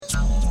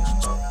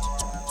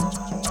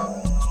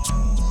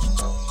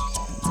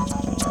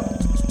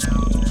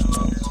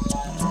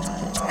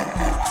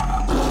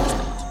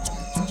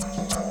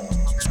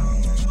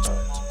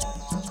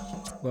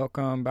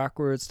Welcome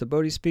backwards to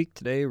Bodhi Speak.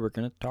 Today we're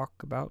going to talk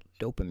about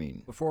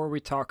dopamine. Before we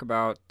talk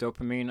about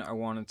dopamine, I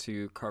wanted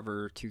to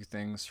cover two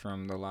things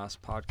from the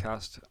last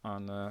podcast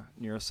on the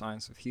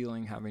neuroscience of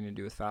healing having to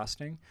do with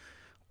fasting.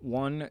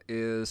 One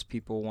is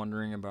people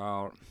wondering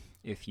about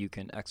if you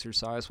can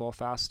exercise while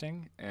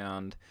fasting,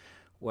 and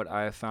what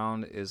I have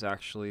found is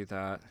actually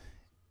that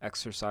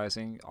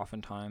exercising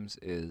oftentimes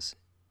is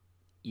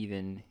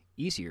even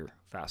easier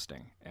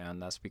fasting,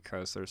 and that's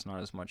because there's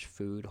not as much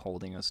food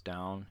holding us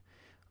down.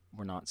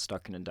 We're not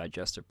stuck in a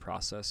digestive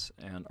process,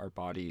 and our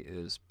body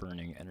is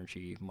burning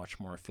energy much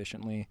more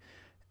efficiently.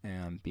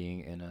 And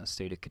being in a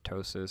state of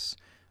ketosis,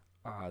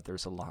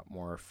 there's a lot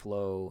more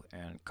flow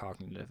and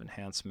cognitive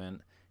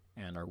enhancement,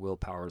 and our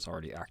willpower is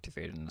already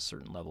activated in a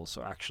certain level.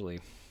 So actually,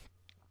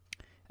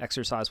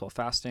 exercise while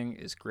fasting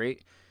is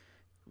great.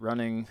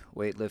 Running,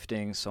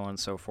 weightlifting, so on and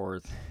so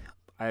forth.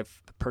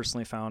 I've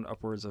personally found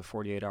upwards of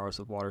 48 hours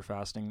of water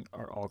fasting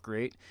are all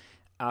great.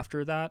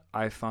 After that,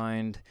 I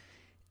find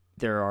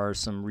there are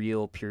some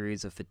real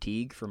periods of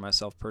fatigue for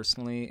myself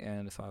personally,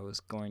 and if I was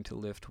going to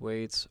lift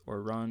weights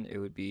or run, it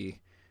would be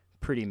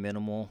pretty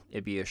minimal.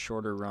 It'd be a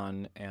shorter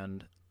run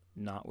and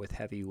not with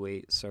heavy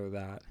weight, so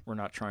that we're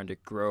not trying to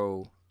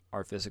grow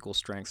our physical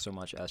strength so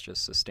much as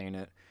just sustain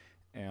it.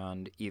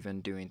 And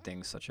even doing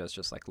things such as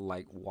just like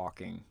light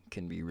walking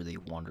can be really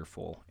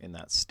wonderful in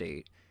that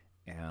state.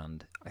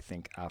 And I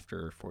think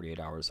after 48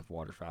 hours of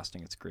water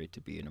fasting, it's great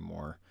to be in a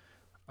more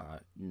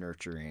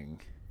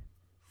nurturing,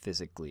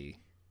 physically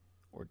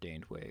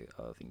ordained way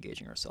of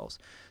engaging ourselves.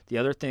 The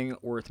other thing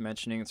worth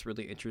mentioning that's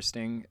really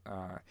interesting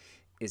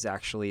is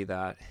actually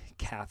that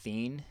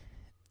caffeine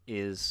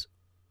is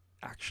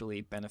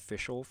actually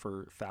beneficial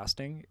for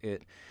fasting.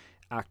 It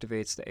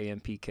activates the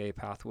AMPK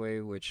pathway,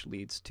 which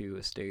leads to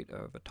a state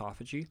of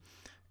autophagy,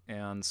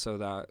 and so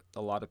that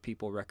a lot of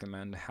people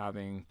recommend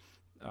having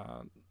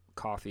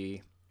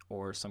coffee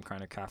or some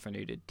kind of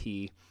caffeinated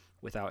tea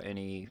without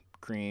any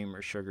cream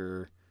or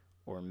sugar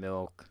or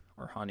milk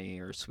or honey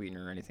or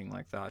sweetener or anything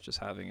like that, just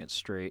having it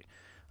straight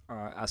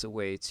as a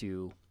way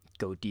to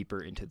go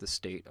deeper into the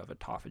state of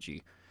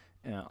autophagy.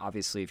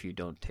 Obviously, if you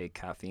don't take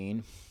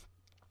caffeine,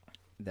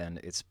 then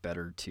it's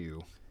better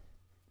to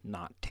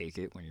not take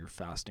it when you're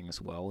fasting as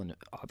well. And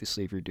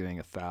obviously, if you're doing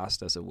a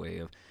fast as a way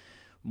of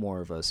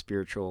more of a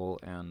spiritual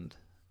and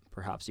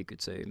perhaps you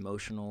could say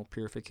emotional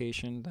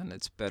purification, then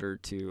it's better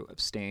to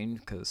abstain,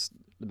 because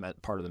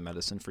part of the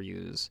medicine for you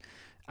is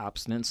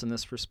abstinence in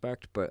this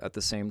respect. But at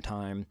the same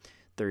time,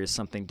 there is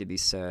something to be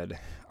said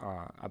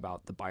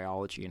about the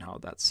biology and how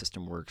that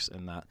system works,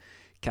 and that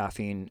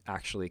caffeine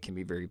actually can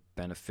be very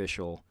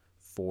beneficial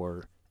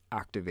for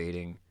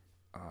activating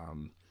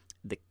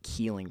the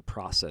healing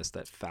process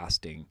that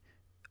fasting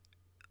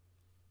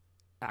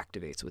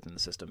activates within the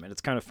system. And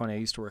it's kind of funny, I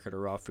used to work at a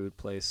raw food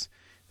place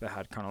that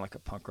had kind of like a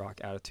punk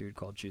rock attitude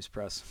called Juice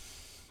Press,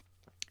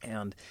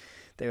 and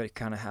they would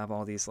kind of have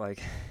all these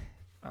like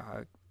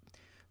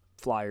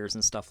flyers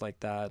and stuff like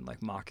that, and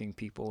like mocking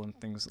people and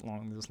things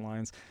along those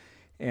lines.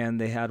 And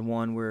they had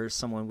one where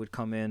someone would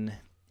come in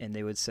and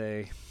they would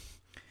say,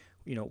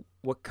 you know,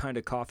 what kind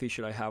of coffee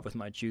should I have with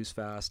my juice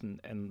fast?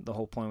 And the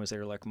whole point was they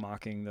were like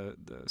mocking the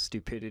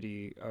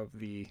stupidity of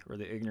or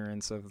the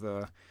ignorance of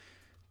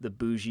the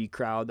bougie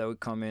crowd that would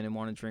come in and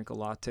want to drink a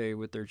latte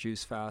with their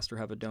juice fast or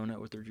have a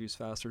donut with their juice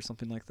fast or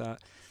something like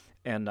that.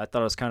 And I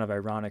thought it was kind of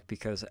ironic,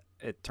 because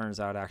it turns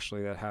out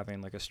actually that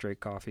having like a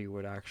straight coffee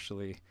would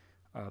actually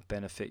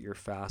benefit your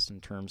fast in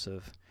terms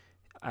of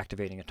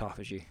activating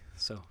autophagy.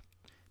 So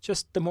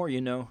just the more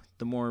you know,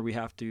 the more we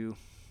have to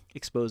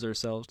expose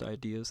ourselves to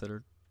ideas that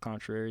are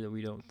contrary, that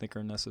we don't think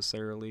are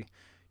necessarily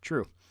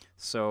true.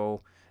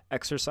 So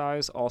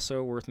exercise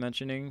also worth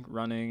mentioning.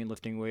 Running and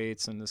lifting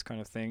weights and this kind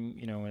of thing,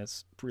 you know, when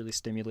it's really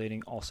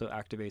stimulating, also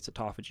activates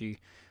autophagy.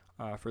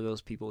 For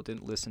those people who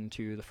didn't listen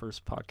to the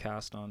first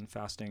podcast on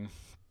fasting,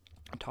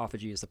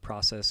 autophagy is the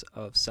process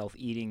of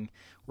self-eating,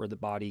 where the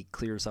body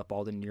clears up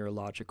all the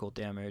neurological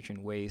damage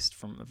and waste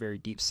from a very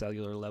deep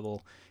cellular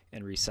level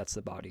and resets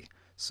the body.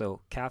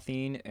 So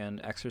caffeine and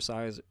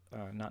exercise,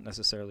 not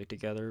necessarily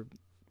together,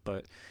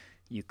 but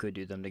you could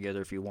do them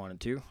together if you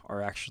wanted to,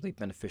 are actually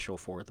beneficial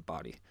for the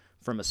body.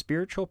 From a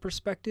spiritual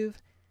perspective,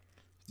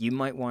 you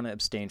might want to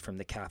abstain from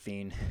the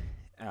caffeine,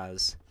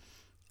 as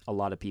a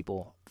lot of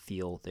people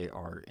feel they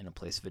are in a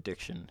place of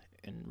addiction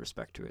in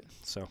respect to it.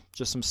 So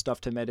just some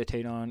stuff to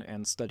meditate on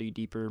and study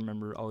deeper.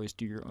 Remember, always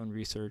do your own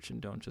research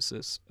and don't just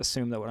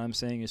assume that what I'm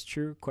saying is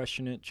true.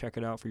 Question it, check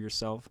it out for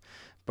yourself.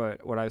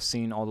 But what I've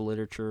seen, all the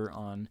literature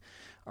on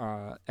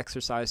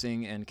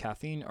exercising and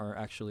caffeine are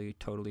actually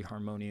totally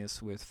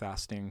harmonious with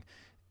fasting,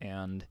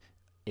 and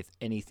if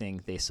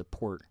anything, they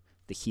support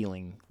the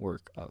healing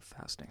work of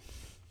fasting.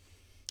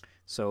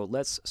 So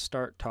let's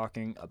start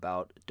talking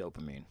about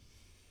dopamine.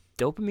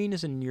 Dopamine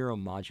is a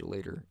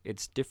neuromodulator.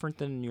 It's different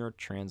than a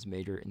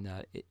neurotransmitter in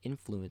that it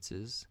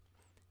influences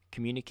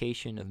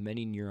communication of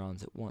many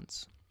neurons at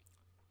once.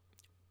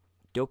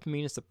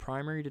 Dopamine is the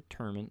primary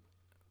determinant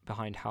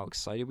behind how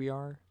excited we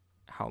are,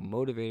 how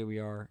motivated we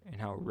are, and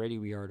how ready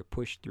we are to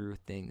push through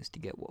things to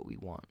get what we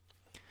want.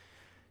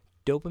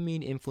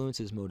 Dopamine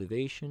influences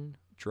motivation,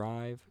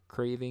 drive,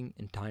 craving,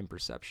 and time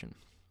perception.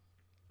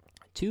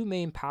 Two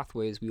main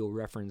pathways we will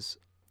reference,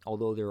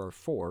 although there are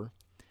four.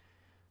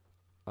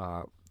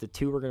 The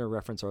two we're going to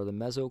reference are the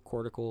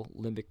mesocortical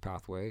limbic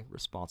pathway,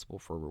 responsible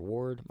for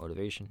reward,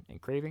 motivation,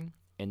 and craving,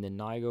 and the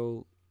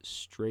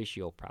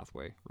nigrostriatal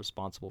pathway,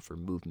 responsible for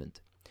movement.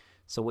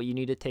 So what you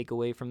need to take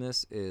away from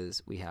this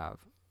is we have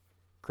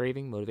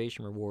craving,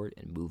 motivation, reward,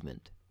 and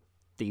movement.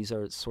 These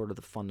are sort of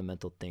the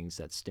fundamental things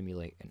that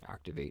stimulate and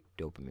activate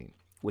dopamine,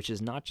 which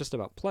is not just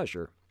about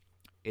pleasure.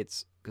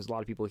 It's because a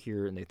lot of people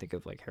hear and they think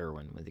of like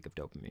heroin when they think of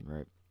dopamine,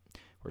 right?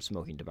 Or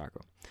smoking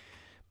tobacco.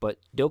 But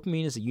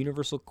dopamine is a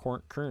universal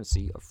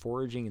currency of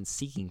foraging and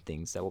seeking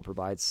things that will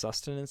provide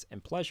sustenance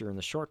and pleasure in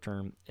the short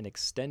term and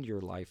extend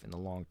your life in the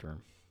long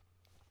term.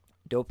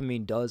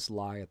 Dopamine does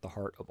lie at the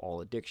heart of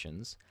all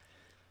addictions,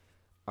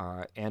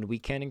 and we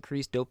can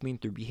increase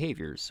dopamine through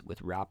behaviors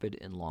with rapid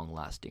and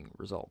long-lasting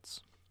results.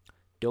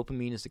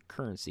 Dopamine is a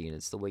currency, and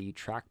it's the way you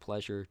track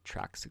pleasure,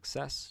 track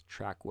success,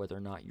 track whether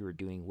or not you are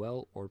doing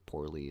well or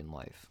poorly in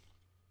life.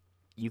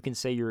 You can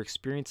say your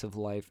experience of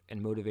life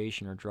and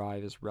motivation or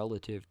drive is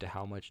relative to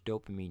how much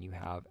dopamine you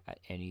have at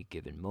any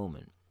given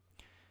moment.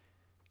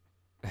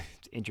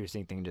 It's an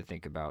interesting thing to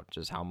think about,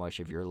 just how much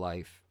of your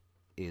life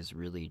is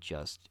really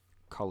just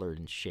colored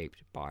and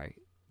shaped by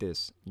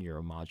this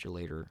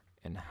neuromodulator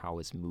and how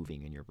it's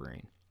moving in your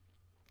brain.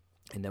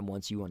 And then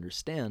once you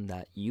understand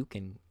that you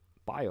can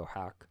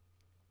biohack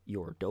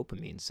your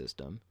dopamine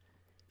system,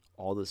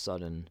 all of a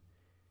sudden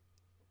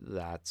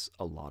that's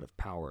a lot of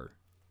power.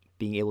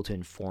 Being able to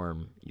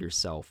inform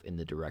yourself in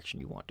the direction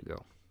you want to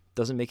go.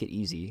 Doesn't make it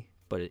easy,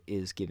 but it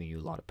is giving you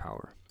a lot of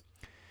power.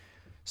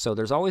 So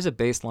there's always a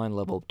baseline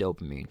level of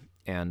dopamine,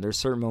 and there's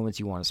certain moments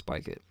you want to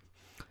spike it.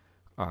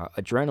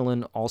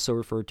 Adrenaline, also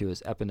referred to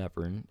as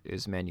epinephrine,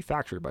 is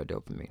manufactured by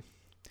dopamine.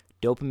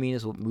 Dopamine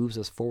is what moves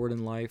us forward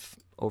in life.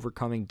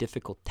 Overcoming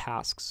difficult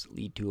tasks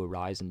lead to a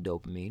rise in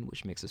dopamine,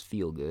 which makes us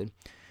feel good,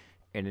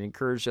 and it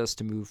encourages us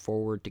to move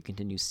forward to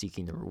continue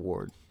seeking the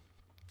reward.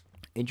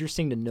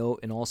 Interesting to note,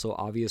 and also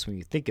obvious when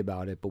you think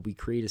about it, but we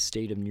create a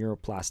state of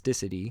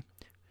neuroplasticity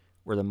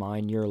where the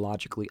mind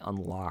neurologically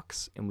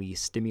unlocks and we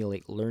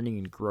stimulate learning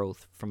and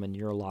growth from a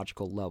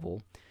neurological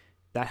level.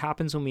 That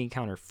happens when we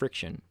encounter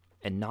friction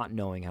and not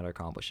knowing how to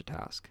accomplish a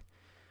task.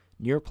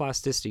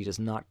 Neuroplasticity does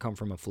not come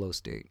from a flow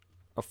state.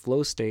 A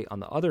flow state, on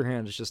the other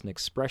hand, is just an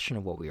expression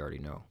of what we already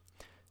know.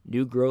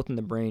 New growth in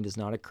the brain does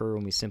not occur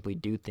when we simply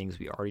do things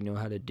we already know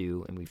how to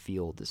do and we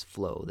feel this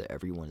flow that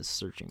everyone is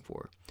searching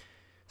for.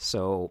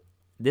 So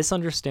this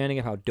understanding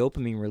of how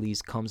dopamine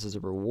release comes as a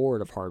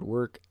reward of hard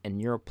work and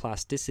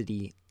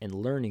neuroplasticity and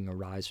learning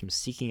arise from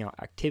seeking out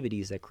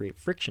activities that create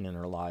friction in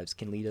our lives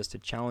can lead us to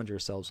challenge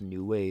ourselves in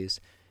new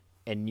ways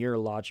and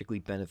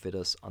neurologically benefit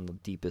us on the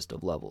deepest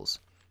of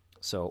levels.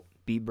 So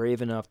be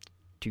brave enough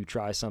to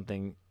try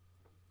something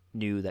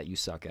new that you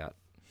suck at.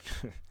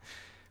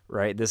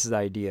 Right? This is the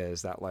idea,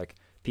 is that like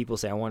people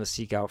say, I want to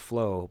seek out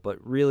flow,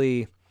 but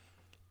really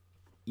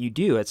you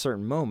do at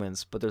certain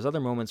moments, but there's other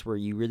moments where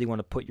you really want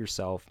to put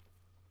yourself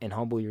and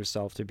humble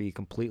yourself to be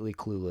completely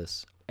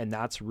clueless. And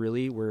that's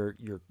really where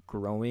you're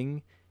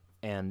growing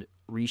and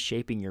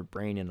reshaping your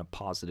brain in a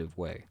positive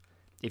way.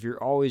 If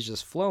you're always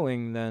just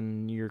flowing,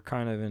 then you're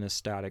kind of in a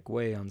static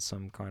way, on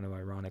some kind of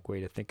ironic way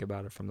to think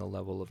about it from the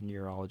level of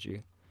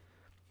neurology.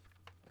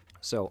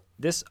 So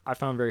this I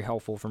found very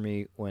helpful for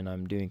me when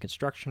I'm doing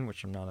construction,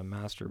 which I'm not a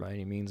master by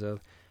any means of,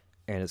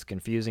 and it's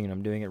confusing and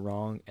I'm doing it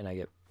wrong and I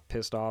get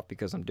pissed off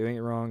because I'm doing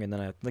it wrong, and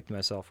then I think to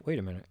myself, wait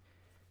a minute,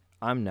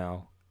 I'm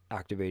now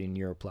activating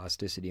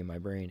neuroplasticity in my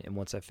brain, and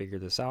once I figure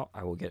this out,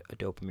 I will get a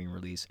dopamine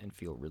release and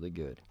feel really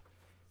good.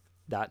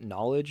 That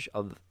knowledge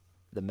of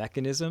the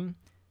mechanism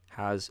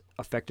has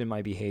affected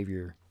my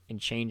behavior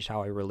and changed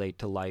how I relate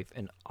to life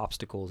and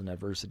obstacles and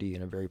adversity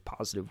in a very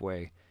positive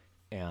way,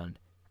 and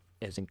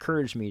has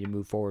encouraged me to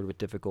move forward with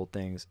difficult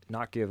things,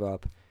 not give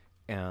up,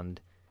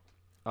 and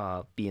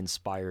be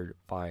inspired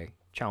by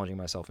challenging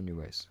myself in new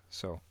ways.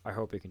 So I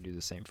hope it can do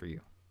the same for you.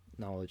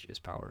 Knowledge is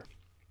power.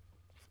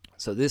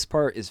 So this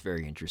part is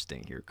very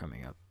interesting here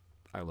coming up.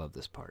 I love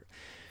this part.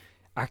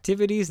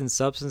 Activities and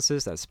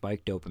substances that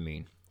spike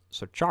dopamine.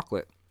 So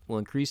chocolate will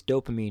increase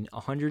dopamine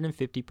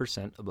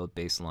 150% above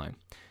baseline,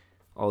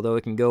 although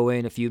it can go away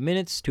in a few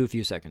minutes to a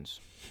few seconds.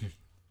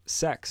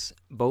 Sex,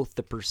 both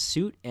the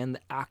pursuit and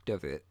the act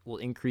of it, will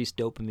increase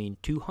dopamine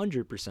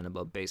 200%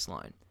 above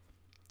baseline.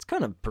 It's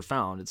kind of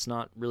profound. It's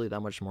not really that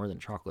much more than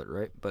chocolate,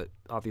 right? But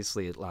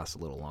obviously it lasts a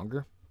little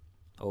longer.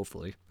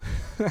 Hopefully.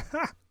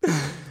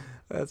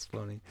 That's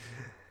funny.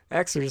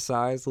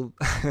 Exercise will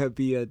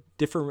be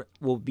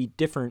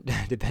different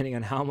depending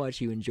on how much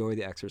you enjoy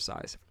the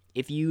exercise.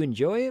 If you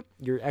enjoy it,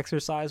 your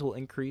exercise will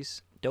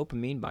increase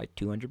dopamine by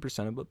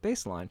 200% above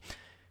baseline,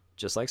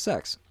 just like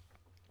sex.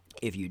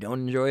 If you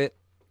don't enjoy it,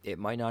 it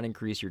might not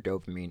increase your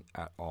dopamine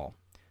at all.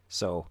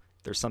 So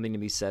there's something to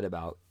be said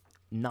about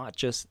not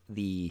just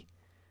the,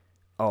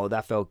 oh,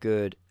 that felt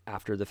good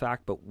after the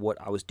fact, but what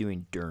I was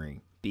doing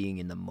during being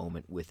in the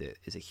moment with it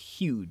is a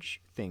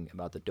huge thing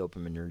about the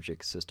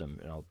dopaminergic system,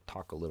 and I'll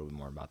talk a little bit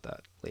more about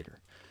that later.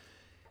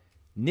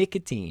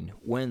 Nicotine,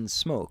 when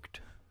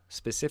smoked,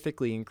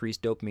 specifically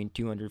increased dopamine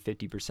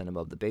 250%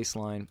 above the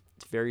baseline.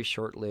 It's very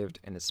short-lived,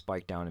 and it's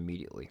spiked down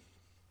immediately.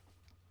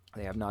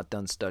 They have not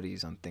done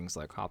studies on things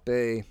like Hop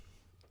A,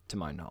 to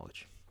my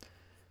knowledge.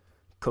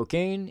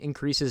 Cocaine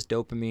increases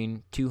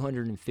dopamine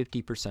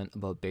 250%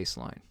 above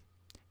baseline.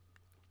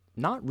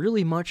 Not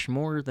really much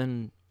more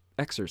than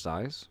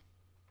exercise,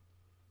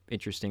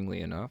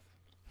 interestingly enough.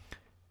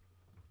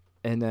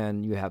 And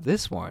then you have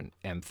this one,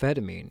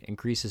 amphetamine,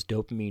 increases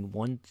dopamine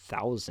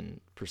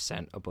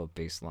 1,000% above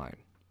baseline.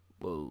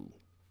 Whoa.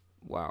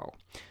 Wow.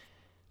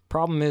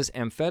 Problem is,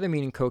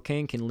 amphetamine and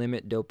cocaine can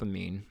limit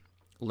dopamine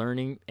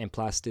learning and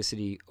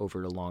plasticity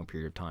over a long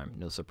period of time.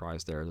 No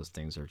surprise there. Those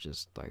things are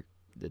just like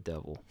the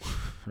devil,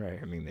 right?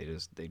 I mean,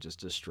 they just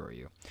destroy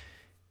you.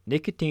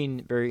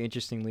 Nicotine, very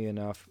interestingly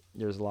enough,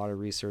 there's a lot of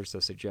research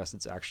that suggests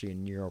it's actually a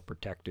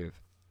neuroprotective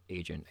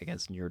agent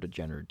against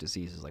neurodegenerative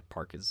diseases like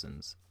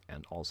Parkinson's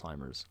and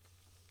Alzheimer's.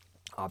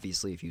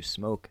 Obviously, if you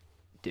smoke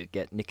to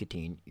get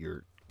nicotine,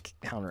 you're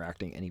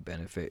counteracting any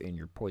benefit and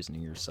you're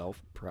poisoning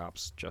yourself,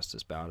 perhaps just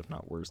as bad, if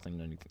not worse,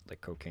 than anything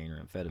like cocaine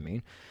or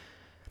amphetamine.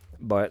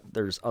 But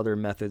there's other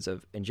methods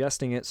of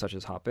ingesting it, such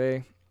as Hop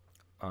A,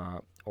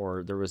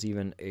 or there was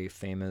even a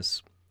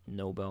famous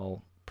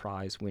Nobel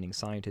Prize-winning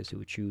scientist who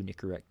would chew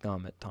Nicorette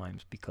gum at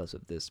times because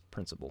of this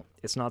principle.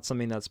 It's not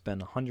something that's been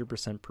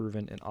 100%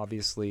 proven, and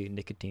obviously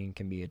nicotine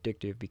can be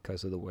addictive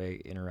because of the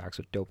way it interacts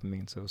with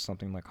dopamine. So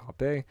something like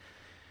Hop A,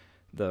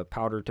 the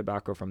powdered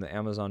tobacco from the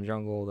Amazon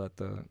jungle that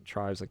the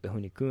tribes like the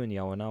Huniku and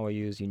Yawanawa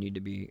use, you need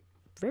to be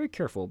very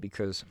careful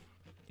because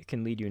it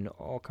can lead you into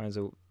all kinds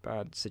of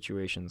bad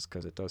situations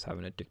because it does have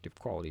an addictive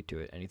quality to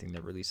it. Anything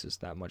that releases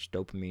that much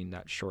dopamine,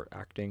 that short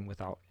acting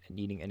without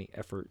needing any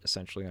effort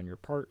essentially on your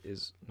part,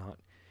 is not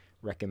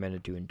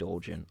recommended to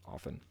indulge in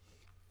often.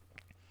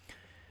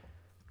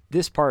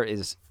 This part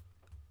is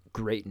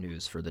great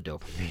news for the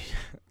dopamine.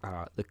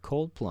 The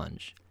cold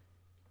plunge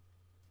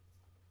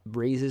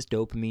raises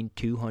dopamine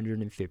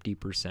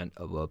 250%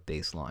 above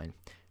baseline,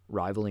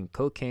 rivaling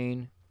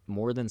cocaine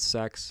more than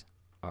sex,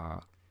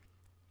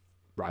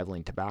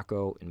 rivaling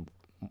tobacco, and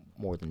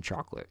more than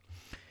chocolate.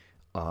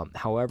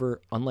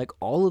 However, unlike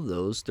all of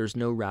those, there's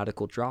no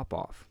radical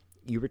drop-off.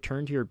 You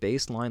return to your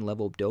baseline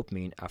level of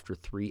dopamine after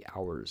 3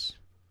 hours.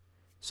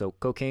 So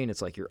cocaine,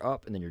 it's like you're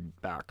up and then you're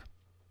back.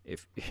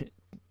 If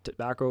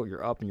tobacco,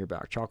 you're up and you're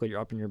back. Chocolate, you're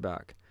up and you're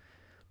back.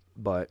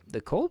 But the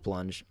cold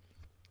plunge,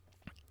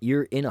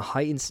 you're in a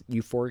heightened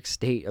euphoric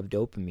state of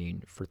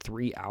dopamine for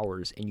 3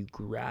 hours, and you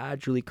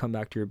gradually come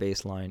back to your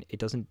baseline. It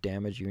doesn't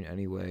damage you in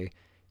any way,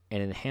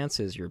 and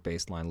enhances your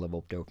baseline level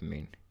of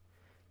dopamine.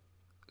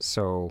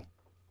 So,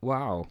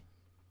 wow.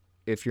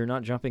 If you're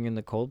not jumping in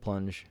the cold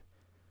plunge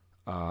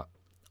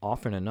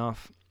often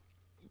enough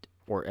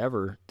or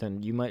ever,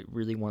 then you might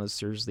really want to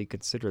seriously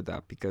consider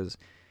that, because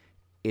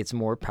it's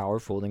more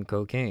powerful than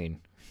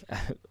cocaine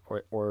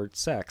or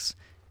sex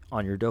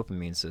on your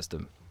dopamine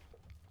system.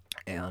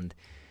 And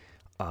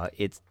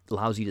it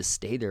allows you to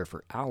stay there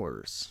for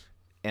hours.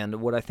 And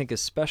what I think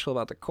is special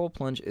about the cold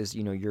plunge is,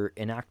 you're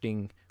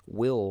enacting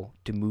will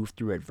to move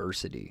through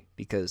adversity,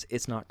 because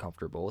it's not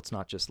comfortable. It's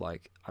not just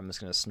like, I'm just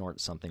going to snort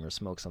something or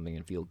smoke something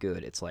and feel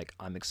good. It's like,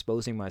 I'm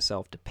exposing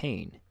myself to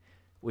pain,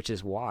 which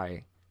is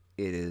why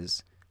it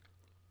is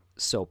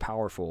so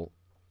powerful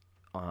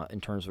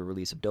in terms of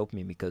release of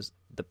dopamine, because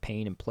the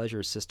pain and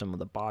pleasure system of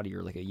the body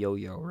are like a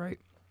yo-yo, right?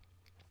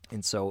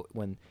 And so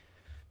when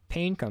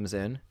pain comes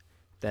in,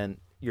 then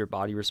your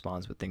body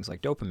responds with things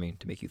like dopamine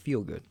to make you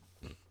feel good.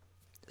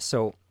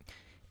 So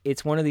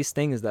it's one of these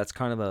things that's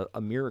kind of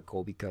a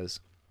miracle, because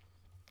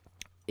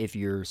if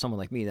you're someone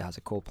like me that has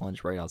a cold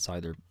plunge right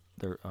outside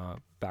their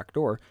back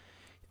door,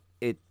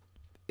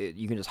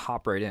 you can just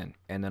hop right in,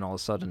 and then all of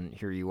a sudden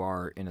here you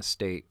are in a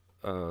state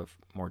of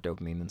more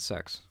dopamine than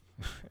sex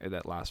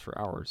that lasts for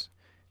hours.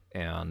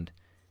 And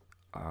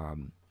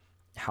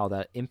how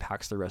that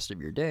impacts the rest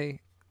of your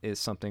day is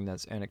something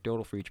that's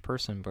anecdotal for each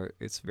person, but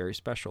it's very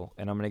special.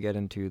 And I'm going to get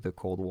into the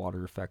cold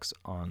water effects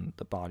on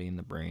the body and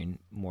the brain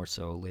more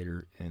so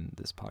later in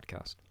this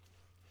podcast.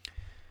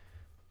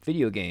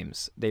 Video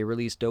games. They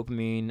release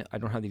dopamine. I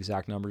don't have the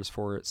exact numbers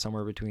for it.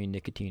 Somewhere between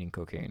nicotine and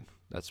cocaine.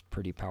 That's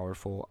pretty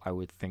powerful. I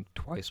would think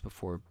twice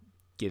before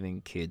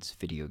giving kids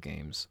video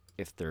games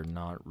if they're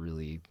not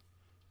really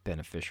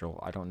beneficial.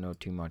 I don't know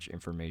too much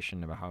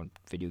information about how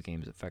video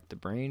games affect the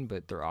brain,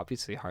 but they're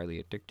obviously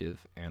highly addictive,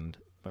 and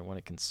might want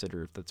to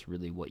consider if that's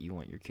really what you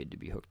want your kid to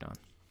be hooked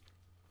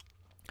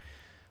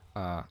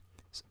on.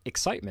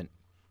 Excitement.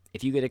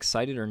 If you get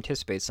excited or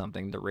anticipate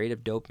something, the rate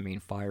of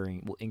dopamine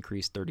firing will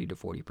increase 30 to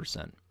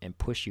 40% and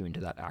push you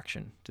into that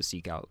action to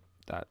seek out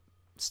that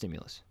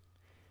stimulus.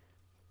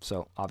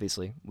 So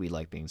obviously, we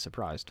like being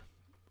surprised.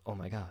 Oh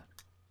my God,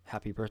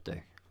 happy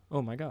birthday.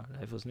 Oh my God,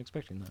 I wasn't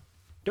expecting that.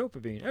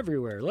 Dopamine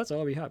everywhere. Let's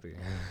all be happy.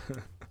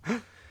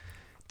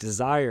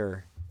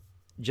 Desire.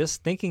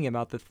 Just thinking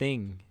about the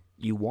thing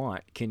you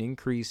want can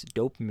increase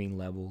dopamine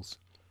levels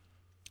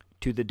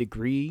to the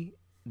degree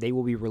they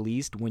will be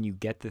released when you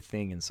get the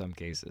thing in some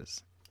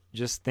cases.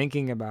 Just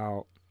thinking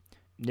about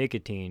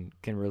nicotine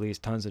can release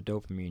tons of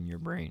dopamine in your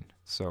brain.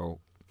 So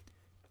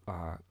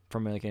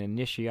from like an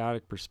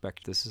initiatic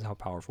perspective, this is how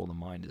powerful the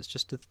mind is.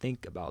 Just to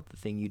think about the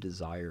thing you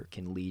desire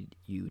can lead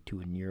you to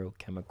a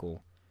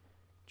neurochemical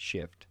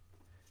shift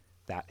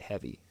that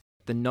heavy.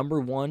 The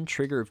number one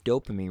trigger of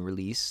dopamine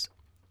release,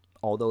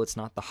 although it's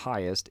not the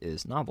highest,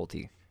 is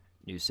novelty.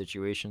 New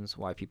situations,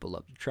 why people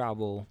love to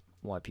travel,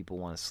 why people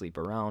want to sleep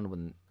around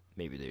when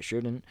maybe they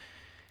shouldn't,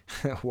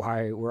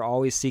 why we're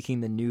always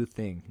seeking the new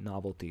thing,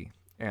 novelty.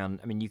 And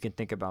I mean, you can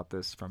think about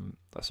this from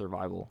a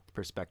survival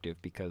perspective,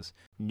 because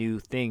new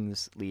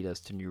things lead us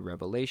to new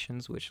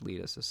revelations, which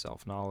lead us to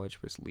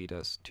self-knowledge, which lead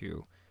us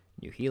to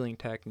new healing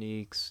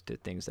techniques, to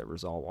things that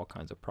resolve all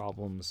kinds of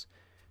problems.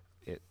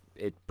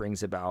 It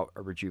brings about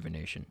a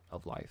rejuvenation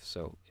of life.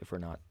 So if we're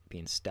not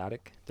being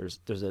static, there's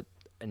an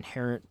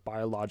inherent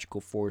biological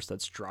force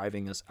that's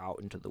driving us out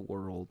into the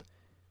world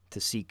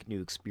to seek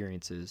new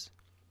experiences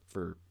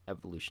for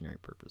evolutionary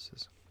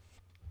purposes.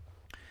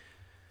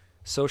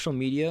 Social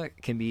media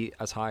can be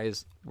as high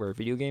as where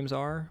video games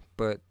are,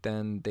 but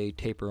then they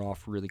taper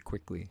off really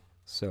quickly.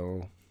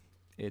 So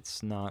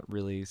it's not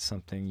really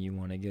something you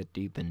want to get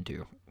deep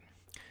into.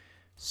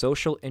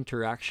 Social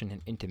interaction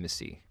and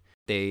intimacy.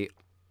 They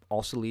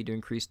also lead to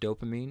increased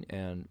dopamine,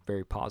 and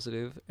very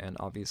positive. And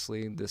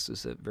obviously, this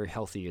is a very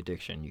healthy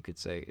addiction, you could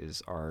say,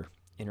 is our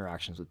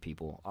interactions with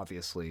people.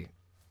 Obviously,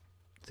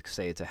 to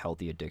say it's a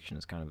healthy addiction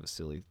is kind of a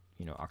silly,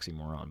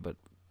 oxymoron. But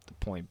the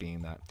point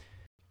being that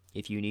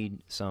if you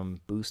need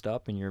some boost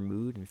up in your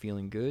mood and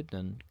feeling good,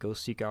 then go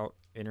seek out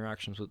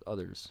interactions with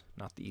others.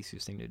 Not the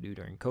easiest thing to do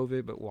during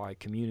COVID, but why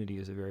community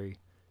is a very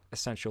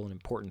essential and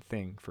important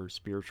thing for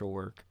spiritual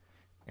work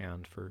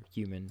and for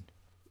human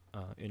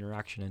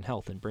interaction and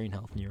health and brain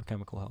health and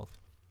neurochemical health.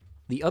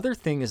 The other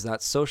thing is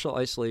that social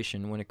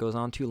isolation, when it goes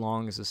on too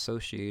long, is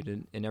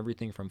associated in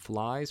everything from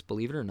flies,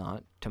 believe it or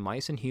not, to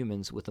mice and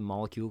humans with a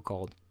molecule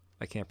called,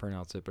 I can't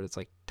pronounce it, but it's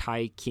like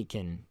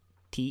tachykin,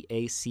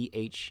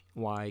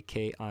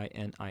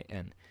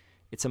 Tachykin.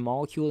 It's a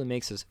molecule that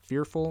makes us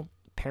fearful,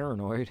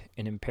 paranoid,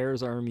 and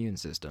impairs our immune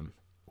system.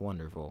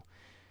 Wonderful.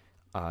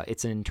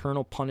 It's an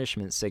internal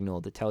punishment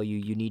signal to tell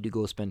you need to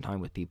go spend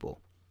time with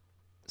people.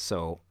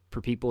 So for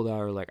people that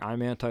are like,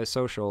 I'm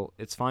antisocial,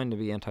 it's fine to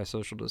be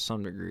antisocial to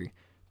some degree.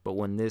 But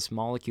when this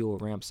molecule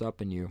ramps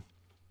up in you,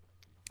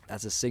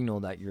 that's a signal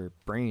that your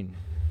brain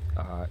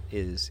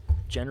is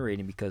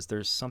generating, because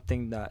there's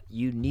something that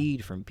you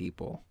need from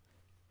people.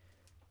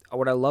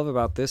 What I love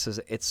about this is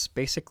it's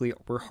basically,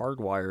 we're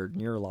hardwired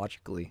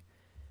neurologically,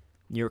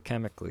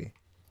 neurochemically,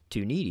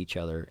 to need each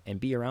other and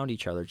be around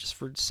each other just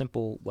for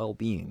simple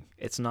well-being.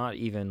 It's not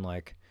even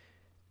like,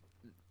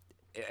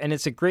 and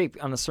it's a great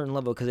on a certain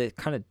level, because it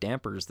kind of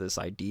dampers this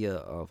idea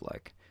of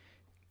like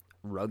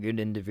rugged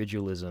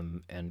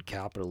individualism and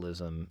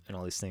capitalism and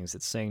all these things.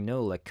 It's saying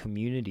no, like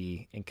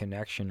community and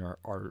connection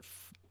are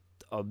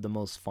of the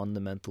most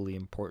fundamentally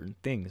important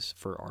things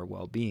for our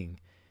well-being,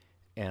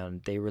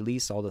 and they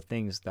release all the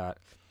things that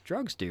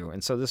drugs do.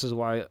 And so this is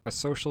why a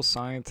social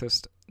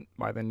scientist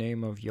by the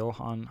name of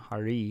Johann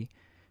Hari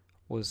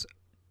was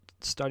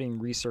studying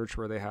research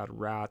where they had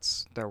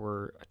rats that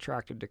were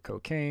attracted to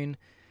cocaine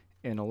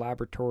in a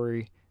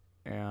laboratory,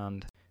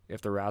 and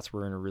if the rats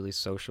were in a really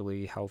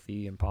socially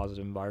healthy and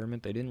positive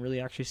environment, they didn't really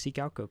actually seek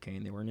out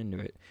cocaine. They weren't into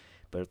it.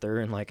 But if they're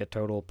in like a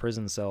total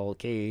prison cell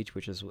cage,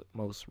 which is what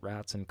most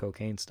rats and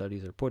cocaine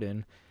studies are put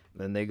in,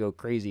 then they go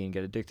crazy and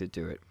get addicted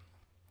to it.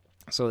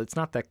 So it's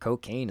not that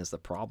cocaine is the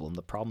problem.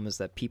 The problem is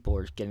that people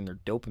are getting their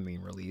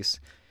dopamine release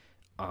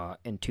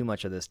and too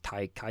much of this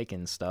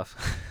tachykin stuff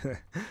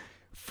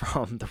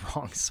from the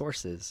wrong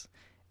sources.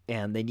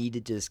 And they need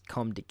to just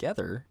come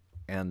together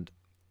and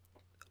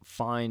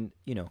find,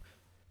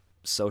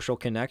 social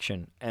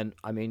connection. And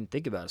I mean,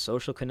 think about it,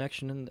 social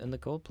connection in the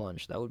cold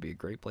plunge. That would be a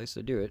great place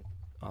to do it,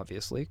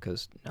 obviously,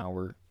 because now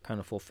we're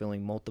kind of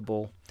fulfilling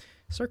multiple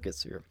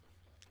circuits here.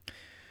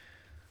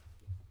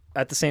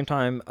 At the same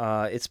time,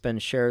 it's been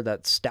shared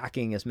that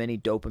stacking as many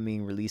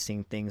dopamine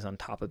releasing things on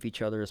top of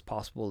each other as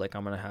possible, like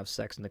I'm going to have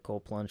sex in the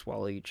cold plunge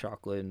while I eat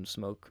chocolate and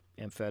smoke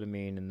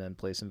amphetamine and then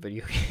play some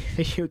video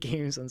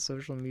games on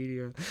social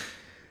media,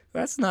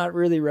 that's not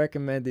really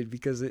recommended,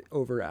 because it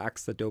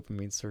overacts the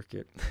dopamine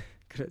circuit.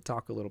 Could I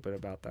talk a little bit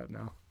about that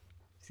now?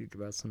 Think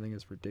about something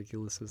as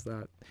ridiculous as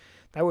that.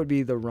 That would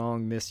be the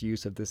wrong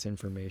misuse of this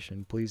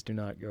information. Please do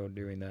not go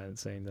doing that and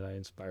saying that I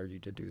inspired you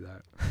to do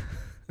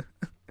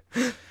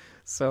that.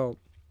 So,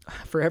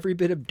 for every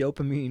bit of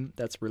dopamine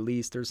that's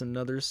released, there's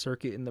another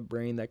circuit in the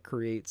brain that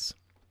creates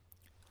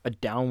a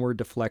downward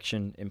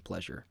deflection in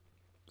pleasure.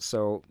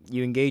 So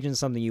you engage in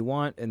something you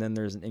want, and then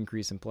there's an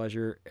increase in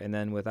pleasure, and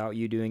then without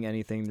you doing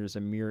anything, there's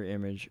a mirror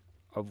image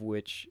of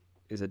which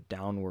is a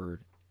downward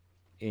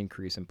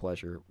increase in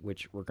pleasure,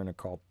 which we're going to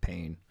call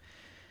pain.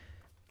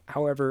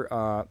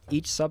 However,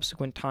 each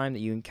subsequent time that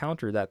you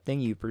encounter that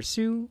thing you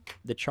pursue,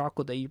 the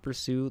chocolate that you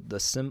pursue, the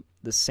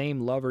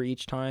same lover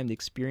each time, the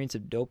experience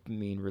of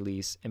dopamine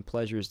release and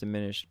pleasure is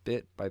diminished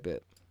bit by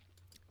bit.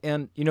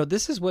 And,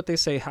 this is what they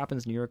say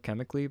happens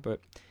neurochemically,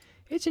 but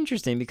it's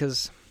interesting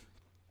because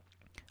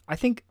I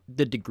think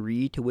the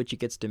degree to which it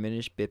gets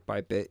diminished bit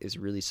by bit is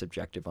really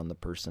subjective on the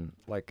person.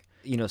 Like,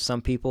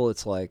 some people,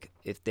 it's like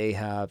if they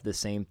have the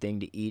same thing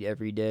to eat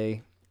every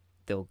day,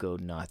 they'll go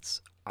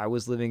nuts. I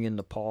was living in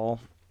Nepal,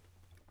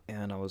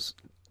 and I was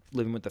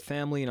living with the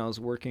family, and I was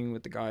working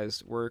with the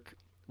guys' work.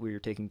 We were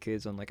taking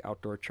kids on like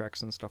outdoor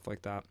treks and stuff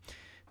like that.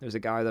 There's a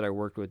guy that I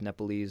worked with,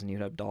 Nepalese, and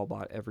he'd have dal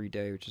bhat every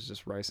day, which is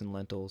just rice and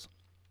lentils.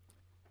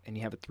 And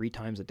you have it 3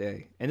 times a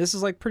day. And this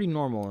is like pretty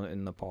normal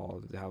in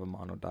Nepal to have a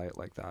mono diet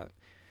like that.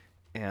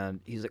 And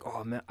he's like,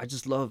 "Oh man, I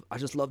just love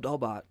dal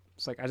bhat."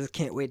 It's like, I just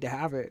can't wait to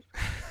have it.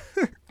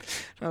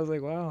 I was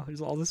like, wow,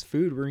 there's all this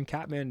food. We're in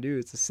Kathmandu.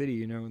 It's a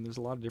city, and there's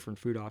a lot of different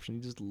food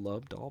options. He just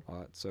loved dal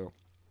bhat. So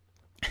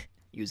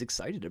he was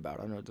excited about it.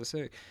 I don't know what to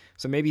say.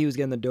 So maybe he was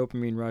getting the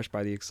dopamine rush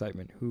by the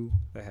excitement. Who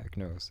the heck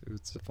knows?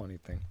 It's a funny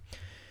thing.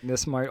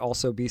 This might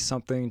also be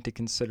something to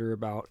consider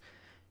about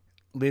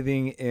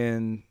living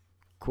in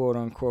quote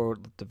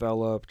unquote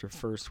developed or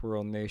first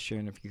world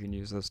nation, if you can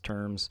use those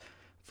terms,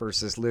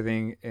 versus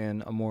living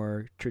in a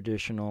more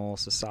traditional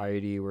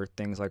society where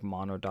things like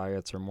mono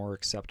diets are more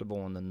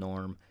acceptable in the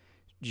norm.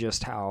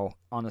 Just how,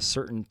 on a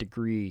certain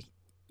degree,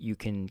 you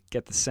can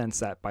get the sense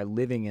that by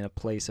living in a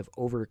place of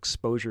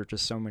overexposure to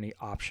so many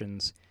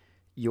options,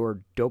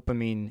 your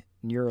dopamine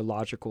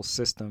neurological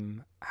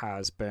system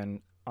has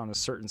been, on a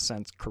certain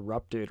sense,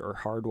 corrupted or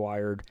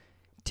hardwired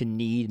to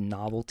need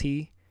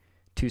novelty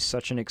to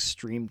such an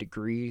extreme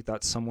degree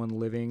that someone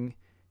living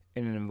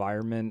in an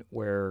environment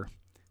where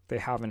they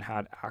haven't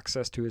had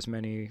access to as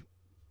many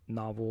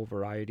novel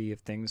variety of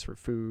things for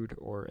food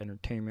or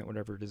entertainment,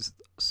 whatever it is,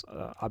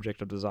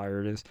 object of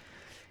desire it is,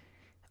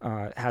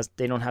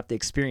 they don't have to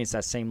experience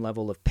that same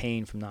level of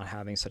pain from not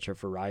having such a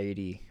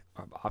variety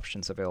of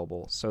options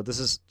available. So this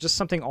is just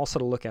something also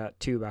to look at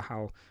too, about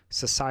how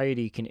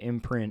society can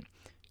imprint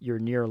your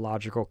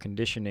neurological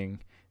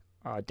conditioning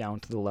down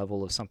to the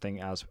level of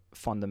something as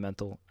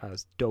fundamental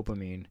as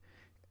dopamine.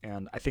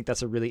 And I think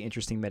that's a really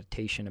interesting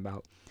meditation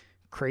about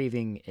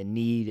craving and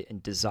need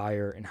and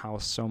desire, and how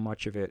so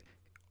much of it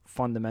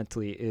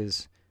fundamentally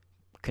is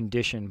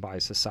conditioned by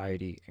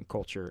society and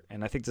culture.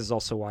 And I think this is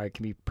also why it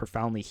can be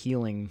profoundly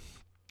healing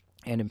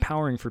and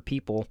empowering for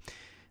people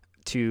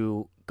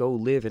to go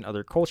live in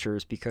other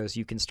cultures, because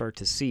you can start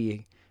to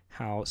see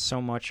how so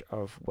much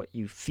of what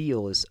you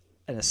feel is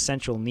an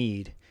essential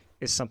need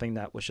is something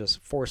that was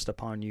just forced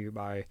upon you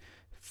by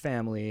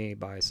family,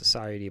 by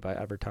society, by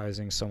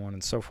advertising, so on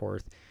and so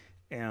forth.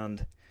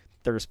 And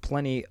there's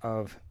plenty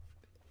of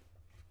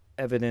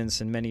evidence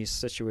in many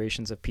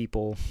situations of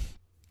people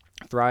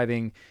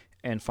thriving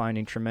and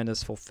finding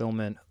tremendous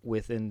fulfillment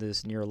within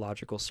this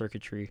neurological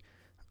circuitry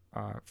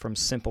from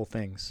simple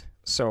things.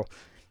 So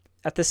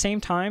at the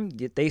same time,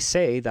 they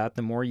say that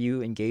the more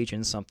you engage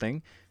in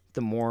something,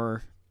 the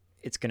more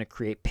it's going to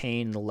create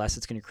pain, the less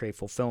it's going to create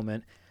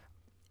fulfillment.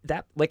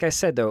 That, like I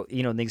said, though,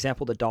 the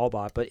example of the dal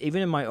bhat, but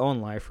even in my own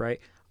life, right,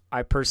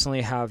 I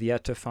personally have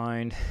yet to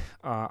find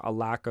a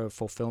lack of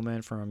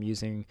fulfillment from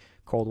using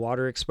cold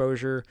water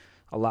exposure,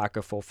 a lack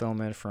of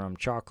fulfillment from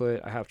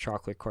chocolate. I have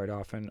chocolate quite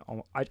often.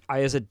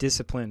 I as a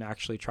discipline,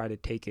 actually try to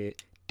take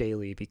it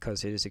daily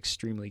because it is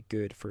extremely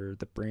good for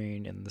the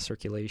brain and the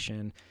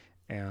circulation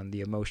and the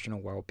emotional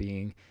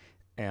well-being.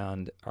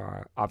 And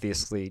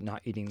obviously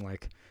not eating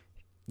like,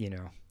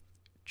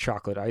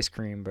 chocolate ice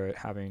cream, but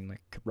having like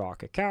raw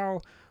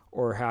cacao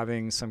or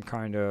having some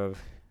kind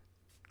of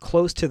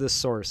close to the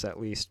source, at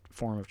least,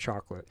 form of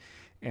chocolate.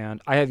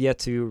 And I have yet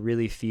to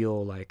really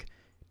feel like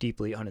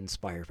deeply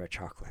uninspired by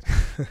chocolate.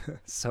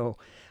 So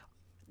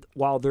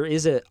while there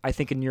is I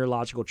think a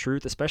neurological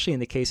truth, especially in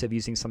the case of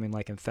using something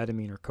like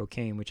amphetamine or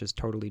cocaine, which is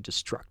totally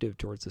destructive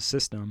towards the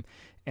system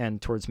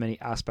and towards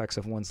many aspects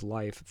of one's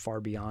life far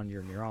beyond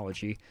your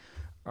neurology,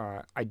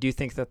 I do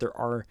think that there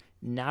are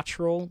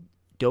natural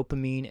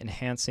dopamine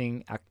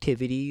enhancing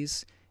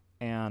activities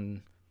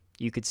and,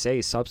 you could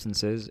say,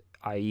 substances,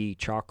 i.e.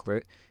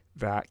 chocolate,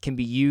 that can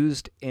be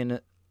used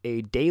in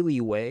a daily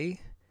way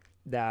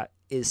that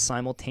is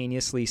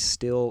simultaneously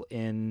still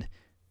in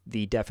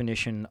the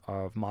definition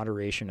of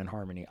moderation and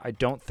harmony. I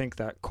don't think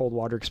that cold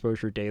water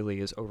exposure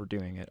daily is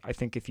overdoing it. I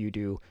think if you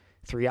do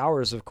 3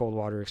 hours of cold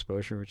water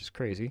exposure, which is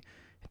crazy,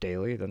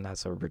 daily, then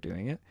that's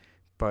overdoing it.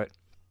 But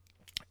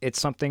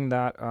it's something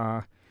that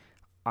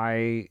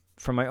I,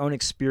 from my own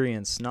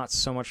experience, not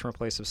so much from a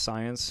place of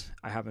science,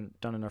 I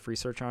haven't done enough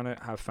research on it,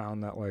 have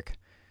found that, like,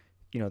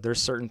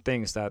 there's certain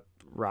things that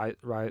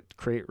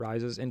create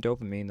rises in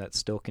dopamine that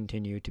still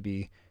continue to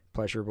be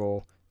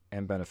pleasurable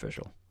and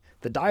beneficial.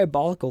 The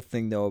diabolical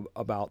thing, though,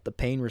 about the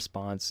pain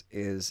response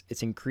is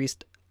it's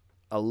increased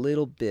a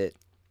little bit,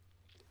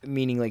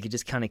 meaning like it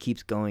just kind of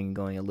keeps going and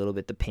going a little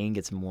bit. The pain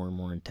gets more and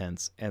more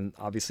intense. And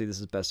obviously this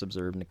is best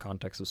observed in the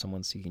context of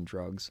someone seeking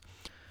drugs.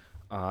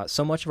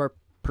 So much of our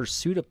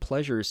pursuit of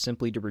pleasure is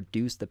simply to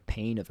reduce the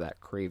pain of that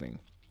craving.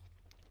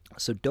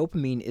 So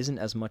dopamine isn't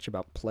as much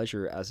about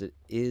pleasure as it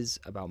is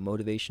about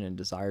motivation and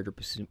desire to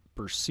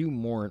pursue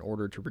more in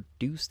order to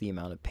reduce the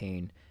amount of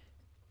pain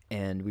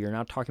And we are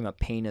not talking about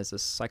pain as a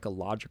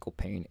psychological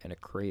pain and a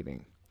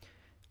craving.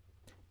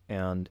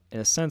 And in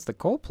a sense, the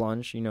cold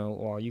plunge,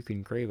 while you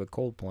can crave a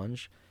cold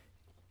plunge,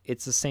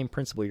 it's the same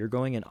principle. You're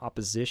going in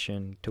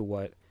opposition to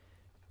what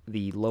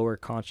the lower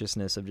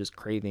consciousness of just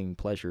craving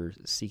pleasure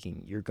is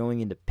seeking. You're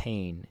going into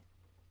pain.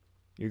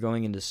 You're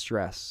going into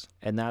stress.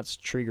 And that's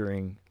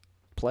triggering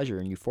pleasure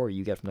and euphoria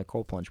you get from the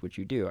cold plunge, which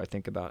you do. I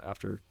think about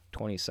after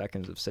 20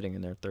 seconds of sitting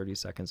in there, 30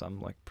 seconds, I'm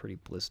like pretty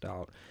blissed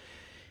out.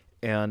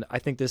 And I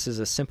think this is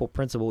a simple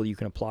principle you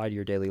can apply to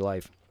your daily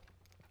life.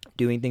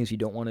 Doing things you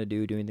don't want to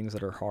do, doing things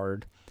that are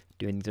hard,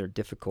 doing things that are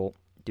difficult,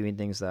 doing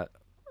things that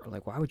are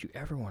like, why would you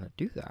ever want to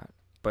do that?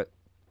 But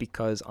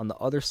because on the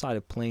other side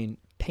of pain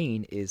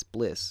is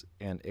bliss,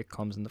 and it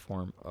comes in the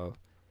form of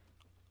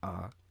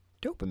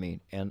dopamine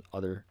and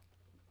other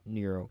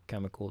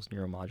neurochemicals,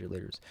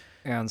 neuromodulators.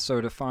 And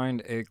so to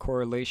find a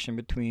correlation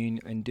between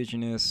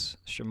indigenous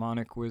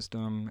shamanic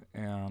wisdom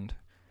and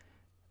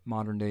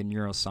modern day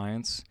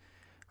neuroscience,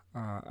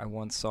 I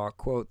once saw a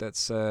quote that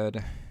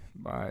said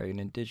by an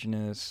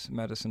indigenous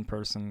medicine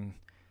person,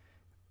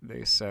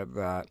 they said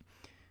that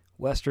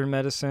Western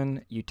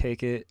medicine, you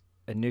take it,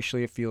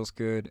 initially it feels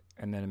good,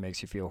 and then it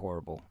makes you feel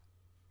horrible.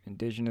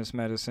 Indigenous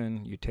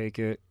medicine, you take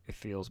it, it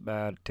feels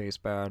bad, tastes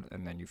bad,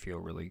 and then you feel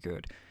really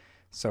good.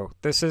 So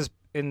this is,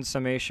 in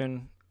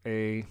summation,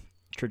 a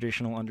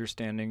traditional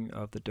understanding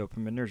of the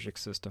dopaminergic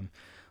system.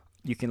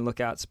 You can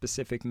look at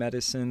specific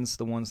medicines.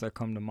 The ones that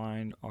come to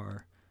mind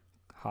are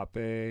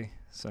Hape,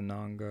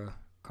 Sananga,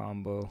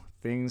 Kambo,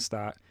 things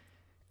that,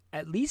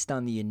 at least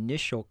on the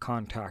initial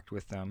contact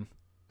with them,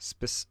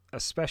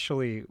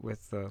 especially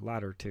with the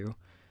latter two,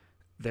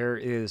 there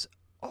is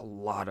a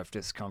lot of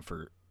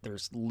discomfort.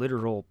 There's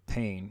literal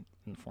pain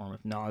in the form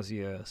of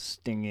nausea,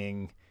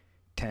 stinging,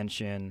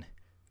 tension.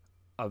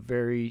 A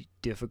very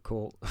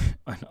difficult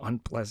and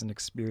unpleasant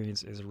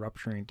experience is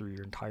rupturing through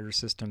your entire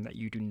system that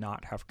you do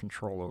not have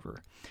control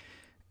over.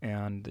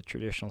 And the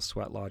traditional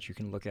sweat lodge you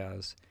can look at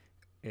as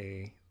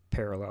a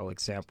parallel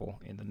example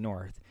in the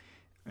north.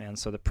 And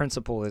so the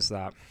principle is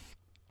that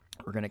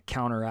we're going to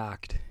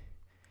counteract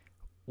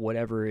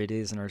whatever it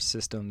is in our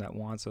system that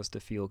wants us to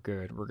feel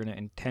good. We're going to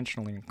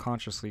intentionally and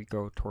consciously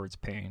go towards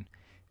pain.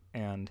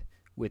 And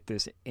with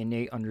this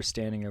innate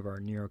understanding of our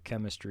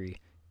neurochemistry,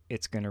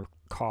 it's going to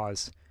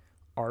cause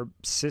our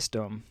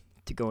system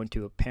to go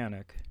into a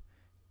panic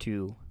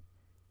to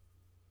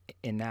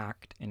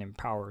enact and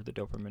empower the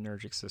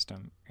dopaminergic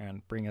system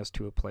and bring us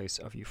to a place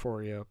of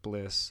euphoria,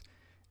 bliss,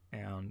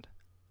 and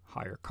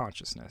higher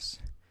consciousness.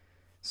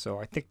 So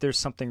I think there's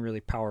something really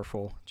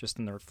powerful just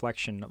in the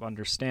reflection of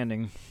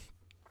understanding,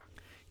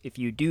 if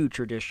you do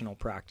traditional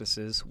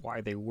practices, why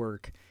they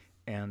work,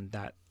 and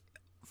that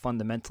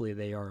fundamentally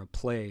they are a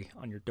play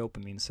on your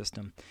dopamine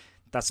system.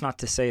 That's not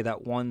to say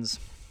that one's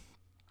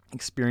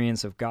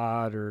experience of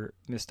God or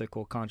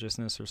mystical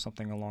consciousness or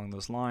something along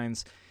those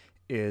lines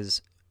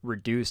is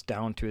reduced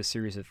down to a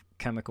series of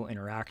chemical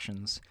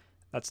interactions.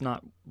 That's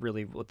not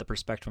really what the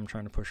perspective I'm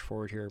trying to push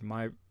forward here.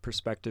 My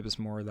perspective is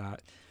more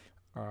that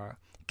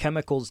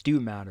chemicals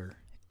do matter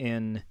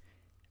in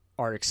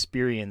our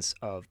experience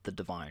of the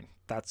divine.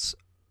 That's,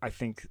 I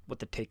think, what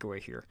the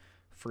takeaway here.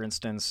 For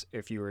instance,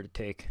 if you were to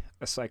take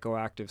a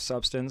psychoactive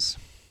substance,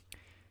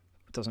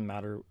 it doesn't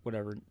matter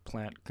whatever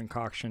plant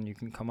concoction you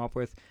can come up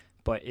with,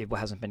 but it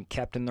hasn't been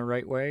kept in the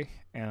right way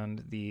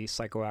and the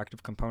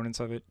psychoactive components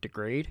of it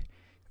degrade,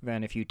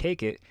 then if you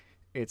take it,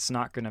 it's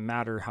not going to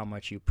matter how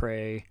much you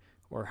pray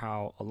or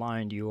how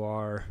aligned you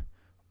are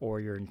or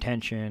your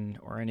intention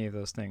or any of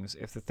those things.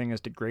 If the thing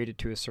is degraded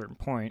to a certain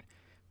point,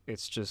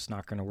 it's just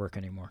not going to work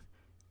anymore.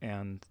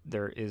 And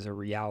there is a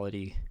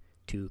reality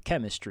to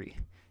chemistry.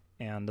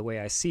 And the way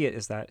I see it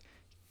is that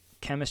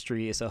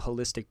chemistry is a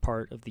holistic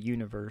part of the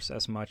universe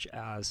as much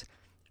as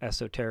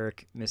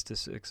esoteric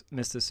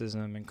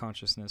mysticism and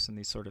consciousness and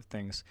these sort of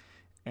things.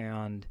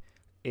 And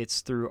it's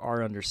through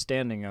our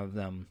understanding of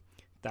them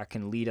that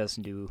can lead us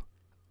into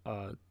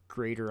a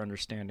greater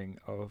understanding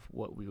of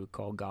what we would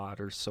call God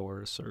or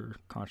source or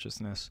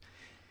consciousness.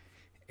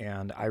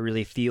 And I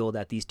really feel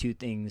that these two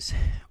things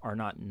are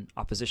not in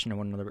opposition to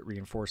one another, but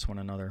reinforce one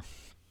another.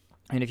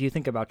 And if you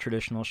think about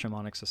traditional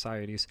shamanic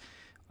societies,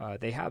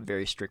 they have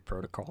very strict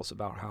protocols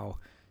about how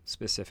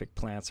specific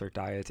plants are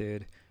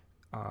dieted,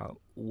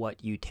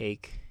 what you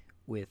take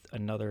with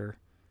another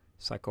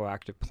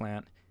psychoactive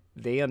plant.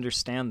 They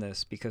understand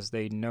this because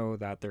they know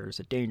that there's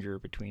a danger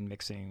between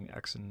mixing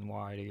X and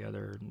Y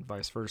together and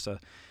vice versa.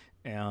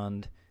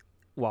 And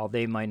while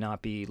they might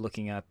not be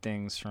looking at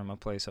things from a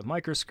place of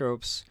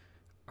microscopes,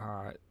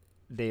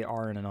 they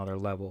are in another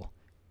level,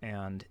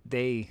 and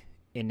they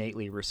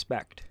innately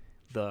respect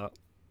the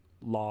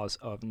laws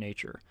of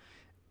nature.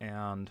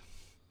 And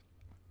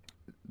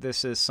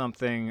this is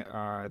something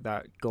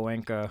that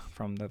Goenka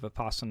from the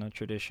Vipassana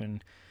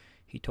tradition,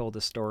 he told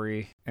a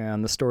story,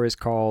 and the story is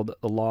called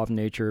The Law of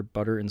Nature,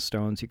 Butter and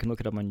Stones. You can look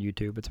it up on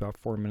YouTube. It's about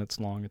 4 minutes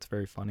long. It's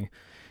very funny.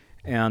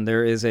 And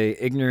there is a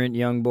ignorant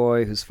young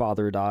boy whose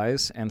father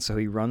dies, and so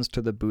he runs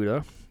to the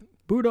Buddha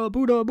Buddha,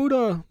 Buddha,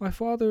 Buddha, my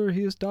father,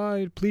 he has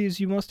died. Please,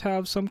 you must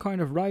have some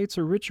kind of rites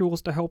or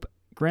rituals to help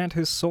grant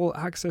his soul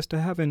access to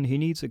heaven. He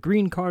needs a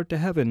green card to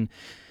heaven.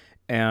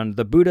 And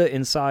the Buddha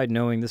inside,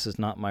 knowing this is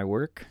not my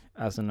work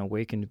as an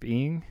awakened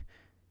being,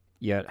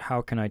 yet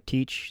how can I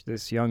teach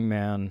this young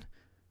man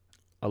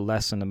a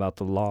lesson about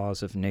the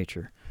laws of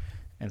nature?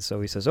 And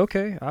so he says,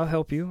 okay, I'll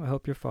help you. I'll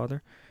help your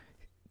father.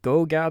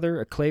 Go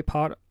gather a clay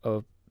pot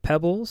of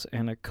pebbles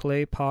and a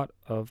clay pot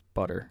of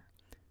butter,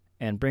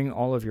 and bring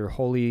all of your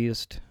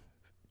holiest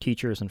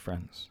teachers and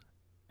friends,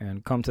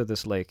 and come to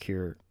this lake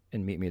here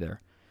and meet me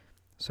there.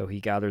 So he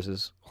gathers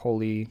his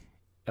holy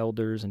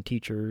elders and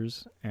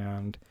teachers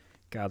and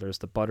gathers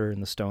the butter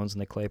and the stones in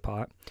the clay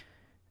pot.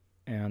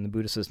 And the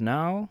Buddha says,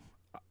 now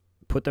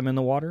put them in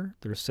the water.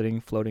 They're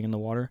sitting, floating in the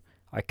water.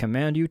 I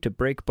command you to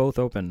break both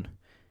open.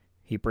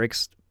 He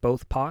breaks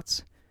both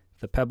pots.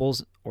 The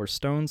pebbles or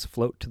stones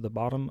float to the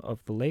bottom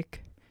of the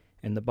lake,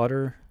 and the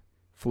butter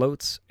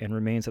floats and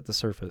remains at the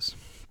surface.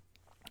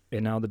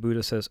 And now the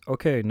Buddha says,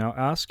 okay, now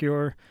ask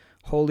your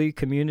holy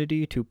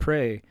community to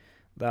pray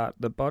that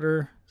the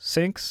butter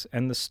sinks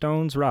and the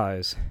stones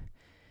rise.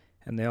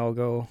 And they all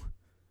go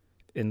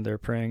in their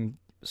praying,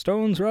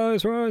 stones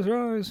rise, rise,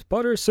 rise,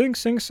 butter sink,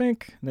 sink,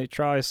 sink. And they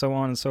try, so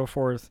on and so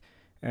forth,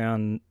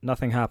 and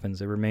nothing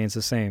happens. It remains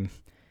the same.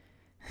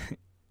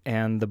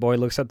 And the boy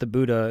looks at the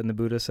Buddha, and the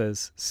Buddha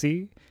says,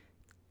 see,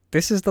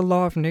 this is the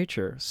law of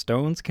nature.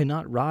 Stones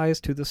cannot rise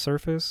to the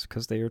surface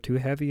because they are too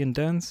heavy and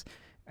dense,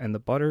 and the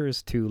butter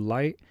is too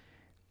light.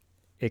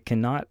 It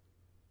cannot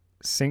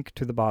sink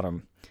to the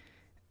bottom.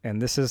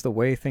 And this is the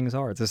way things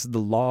are. This is the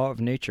law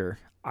of nature.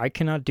 I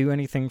cannot do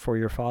anything for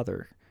your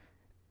father.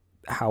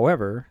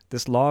 However,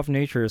 this law of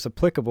nature is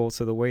applicable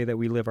to the way that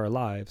we live our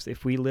lives.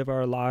 If we live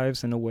our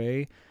lives in a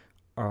way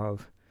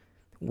of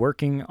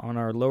working on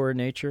our lower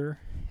nature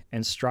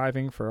and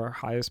striving for our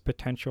highest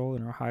potential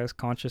and our highest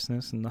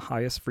consciousness and the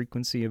highest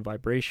frequency of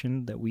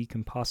vibration that we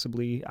can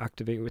possibly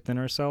activate within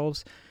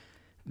ourselves,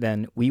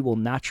 then we will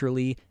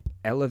naturally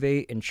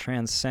elevate and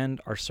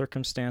transcend our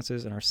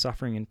circumstances and our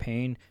suffering and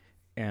pain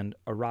and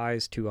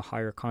arise to a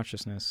higher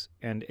consciousness.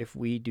 And if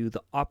we do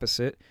the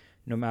opposite,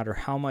 no matter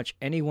how much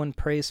anyone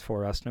prays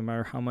for us, no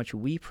matter how much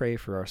we pray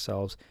for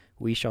ourselves,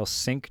 we shall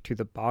sink to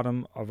the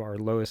bottom of our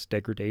lowest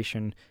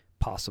degradation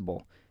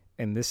possible.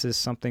 And this is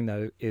something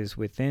that is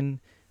within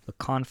the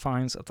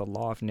confines of the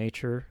law of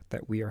nature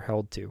that we are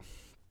held to.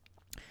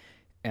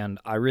 And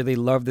I really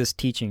love this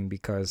teaching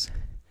because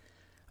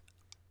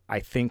I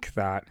think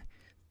that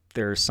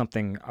there's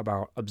something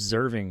about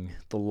observing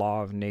the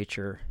law of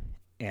nature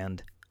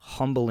and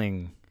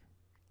humbling,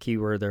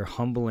 keyword there,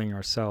 humbling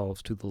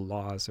ourselves to the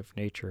laws of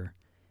nature.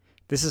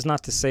 This is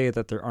not to say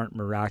that there aren't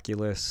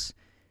miraculous,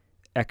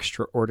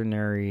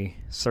 extraordinary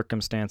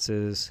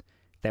circumstances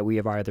that we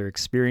have either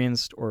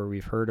experienced or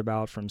we've heard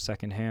about from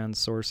secondhand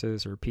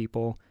sources or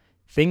people.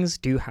 Things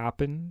do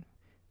happen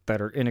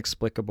that are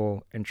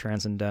inexplicable and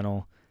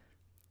transcendental,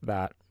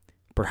 that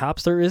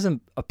perhaps there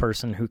isn't a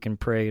person who can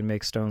pray and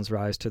make stones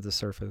rise to the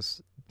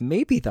surface.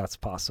 Maybe that's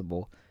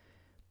possible,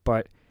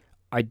 but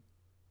I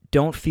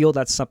don't feel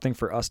that's something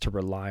for us to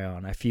rely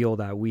on. I feel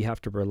that we have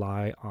to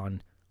rely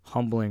on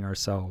humbling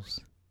ourselves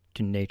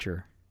to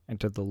nature and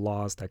to the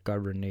laws that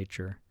govern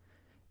nature.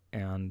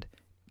 And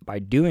by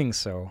doing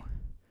so,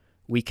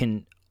 we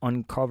can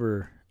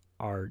uncover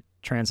our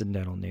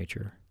transcendental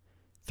nature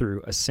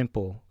through a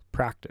simple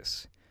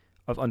practice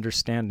of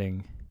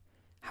understanding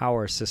how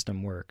our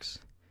system works,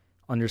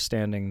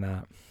 understanding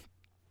that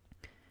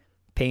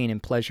pain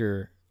and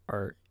pleasure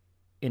are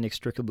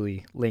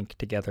inextricably linked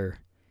together,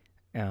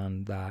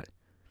 and that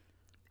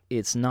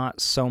it's not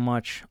so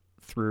much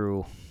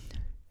through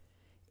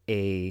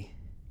a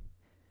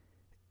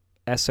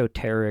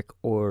esoteric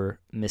or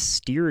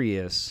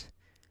mysterious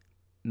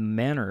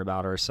manner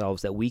about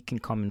ourselves that we can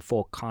come in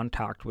full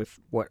contact with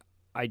what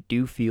I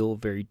do feel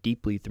very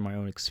deeply through my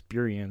own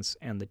experience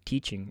and the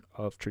teaching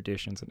of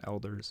traditions and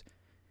elders,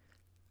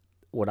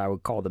 what I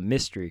would call the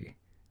mystery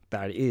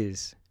that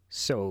is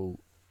so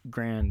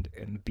grand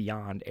and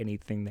beyond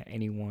anything that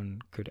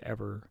anyone could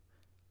ever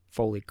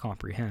fully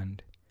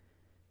comprehend.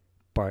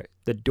 But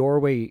the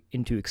doorway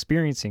into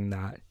experiencing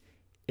that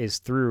is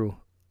through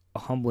a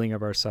humbling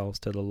of ourselves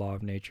to the law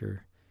of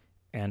nature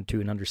and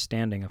to an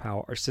understanding of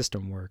how our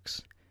system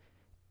works,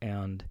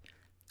 and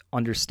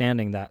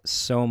understanding that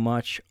so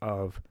much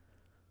of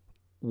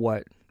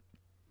what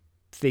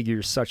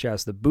figures such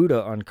as the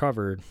Buddha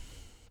uncovered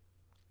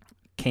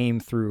came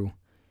through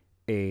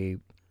a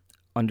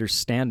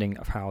understanding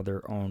of how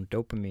their own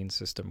dopamine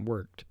system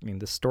worked. I mean,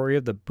 the story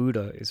of the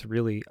Buddha is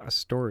really a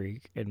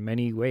story in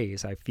many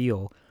ways, I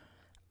feel,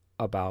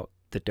 about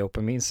the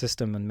dopamine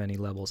system on many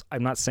levels.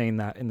 I'm not saying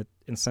that in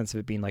the sense of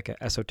it being like an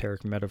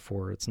esoteric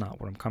metaphor. It's not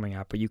what I'm coming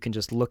at, but you can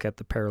just look at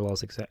the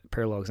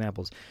parallel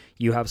examples.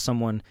 You have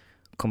someone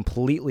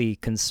completely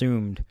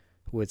consumed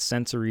with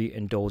sensory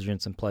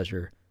indulgence and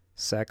pleasure,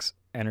 sex,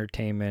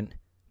 entertainment,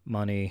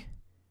 money,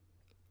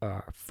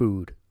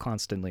 food,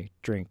 constantly,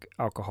 drink,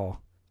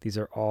 alcohol. These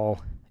are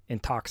all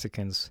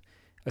intoxicants,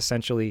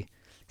 essentially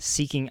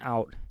seeking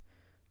out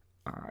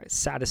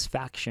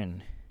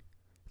satisfaction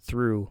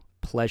through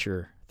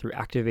pleasure, through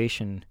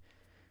activation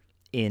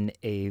in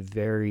a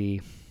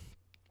very,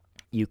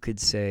 you could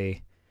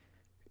say,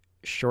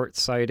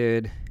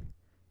 short-sighted,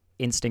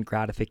 instant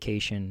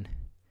gratification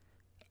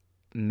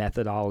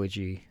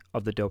methodology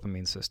of the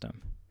dopamine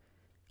system.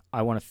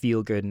 I want to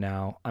feel good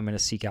now. I'm going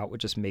to seek out what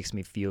just makes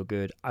me feel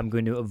good. I'm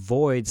going to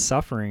avoid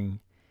suffering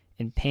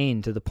and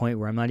pain to the point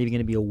where I'm not even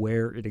going to be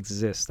aware it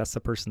exists. That's the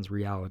person's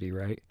reality,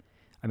 right?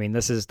 I mean,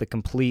 this is the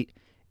complete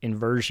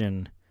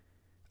inversion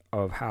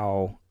of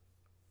how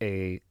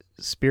a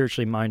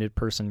spiritually minded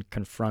person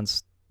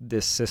confronts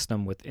this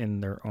system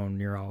within their own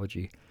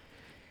neurology.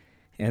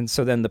 And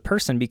so then the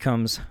person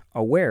becomes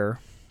aware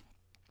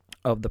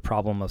of the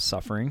problem of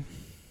suffering,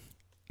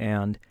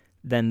 and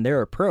then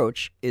their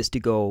approach is to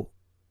go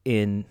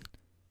in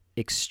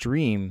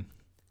extreme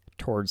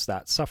towards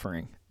that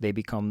suffering. They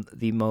become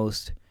the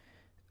most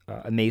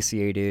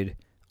emaciated,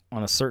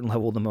 on a certain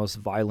level, the most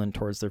violent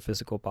towards their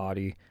physical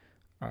body,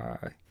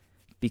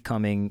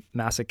 becoming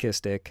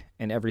masochistic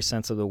in every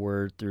sense of the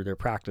word through their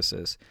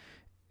practices.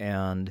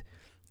 And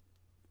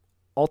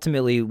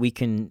ultimately, we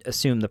can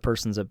assume the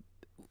person's,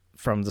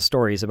 from the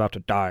story, is about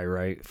to die,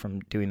 right, from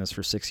doing this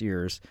for 6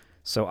 years.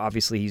 So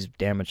obviously he's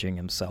damaging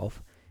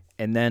himself.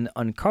 And then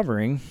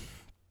uncovering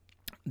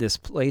this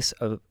place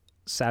of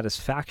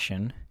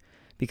satisfaction,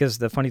 because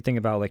the funny thing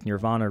about like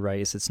nirvana,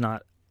 right, is it's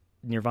not,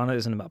 nirvana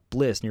isn't about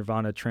bliss.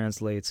 Nirvana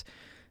translates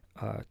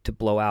to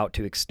blow out,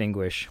 to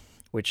extinguish,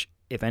 which,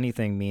 if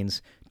anything,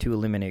 means to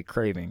eliminate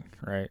craving,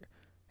 right?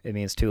 It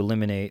means to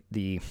eliminate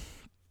the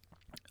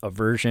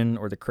aversion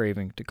or the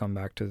craving, to come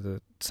back to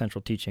the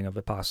central teaching of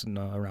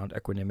Vipassana around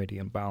equanimity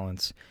and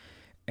balance.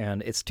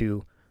 And it's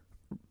to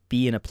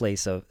be in a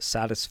place of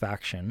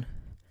satisfaction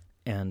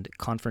and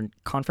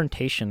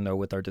confrontation, though,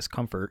 with our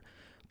discomfort,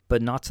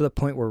 but not to the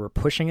point where we're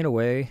pushing it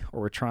away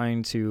or we're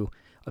trying to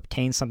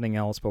obtain something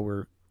else, but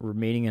we're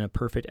remaining in a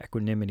perfect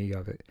equanimity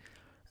of it.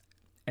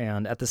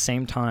 And at the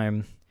same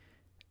time,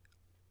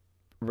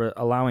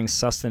 allowing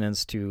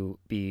sustenance to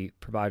be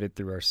provided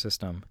through our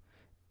system.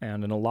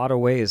 And in a lot of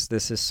ways,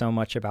 this is so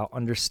much about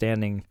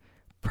understanding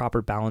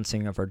proper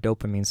balancing of our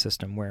dopamine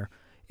system, where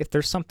if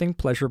there's something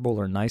pleasurable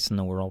or nice in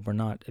the world, we're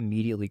not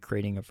immediately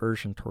creating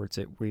aversion towards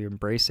it. We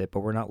embrace it, but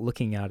we're not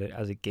looking at it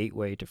as a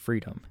gateway to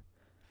freedom.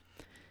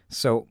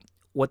 So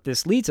what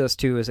this leads us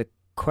to is a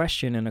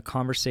question and a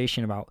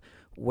conversation about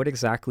what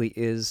exactly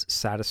is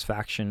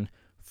satisfaction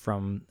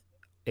from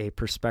a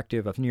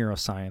perspective of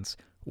neuroscience.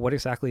 What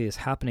exactly is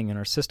happening in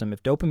our system?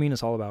 If dopamine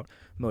is all about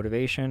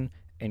motivation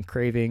and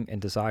craving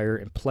and desire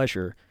and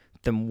pleasure,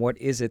 then what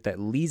is it that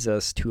leads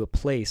us to a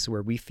place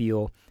where we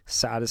feel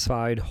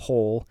satisfied,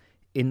 whole,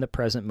 in the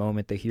present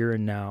moment, the here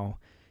and now?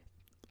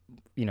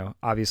 You know,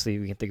 obviously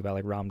we can think about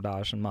like Ram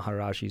Dass and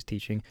Maharaji's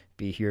teaching,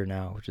 be here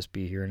now, just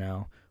be here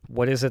now.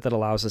 What is it that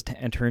allows us to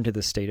enter into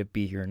this state of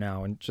be here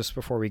now? And just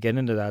before we get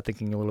into that,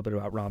 thinking a little bit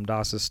about Ram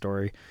Dass's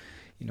story,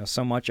 you know,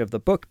 so much of the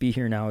book Be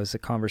Here Now is a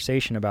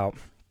conversation about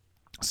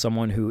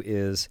someone who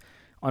is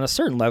on a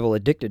certain level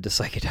addicted to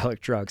psychedelic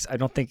drugs. I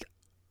don't think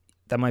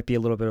that might be a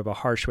little bit of a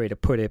harsh way to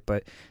put it,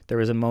 but there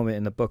was a moment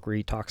in the book where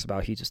he talks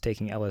about he just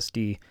taking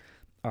LSD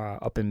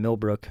up in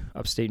Millbrook,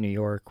 upstate New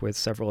York, with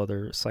several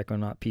other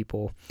psychonaut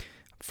people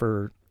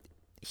for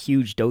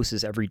huge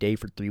doses every day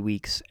for 3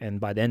 weeks. And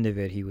by the end of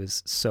it, he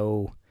was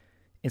so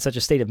in such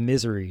a state of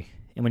misery.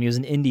 And when he was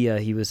in India,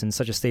 he was in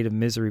such a state of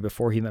misery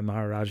before he met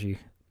Maharaji,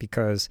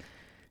 because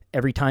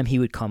every time he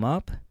would come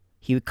up,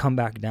 he would come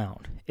back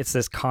down. It's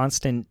this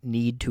constant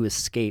need to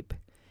escape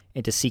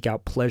and to seek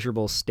out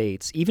pleasurable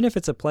states. Even if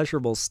it's a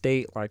pleasurable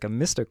state, like a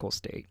mystical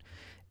state,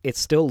 it's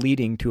still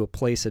leading to a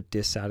place of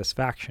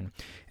dissatisfaction.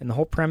 And the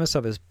whole premise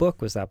of his book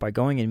was that by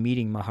going and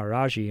meeting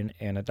Maharaji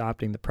and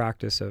adopting the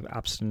practice of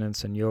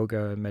abstinence and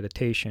yoga and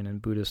meditation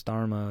and Buddhist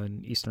Dharma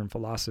and Eastern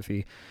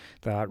philosophy,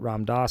 that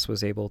Ram Dass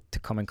was able to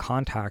come in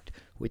contact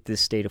with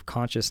this state of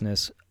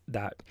consciousness,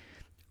 that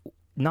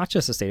not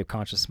just a state of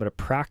consciousness, but a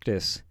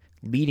practice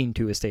leading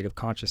to a state of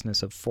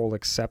consciousness of full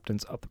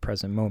acceptance of the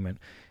present moment.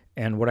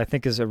 And what I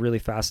think is a really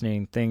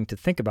fascinating thing to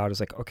think about is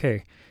like,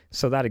 okay,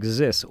 so that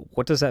exists.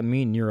 What does that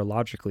mean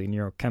neurologically,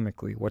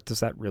 neurochemically? What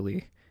does that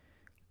really,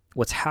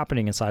 what's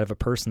happening inside of a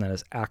person that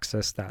has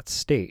accessed that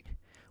state?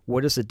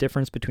 What is the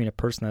difference between a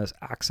person that has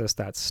accessed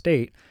that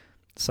state,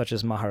 such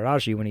as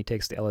Maharaji when he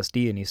takes the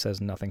LSD and he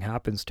says nothing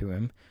happens to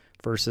him,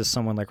 versus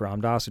someone like Ram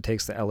Dass who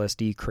takes the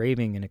LSD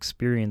craving and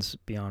experience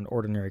beyond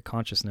ordinary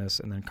consciousness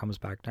and then comes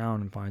back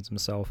down and finds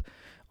himself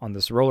on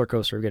this roller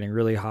coaster of getting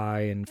really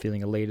high and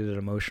feeling elated and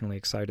emotionally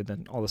excited,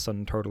 then all of a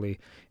sudden totally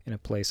in a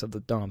place of the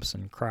dumps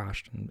and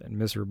crashed and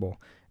miserable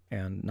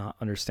and not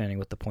understanding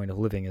what the point of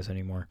living is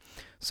anymore.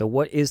 So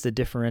what is the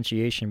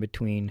differentiation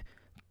between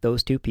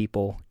those two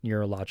people,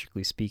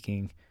 neurologically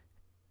speaking?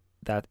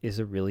 That is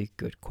a really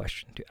good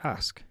question to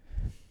ask.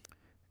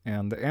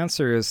 And the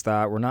answer is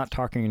that we're not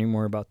talking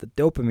anymore about the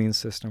dopamine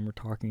system, we're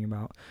talking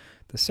about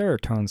the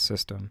serotonin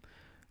system.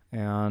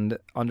 And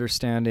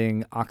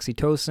understanding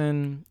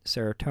oxytocin,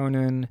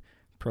 serotonin,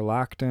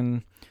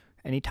 prolactin,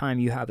 anytime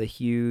you have a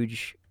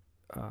huge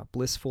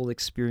blissful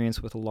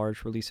experience with a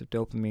large release of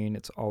dopamine,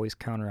 it's always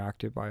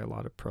counteracted by a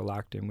lot of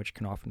prolactin, which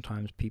can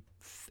oftentimes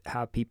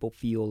have people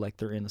feel like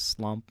they're in a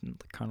slump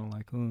and kind of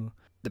like, oh,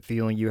 the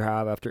feeling you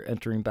have after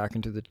entering back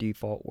into the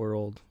default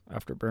world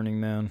after Burning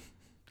Man.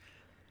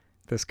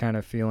 This kind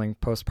of feeling,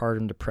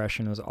 postpartum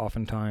depression, is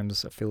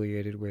oftentimes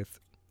affiliated with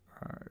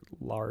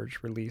large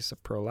release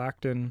of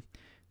prolactin.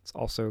 It's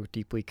also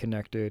deeply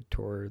connected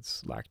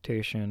towards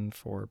lactation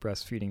for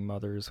breastfeeding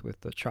mothers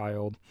with the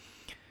child,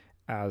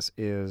 as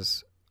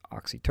is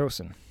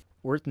oxytocin.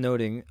 Worth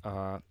noting,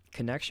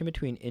 connection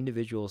between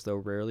individuals, though,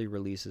 rarely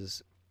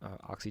releases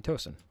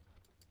oxytocin.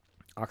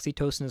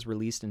 Oxytocin is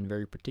released in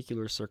very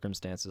particular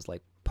circumstances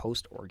like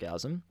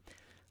post-orgasm,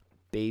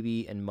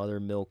 baby and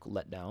mother milk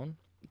letdown,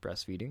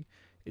 breastfeeding.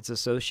 It's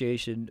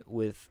associated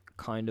with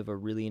kind of a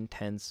really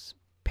intense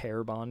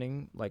pair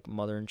bonding, like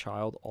mother and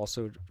child,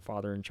 also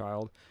father and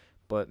child,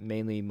 but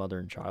mainly mother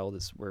and child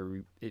is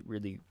where it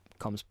really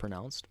comes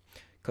pronounced,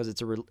 because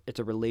it's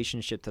a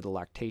relationship to the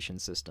lactation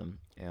system,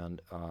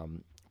 and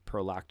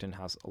prolactin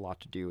has a lot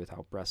to do with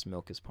how breast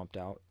milk is pumped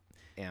out.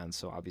 And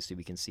so obviously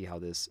we can see how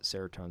this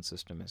serotonin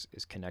system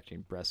is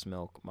connecting breast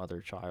milk,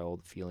 mother,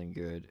 child, feeling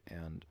good,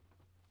 and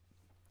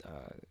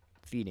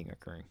feeding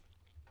occurring.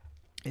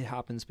 It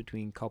happens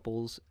between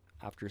couples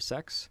after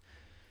sex,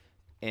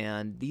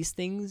 and these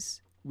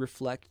things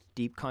reflect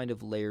deep kind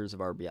of layers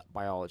of our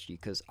biology,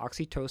 because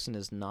oxytocin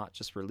is not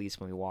just released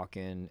when we walk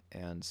in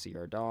and see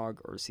our dog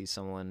or see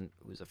someone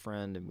who's a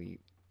friend and we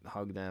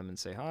hug them and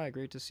say, hi,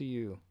 great to see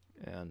you,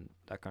 and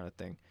that kind of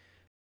thing.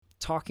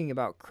 Talking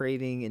about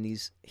craving and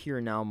these here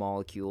and now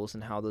molecules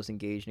and how those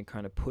engage in a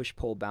kind of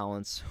push-pull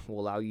balance will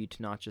allow you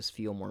to not just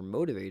feel more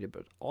motivated,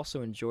 but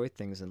also enjoy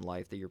things in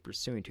life that you're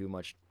pursuing to a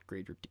much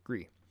greater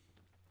degree.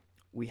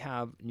 We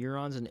have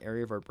neurons in an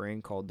area of our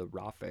brain called the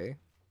raphe.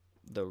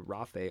 The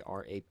raphe,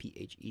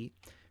 R-A-P-H-E,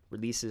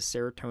 releases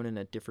serotonin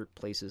at different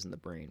places in the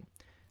brain.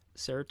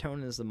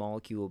 Serotonin is the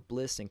molecule of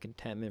bliss and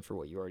contentment for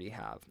what you already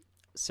have.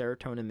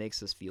 Serotonin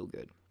makes us feel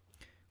good.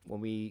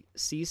 When we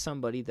see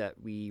somebody that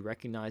we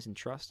recognize and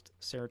trust,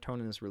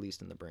 serotonin is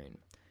released in the brain.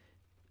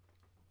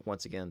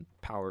 Once again,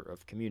 power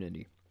of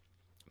community,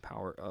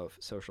 power of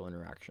social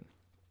interaction.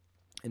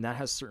 And that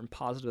has certain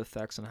positive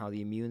effects on how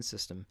the immune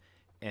system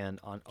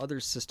and on other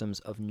systems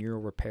of neural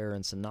repair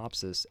and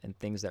synapses and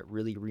things that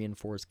really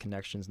reinforce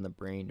connections in the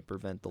brain to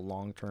prevent the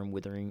long-term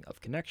withering of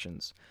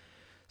connections.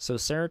 So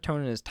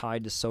serotonin is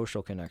tied to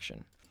social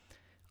connection.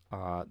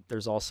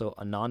 There's also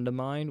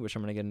anandamide, which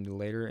I'm going to get into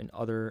later, and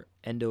other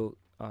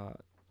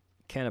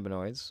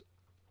endocannabinoids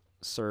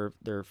serve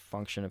their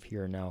function of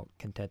here and now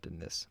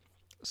contentedness.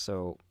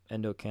 So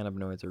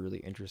endocannabinoids are really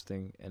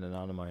interesting, and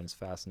anandamide is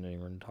fascinating.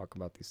 We're going to talk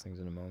about these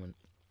things in a moment.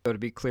 So to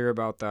be clear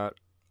about that,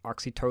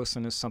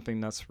 oxytocin is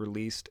something that's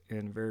released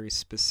in very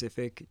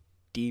specific,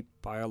 deep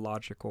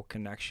biological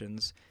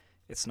connections.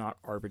 It's not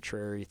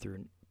arbitrary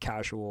through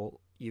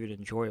casual, even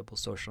enjoyable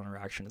social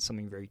interaction. It's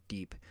something very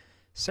deep.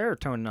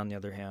 Serotonin, on the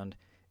other hand,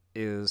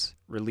 is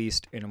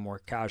released in a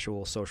more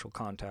casual social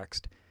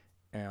context.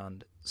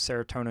 And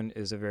serotonin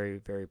is a very,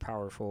 very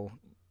powerful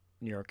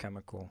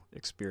neurochemical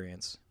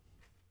experience.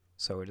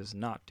 So it is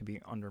not to be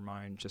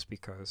undermined just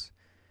because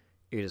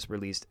it is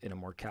released in a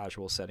more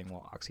casual setting,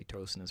 while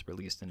oxytocin is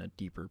released in a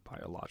deeper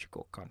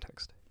biological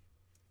context.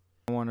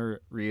 I want to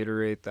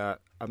reiterate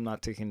that I'm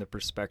not taking the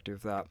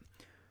perspective that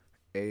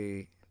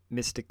a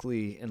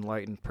mystically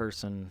enlightened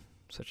person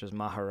such as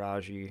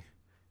Maharaji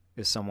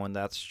is someone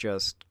that's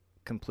just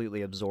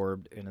completely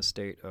absorbed in a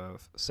state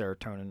of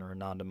serotonin or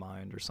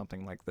anandamide or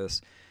something like this.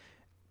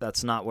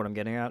 That's not what I'm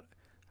getting at.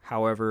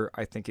 However,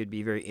 I think it'd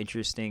be very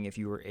interesting if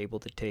you were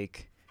able to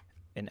take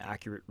an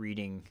accurate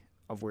reading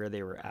of where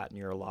they were at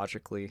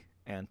neurologically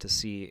and to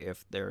see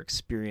if their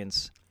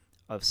experience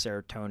of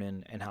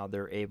serotonin and how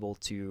they're able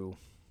to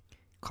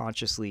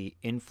consciously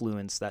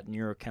influence that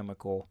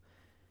neurochemical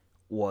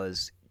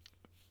was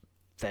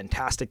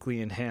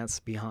fantastically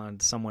enhanced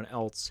beyond someone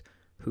else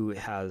who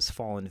has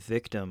fallen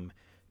victim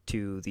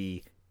to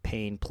the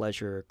pain,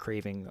 pleasure,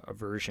 craving,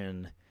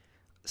 aversion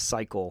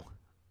cycle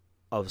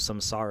of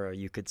samsara,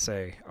 you could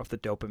say, of the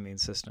dopamine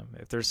system.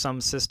 If there's some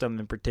system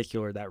in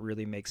particular that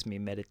really makes me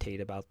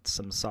meditate about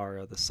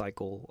samsara, the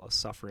cycle of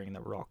suffering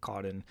that we're all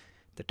caught in,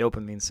 the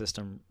dopamine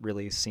system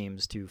really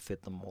seems to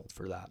fit the mold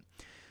for that.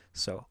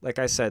 So, like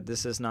I said,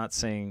 this is not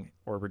saying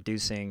or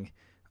reducing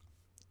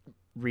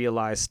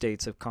realized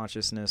states of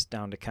consciousness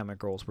down to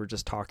chemicals. We're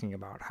just talking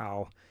about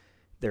how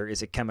there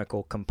is a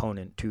chemical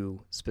component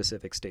to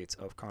specific states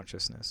of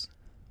consciousness.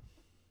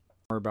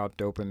 More about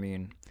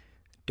dopamine.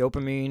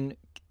 Dopamine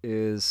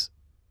is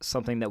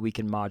something that we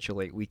can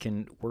modulate. We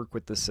can work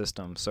with the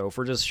system. So if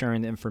we're just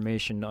sharing the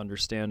information to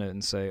understand it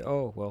and say,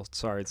 oh, well,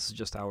 sorry, this is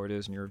just how it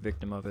is and you're a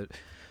victim of it,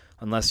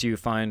 unless you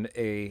find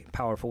a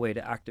powerful way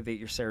to activate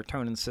your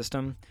serotonin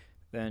system,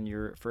 then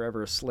you're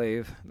forever a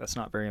slave. That's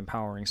not very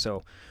empowering.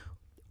 So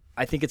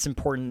I think it's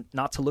important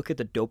not to look at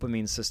the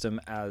dopamine system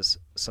as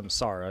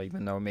samsara,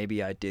 even though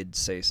maybe I did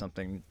say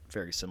something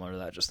very similar to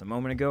that just a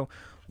moment ago.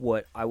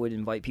 What I would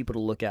invite people to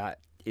look at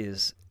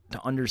is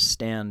to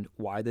understand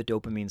why the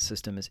dopamine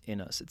system is in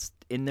us. It's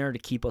in there to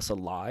keep us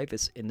alive.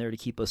 It's in there to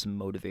keep us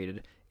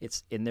motivated.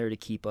 It's in there to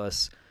keep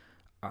us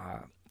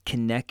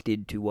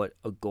connected to what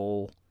a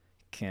goal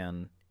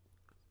can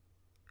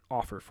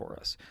offer for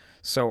us.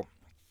 So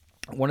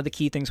one of the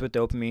key things with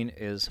dopamine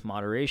is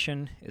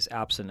moderation, is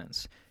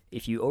abstinence.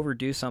 If you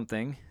overdo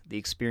something, the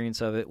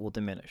experience of it will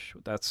diminish.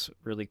 That's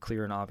really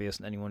clear and obvious,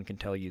 and anyone can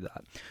tell you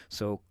that.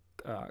 So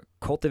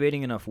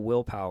cultivating enough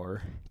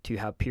willpower to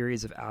have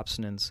periods of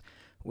abstinence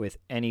with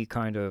any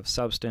kind of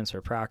substance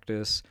or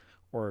practice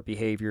or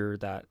behavior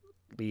that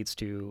leads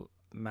to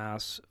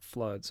mass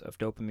floods of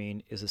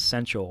dopamine is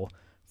essential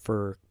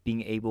for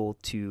being able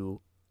to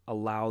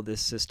allow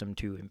this system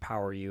to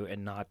empower you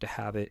and not to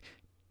have it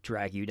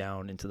drag you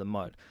down into the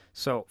mud.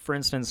 So, for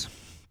instance,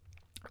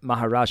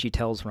 Maharaji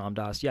tells Ram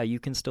Dass, yeah, you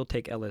can still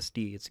take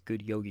LSD. It's a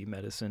good yogi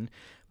medicine,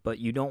 but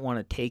you don't want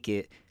to take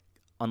it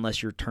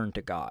unless you're turned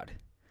to God.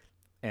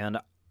 And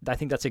I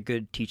think that's a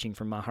good teaching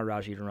from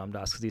Maharaji to Ram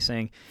Dass, because he's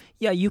saying,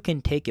 yeah, you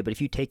can take it, but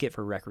if you take it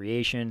for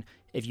recreation,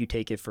 if you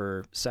take it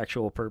for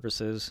sexual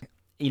purposes,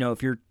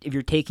 if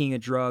you're taking a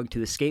drug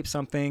to escape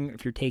something,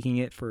 if you're taking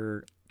it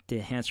to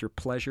enhance your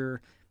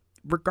pleasure,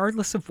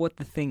 regardless of what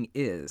the thing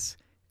is,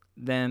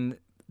 then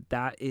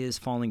that is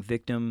falling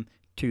victim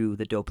to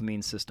the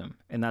dopamine system,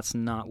 and that's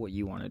not what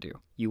you want to do.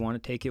 You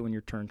want to take it when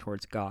you're turned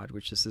towards God,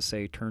 which is to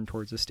say, turn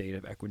towards a state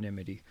of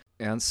equanimity.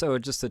 And so,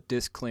 just a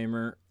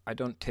disclaimer, I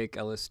don't take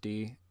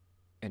LSD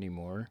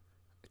anymore.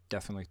 I've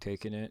definitely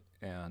taken it,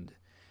 and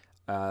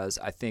as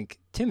I think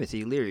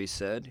Timothy Leary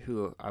said,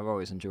 who I've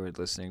always enjoyed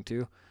listening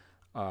to,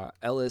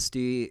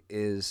 LSD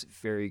is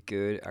very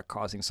good at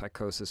causing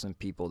psychosis in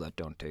people that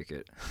don't take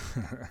it.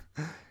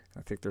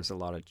 I think there's a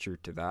lot of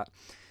truth to that.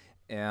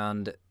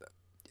 And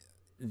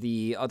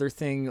the other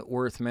thing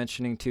worth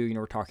mentioning too,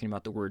 we're talking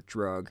about the word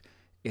drug.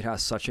 It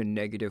has such a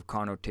negative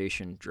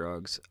connotation.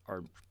 Drugs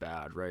are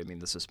bad, right? I mean,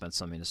 this has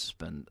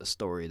been a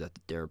story that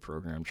the DARE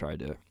program tried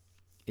to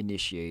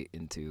initiate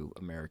into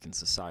American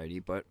society.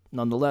 But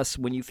nonetheless,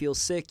 when you feel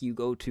sick, you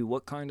go to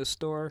what kind of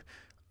store?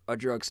 A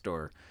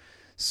drugstore.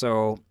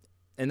 So,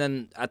 and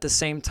then at the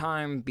same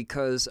time,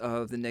 because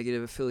of the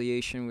negative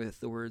affiliation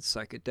with the word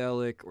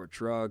psychedelic or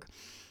drug,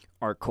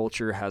 our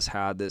culture has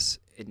had this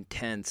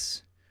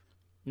intense,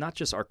 not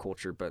just our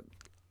culture, but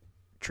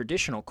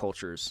traditional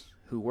cultures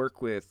who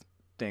work with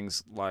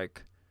things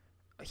like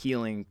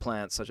healing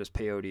plants such as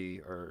peyote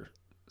or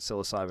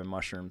psilocybin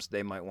mushrooms.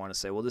 They might want to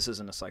say, well, this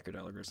isn't a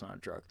psychedelic or it's not a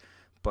drug.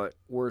 But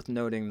worth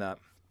noting that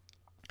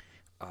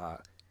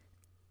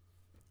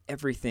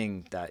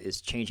everything that is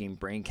changing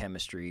brain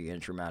chemistry in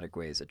dramatic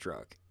ways is a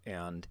drug.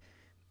 And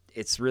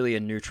it's really a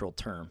neutral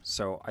term.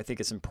 So I think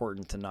it's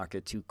important to not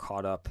get too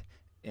caught up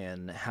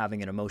in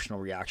having an emotional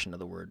reaction to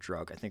the word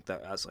drug. I think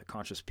that as like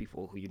conscious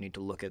people, who you need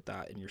to look at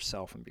that in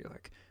yourself and be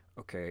like,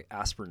 okay,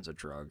 aspirin's a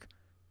drug,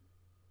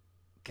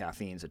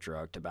 caffeine's a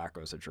drug,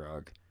 tobacco's a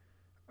drug,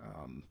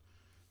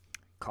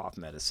 cough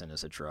medicine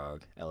is a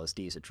drug,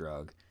 LSD is a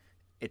drug.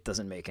 It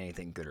doesn't make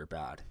anything good or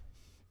bad.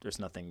 There's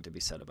nothing to be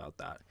said about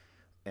that.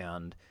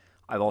 And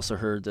I've also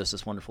heard there's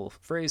this wonderful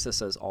phrase that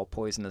says, all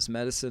poison is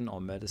medicine,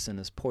 all medicine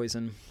is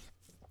poison.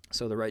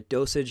 So the right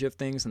dosage of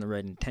things and the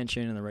right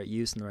intention and the right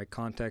use and the right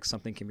context,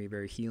 something can be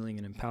very healing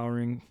and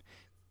empowering.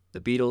 The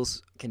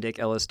Beatles can take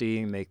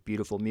LSD and make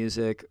beautiful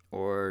music,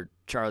 or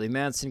Charlie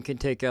Manson can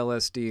take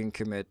LSD and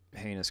commit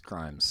heinous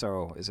crimes.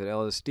 So is it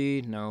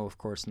LSD? No, of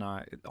course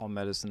not. All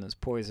medicine is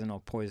poison.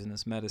 All poison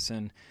is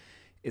medicine.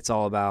 It's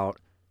all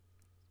about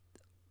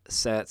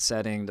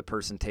setting, the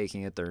person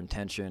taking it, their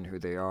intention, who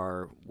they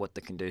are, what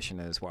the condition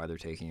is, why they're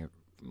taking it,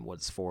 what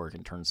it's for. It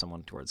can turn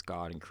someone towards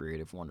God and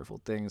creative, wonderful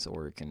things,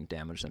 or it can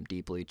damage them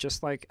deeply,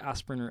 just like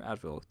aspirin or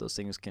Advil. Those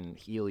things can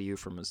heal you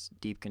from a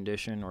deep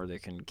condition, or they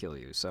can kill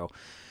you. So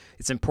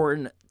it's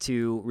important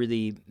to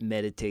really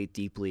meditate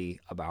deeply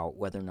about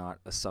whether or not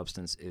a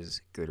substance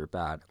is good or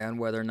bad, and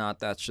whether or not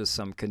that's just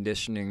some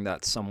conditioning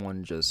that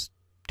someone just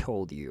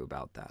told you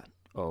about that.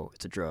 Oh,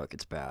 it's a drug,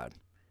 it's bad.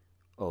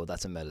 Oh,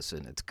 that's a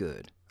medicine, it's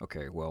good.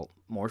 Okay, well,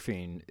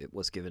 morphine, it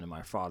was given to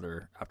my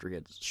father after he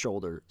had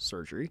shoulder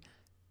surgery.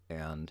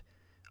 And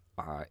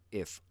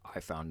if I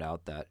found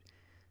out that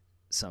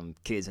some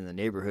kids in the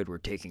neighborhood were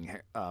taking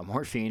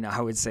morphine, I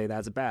would say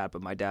that's bad.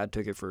 But my dad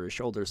took it for his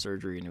shoulder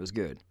surgery, and it was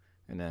good.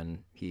 And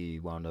then he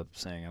wound up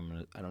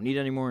saying, I don't need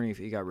it anymore, and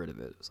he got rid of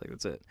it. It's like,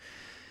 that's it.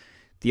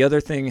 The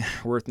other thing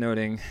worth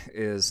noting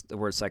is the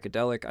word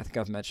psychedelic. I think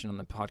I've mentioned on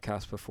the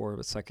podcast before,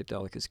 but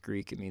psychedelic is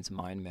Greek. It means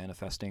mind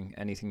manifesting.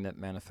 Anything that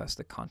manifests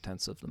the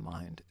contents of the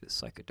mind is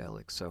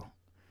psychedelic. So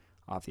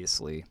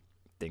obviously,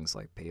 things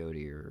like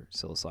peyote or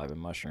psilocybin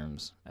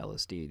mushrooms,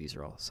 LSD, these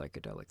are all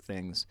psychedelic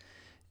things.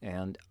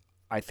 And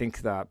I think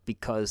that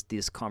because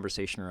this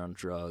conversation around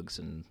drugs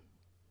and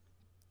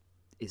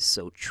is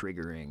so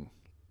triggering,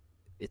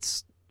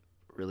 it's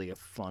really a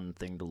fun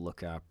thing to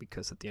look at,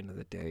 because at the end of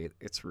the day,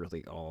 it's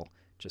really all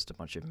just a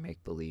bunch of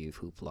make-believe,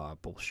 hoopla,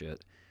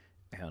 bullshit.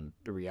 And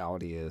the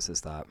reality is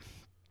that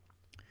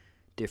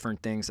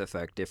different things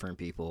affect different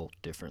people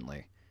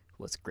differently.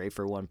 What's great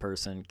for one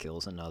person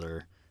kills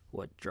another.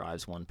 what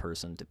drives one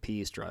person to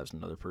peace drives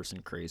another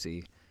person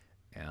crazy,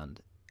 and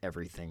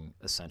everything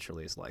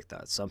essentially is like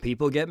that. Some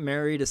people get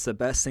married, it's the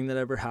best thing that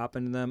ever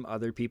happened to them.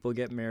 Other people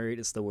get married,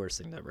 it's the worst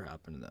thing that ever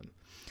happened to them.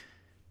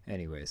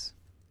 Anyways,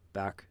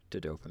 back to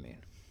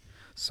dopamine.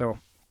 So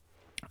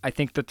I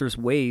think that there's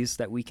ways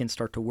that we can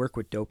start to work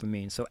with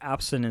dopamine. So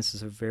abstinence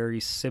is a very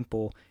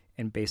simple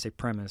and basic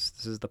premise.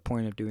 This is the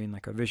point of doing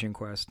like a vision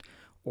quest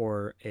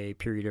or a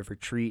period of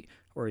retreat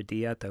or a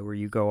dieta, where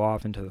you go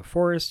off into the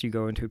forest, you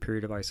go into a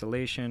period of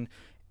isolation,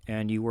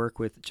 and you work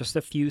with just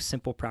a few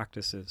simple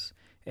practices.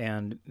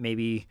 And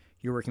maybe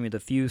you're working with a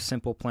few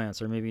simple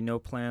plants, or maybe no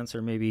plants,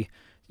 or maybe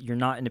you're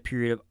not in a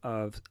period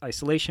of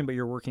isolation, but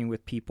you're working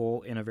with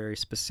people in a very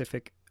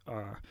specific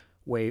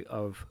way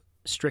of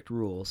strict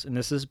rules. And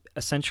this is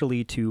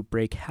essentially to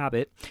break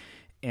habit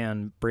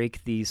and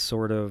break these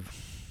sort of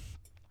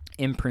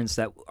imprints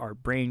that our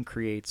brain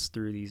creates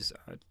through these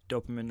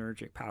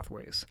dopaminergic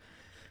pathways.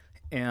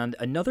 And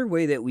another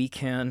way that we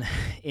can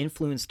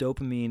influence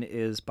dopamine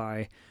is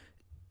by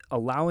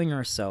allowing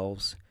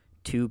ourselves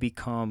to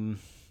become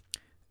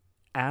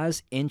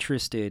as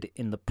interested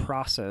in the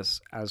process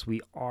as we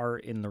are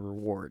in the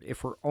reward.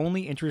 If we're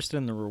only interested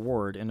in the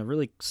reward, and a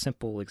really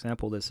simple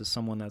example of this is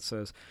someone that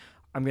says,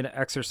 I'm going to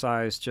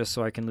exercise just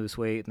so I can lose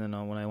weight, and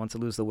then when I want to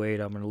lose the weight,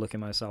 I'm going to look at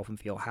myself and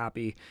feel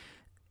happy.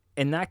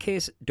 In that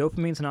case,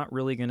 dopamine's not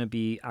really going to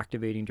be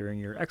activating during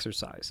your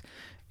exercise.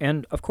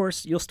 And of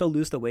course, you'll still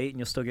lose the weight and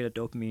you'll still get a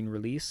dopamine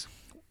release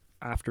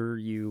after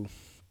you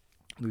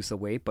lose the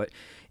weight, but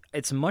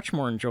it's much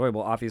more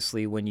enjoyable,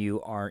 obviously, when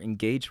you are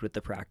engaged with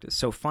the practice.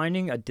 So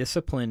finding a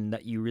discipline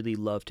that you really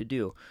love to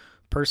do.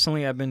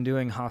 Personally, I've been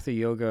doing Hatha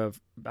yoga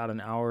about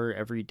an hour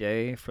every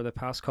day for the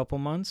past couple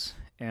months,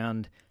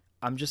 and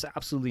I'm just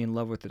absolutely in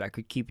love with it. I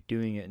could keep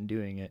doing it and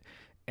doing it,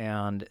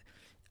 and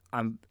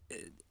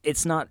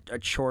it's not a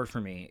chore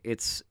for me.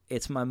 It's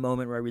my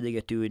moment where I really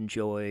get to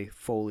enjoy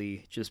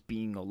fully just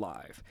being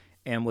alive.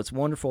 And what's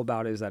wonderful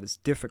about it is that it's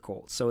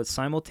difficult. So it's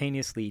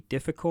simultaneously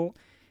difficult.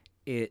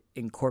 It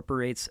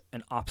incorporates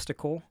an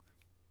obstacle.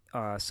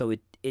 So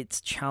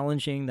it's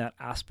challenging that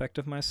aspect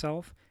of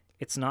myself.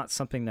 It's not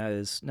something that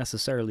is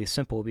necessarily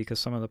simple, because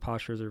some of the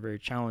postures are very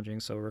challenging,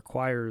 so it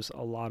requires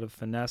a lot of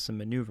finesse and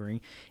maneuvering.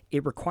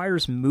 It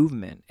requires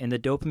movement, and the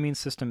dopamine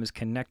system is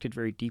connected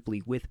very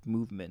deeply with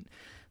movement.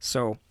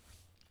 So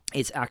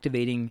it's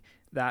activating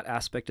that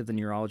aspect of the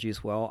neurology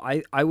as well.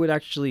 I would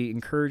actually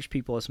encourage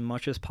people as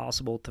much as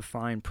possible to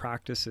find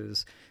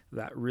practices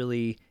that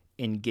really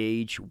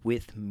engage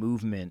with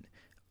movement.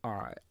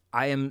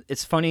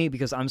 It's funny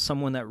because I'm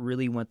someone that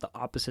really went the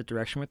opposite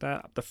direction with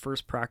that. The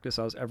first practice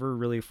I was ever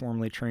really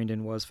formally trained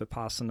in was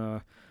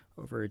Vipassana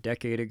over a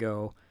decade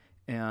ago.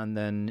 And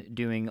then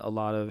doing a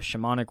lot of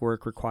shamanic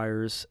work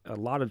requires a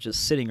lot of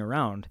just sitting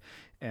around.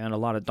 And a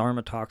lot of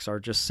Dharma talks are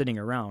just sitting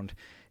around.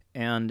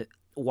 And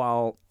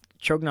while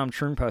Chogyam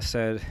Trungpa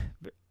said,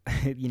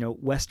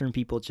 Western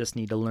people just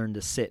need to learn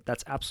to sit,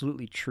 that's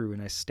absolutely true.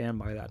 And I stand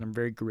by that. And I'm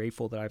very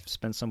grateful that I've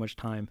spent so much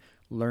time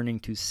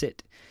learning to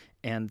sit.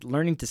 And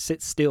learning to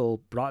sit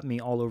still brought me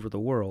all over the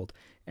world.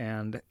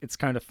 And it's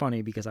kind of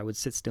funny because I would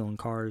sit still in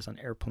cars, on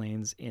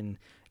airplanes, in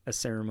a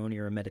ceremony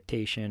or a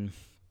meditation.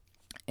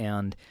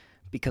 And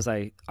because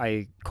I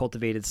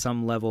cultivated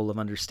some level of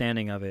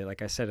understanding of it,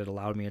 like I said, it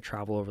allowed me to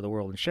travel over the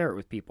world and share it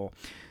with people.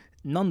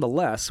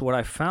 Nonetheless, what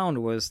I found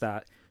was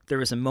that there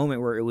was a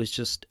moment where it was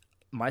just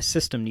my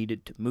system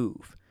needed to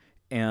move.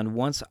 And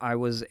once I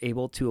was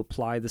able to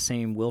apply the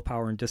same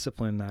willpower and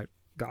discipline that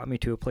got me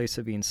to a place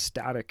of being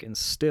static and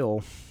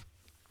still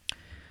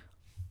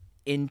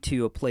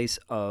into a place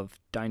of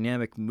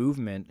dynamic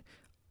movement,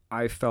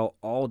 I felt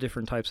all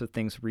different types of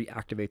things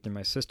reactivate through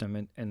my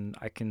system. And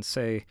I can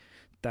say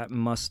that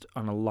must,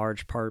 on a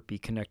large part, be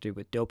connected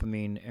with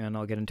dopamine. And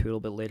I'll get into it a little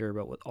bit later,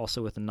 but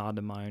also with the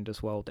nada mind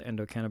as well, the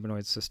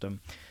endocannabinoid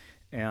system.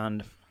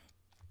 And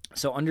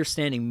so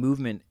understanding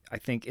movement, I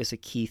think, is a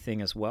key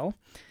thing as well.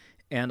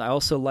 And I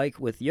also like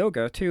with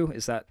yoga, too,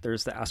 is that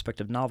there's the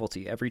aspect of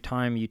novelty. Every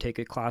time you take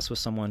a class with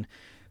someone,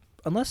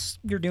 unless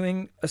you're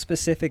doing a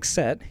specific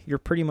set, you're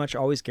pretty much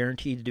always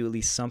guaranteed to do at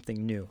least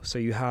something new. So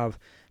you have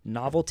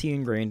novelty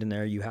ingrained in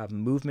there, you have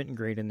movement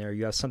ingrained in there,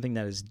 you have something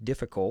that is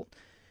difficult,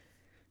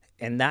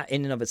 and that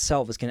in and of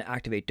itself is going to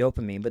activate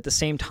dopamine. But at the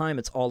same time,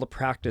 it's all the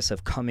practice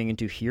of coming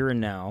into here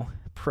and now,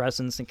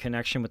 presence and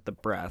connection with the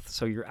breath.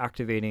 So you're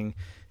activating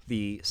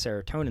the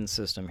serotonin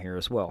system here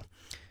as well.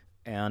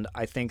 And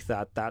I think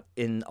that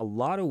in a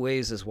lot of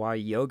ways is why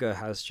yoga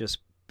has just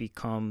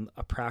become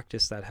a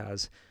practice that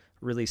has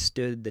really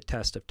stood the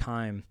test of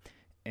time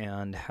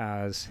and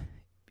has,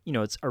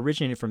 it's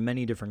originated from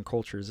many different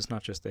cultures. It's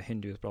not just the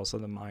Hindus, but also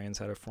the Mayans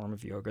had a form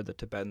of yoga, the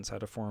Tibetans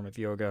had a form of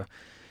yoga.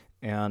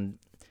 And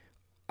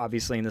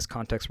obviously in this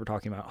context, we're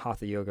talking about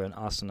Hatha yoga and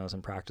asanas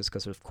in practice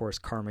because, of course,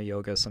 karma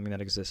yoga is something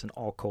that exists in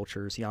all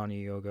cultures.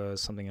 Jnana yoga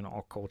is something in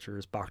all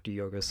cultures. Bhakti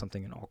yoga is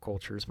something in all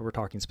cultures. But we're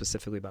talking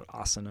specifically about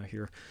asana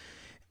here.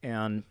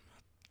 And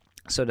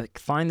so to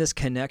find this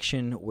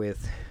connection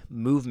with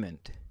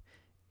movement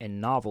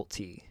and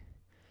novelty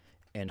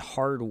and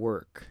hard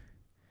work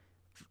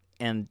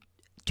and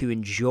to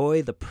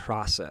enjoy the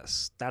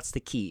process. That's the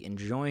key,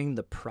 enjoying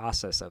the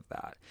process of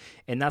that.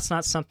 And that's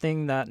not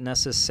something that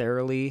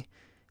necessarily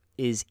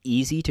is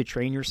easy to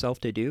train yourself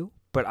to do,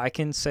 but I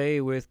can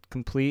say with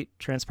complete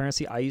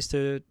transparency, I used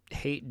to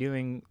hate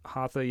doing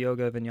Hatha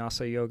yoga,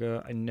 Vinyasa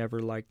yoga. I never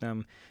liked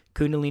them.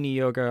 Kundalini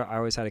yoga, I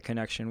always had a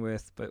connection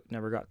with, but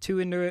never got too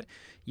into it.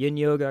 Yin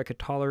yoga, I could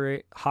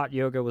tolerate. Hot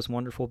yoga was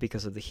wonderful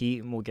because of the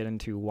heat, and we'll get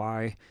into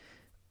why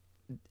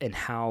and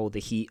how the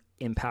heat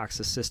impacts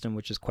the system,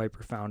 which is quite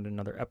profound in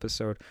another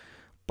episode.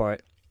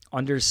 But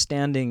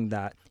understanding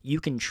that you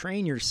can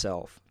train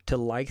yourself to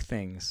like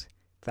things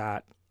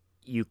that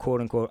you quote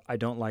unquote, I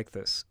don't like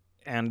this.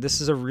 And this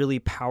is a really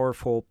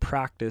powerful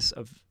practice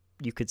of,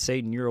 you could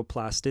say,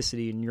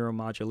 neuroplasticity and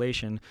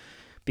neuromodulation,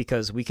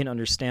 because we can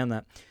understand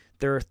that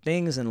there are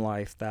things in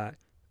life that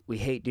we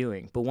hate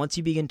doing. But once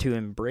you begin to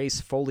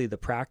embrace fully the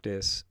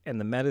practice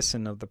and the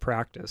medicine of the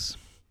practice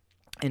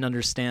and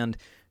understand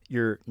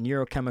your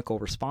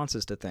neurochemical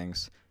responses to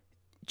things,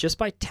 just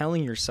by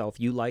telling yourself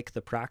you like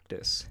the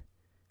practice,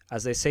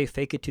 as they say,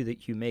 fake it till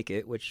that you make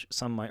it, which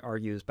some might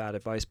argue is bad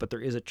advice, but there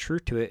is a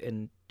truth to it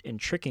in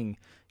tricking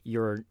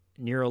your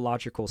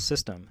neurological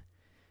system,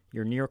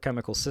 your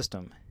neurochemical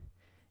system.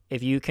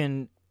 If you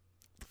can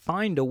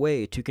find a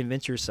way to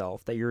convince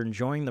yourself that you're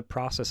enjoying the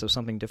process of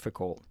something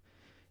difficult,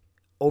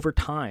 over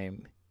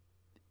time,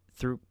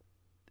 through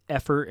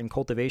effort and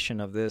cultivation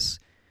of this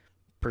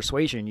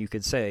persuasion, you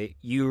could say,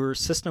 your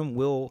system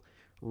will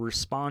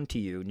respond to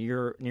you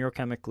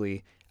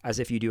neurochemically as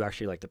if you do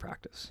actually like the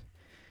practice.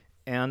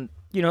 And,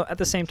 at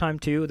the same time,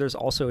 too, there's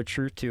also a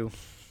truth to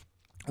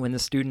when the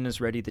student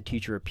is ready, the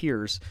teacher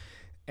appears.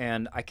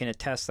 And I can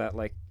attest that,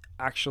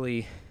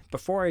 actually,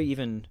 before I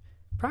even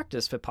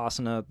practiced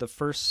Vipassana, the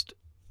first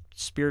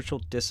spiritual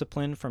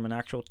discipline from an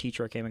actual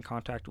teacher I came in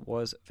contact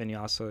was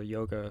Vinyasa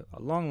yoga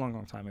a long, long,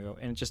 long time ago.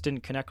 And it just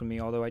didn't connect with me,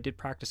 although I did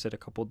practice it a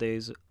couple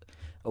days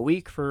a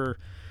week for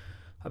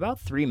about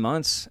 3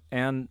 months.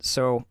 And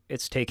so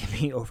it's taken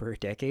me over a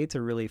decade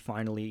to really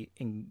finally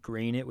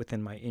ingrain it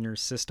within my inner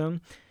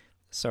system.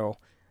 So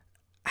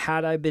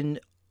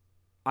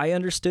I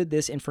understood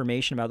this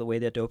information about the way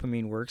that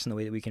dopamine works and the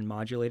way that we can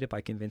modulate it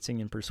by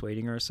convincing and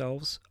persuading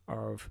ourselves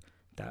of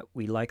that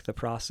we like the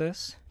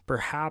process.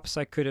 Perhaps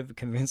I could have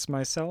convinced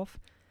myself.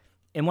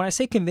 And when I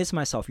say convince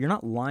myself, you're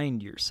not lying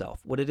to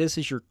yourself. What it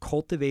is you're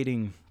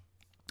cultivating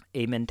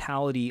a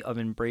mentality of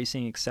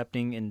embracing,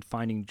 accepting, and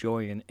finding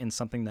joy in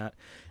something that,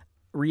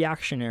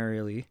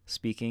 reactionarily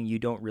speaking, you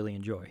don't really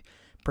enjoy.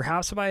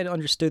 Perhaps if I had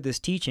understood this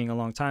teaching a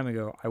long time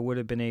ago, I would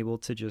have been able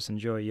to just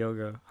enjoy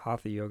yoga,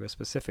 Hatha yoga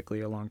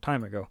specifically, a long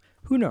time ago.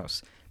 Who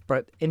knows?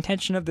 But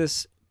intention of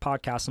this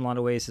podcast in a lot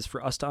of ways is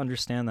for us to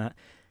understand that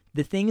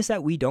the things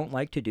that we don't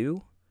like to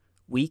do,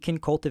 we can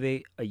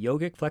cultivate a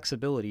yogic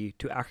flexibility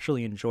to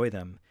actually enjoy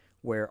them,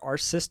 where our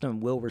system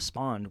will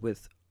respond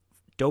with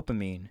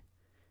dopamine,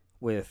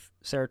 with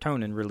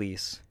serotonin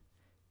release,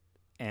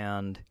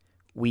 and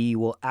we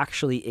will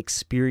actually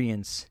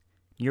experience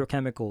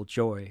neurochemical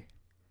joy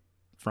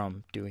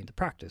from doing the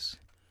practice.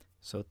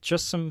 So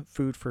just some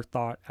food for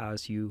thought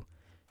as you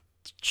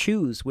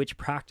choose which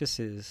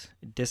practices,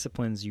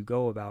 disciplines you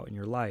go about in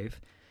your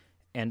life,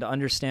 and to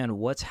understand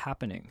what's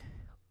happening.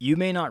 You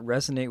may not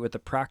resonate with the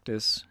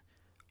practice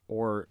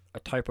or a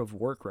type of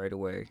work right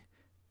away,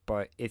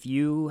 but if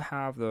you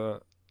have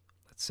the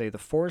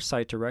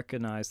foresight to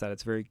recognize that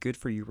it's very good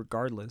for you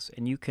regardless,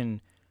 and you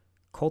can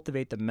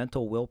cultivate the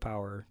mental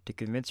willpower to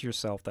convince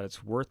yourself that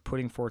it's worth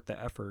putting forth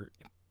the effort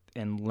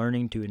and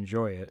learning to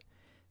enjoy it,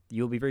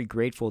 you'll be very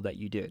grateful that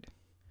you did.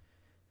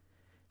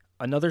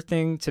 Another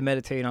thing to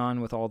meditate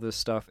on with all this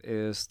stuff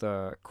is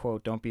the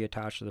quote, don't be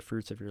attached to the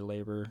fruits of your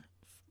labor,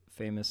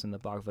 famous in the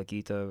Bhagavad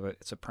Gita, but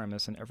it's a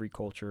premise in every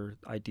culture,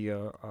 idea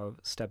of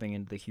stepping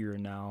into the here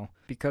and now.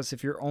 Because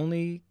if you're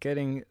only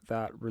getting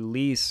that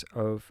release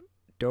of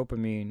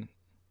dopamine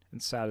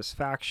and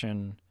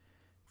satisfaction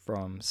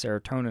from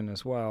serotonin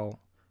as well,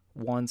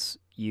 once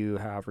you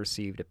have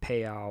received a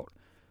payout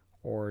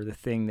or the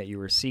thing that you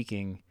were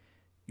seeking,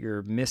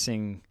 you're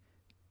missing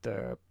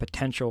the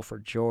potential for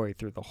joy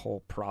through the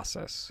whole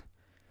process.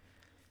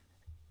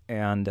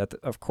 And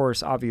of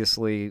course,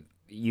 obviously,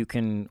 you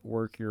can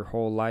work your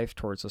whole life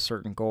towards a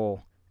certain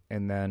goal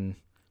and then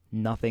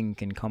nothing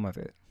can come of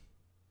it.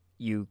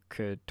 You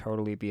could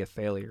totally be a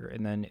failure.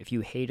 And then if you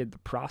hated the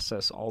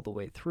process all the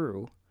way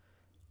through,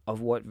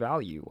 of what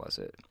value was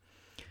it?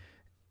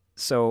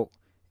 So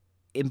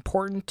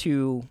important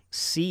to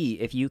see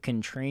if you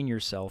can train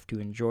yourself to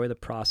enjoy the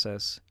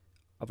process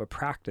of a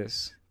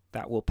practice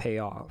that will pay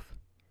off.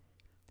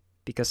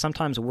 Because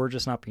sometimes we're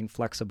just not being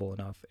flexible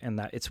enough, and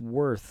that it's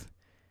worth,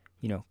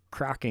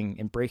 cracking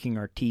and breaking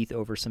our teeth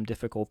over some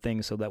difficult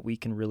things so that we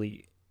can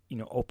really,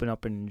 open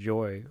up and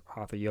enjoy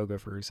Hatha yoga,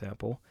 for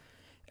example.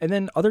 And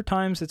then other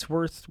times it's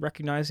worth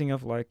recognizing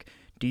of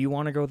do you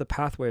want to go the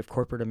pathway of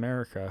corporate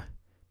America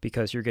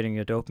because you're getting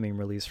a dopamine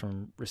release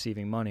from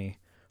receiving money?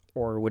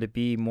 Or would it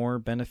be more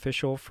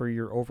beneficial for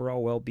your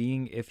overall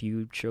well-being if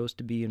you chose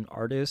to be an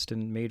artist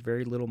and made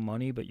very little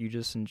money, but you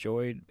just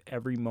enjoyed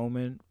every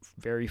moment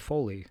very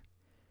fully?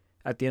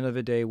 at the end of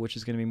the day, which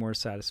is going to be more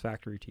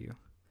satisfactory to you.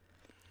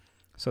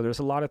 So there's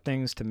a lot of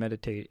things to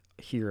meditate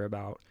here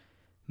about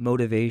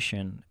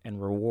motivation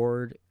and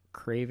reward,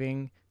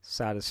 craving,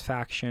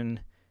 satisfaction,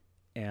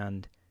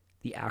 and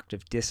the act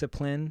of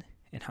discipline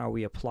and how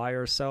we apply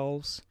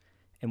ourselves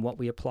and what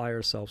we apply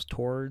ourselves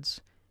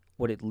towards,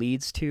 what it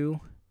leads to.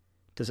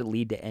 Does it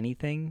lead to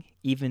anything?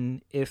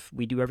 Even if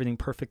we do everything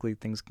perfectly,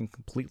 things can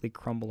completely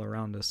crumble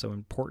around us. So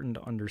important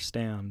to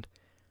understand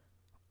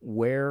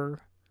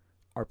where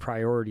our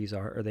priorities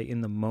are. Are they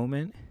in the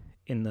moment,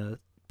 in the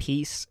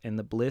peace and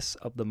the bliss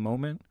of the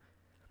moment?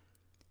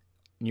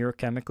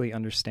 Neurochemically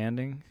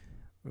understanding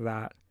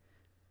that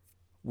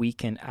we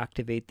can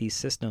activate these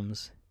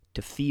systems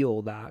to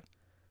feel that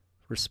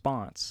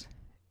response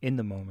in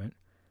the moment?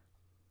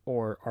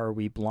 Or are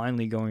we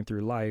blindly going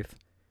through life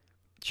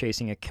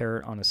chasing a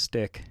carrot on a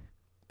stick?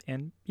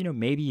 And,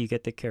 maybe you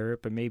get the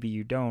carrot, but maybe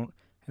you don't.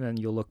 And then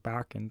you'll look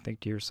back and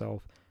think to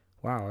yourself,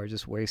 wow, I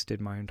just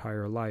wasted my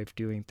entire life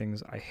doing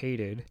things I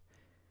hated.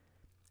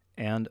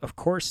 And of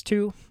course,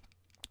 too,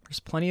 there's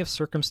plenty of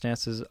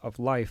circumstances of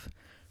life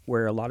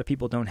where a lot of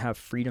people don't have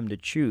freedom to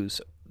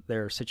choose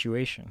their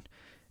situation.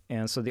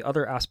 And so the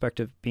other aspect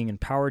of being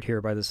empowered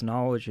here by this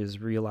knowledge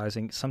is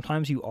realizing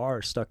sometimes you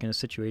are stuck in a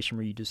situation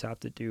where you just have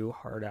to do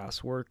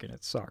hard-ass work and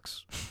it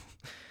sucks.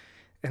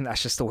 And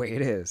that's just the way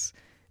it is.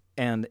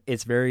 And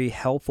it's very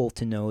helpful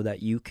to know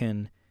that you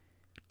can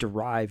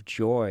derive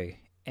joy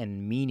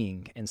and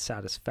meaning and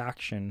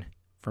satisfaction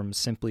from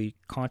simply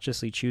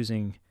consciously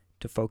choosing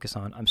to focus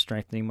on, I'm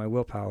strengthening my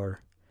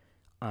willpower,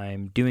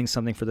 I'm doing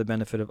something for the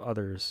benefit of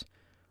others,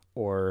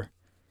 or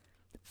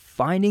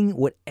finding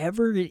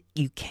whatever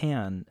you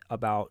can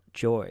about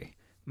joy.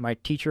 My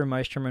teacher,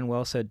 Maestro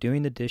Manuel, said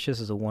doing the dishes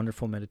is a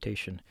wonderful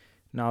meditation.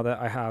 Now that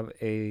I have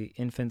a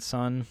infant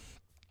son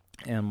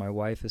and my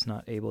wife is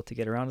not able to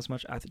get around as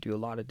much, I have to do a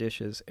lot of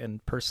dishes.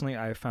 And personally,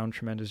 I have found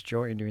tremendous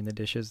joy in doing the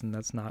dishes, and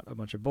that's not a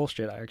bunch of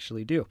bullshit. I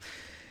actually do.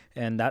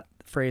 And that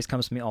phrase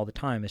comes to me all the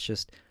time. It's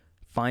just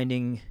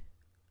finding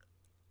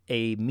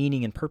a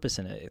meaning and purpose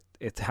in it.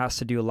 It has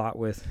to do a lot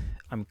with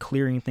I'm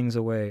clearing things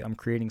away. I'm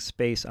creating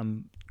space.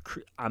 I'm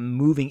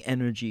moving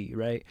energy,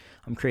 right?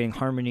 I'm creating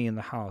harmony in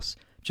the house.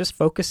 Just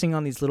focusing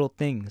on these little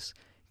things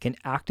can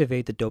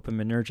activate the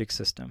dopaminergic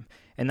system.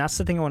 And that's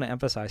the thing I want to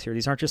emphasize here.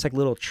 These aren't just like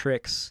little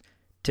tricks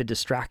to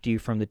distract you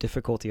from the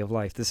difficulty of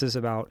life. This is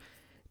about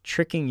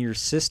tricking your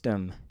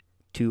system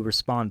to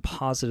respond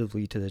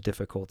positively to the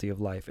difficulty of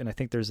life. And I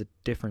think there's a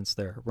difference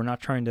there. We're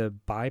not trying to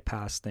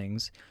bypass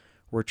things.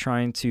 We're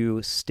trying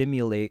to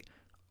stimulate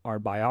our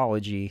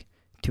biology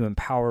to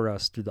empower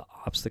us through the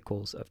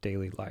obstacles of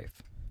daily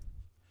life.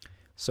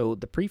 So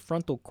the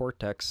prefrontal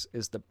cortex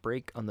is the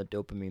brake on the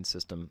dopamine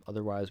system.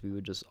 Otherwise, we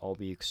would just all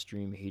be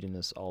extreme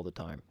hedonists all the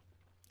time.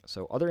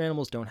 So other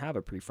animals don't have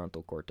a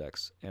prefrontal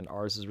cortex, and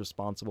ours is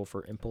responsible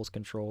for impulse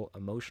control,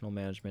 emotional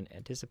management,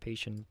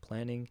 anticipation,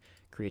 planning,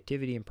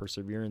 creativity, and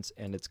perseverance,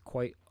 and it's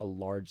quite a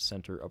large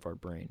center of our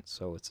brain.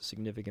 So it's a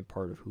significant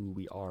part of who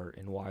we are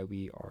and why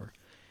we are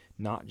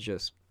not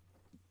just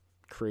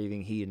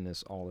craving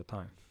hedonists all the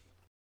time.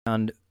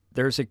 And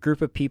there's a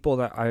group of people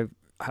that I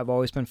have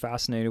always been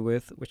fascinated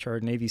with, which are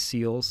Navy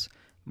SEALs.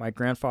 My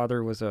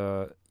grandfather was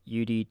a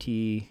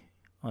UDT,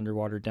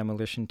 underwater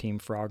demolition team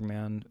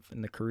frogman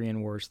in the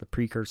Korean Wars, the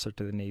precursor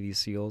to the Navy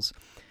SEALs.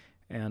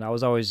 And I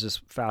was always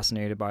just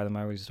fascinated by them.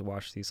 I always used to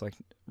watch these like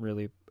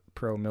really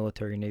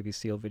pro-military Navy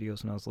SEAL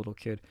videos when I was a little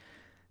kid.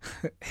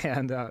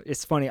 And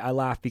it's funny, I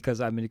laugh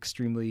because I'm an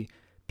extremely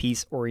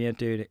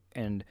peace-oriented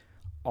and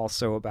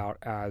also about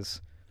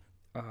as,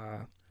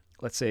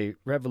 let's say,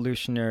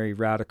 revolutionary,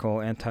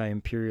 radical,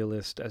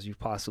 anti-imperialist as you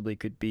possibly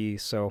could be.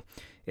 So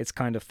it's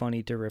kind of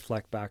funny to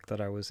reflect back that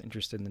I was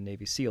interested in the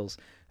Navy SEALs.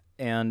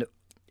 And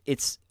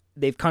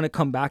they've kind of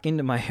come back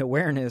into my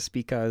awareness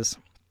because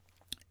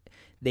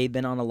they've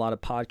been on a lot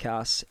of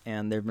podcasts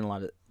and there've been a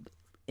lot of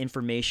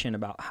information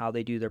about how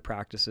they do their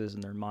practices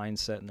and their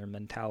mindset and their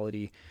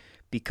mentality,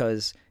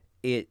 because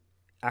it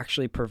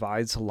actually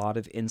provides a lot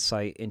of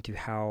insight into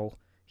how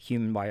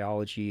human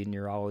biology and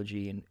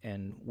neurology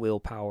and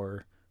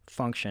willpower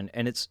function.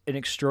 And it's an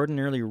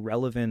extraordinarily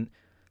relevant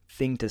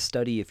thing to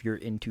study if you're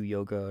into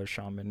yoga,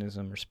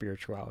 shamanism, or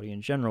spirituality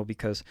in general,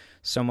 because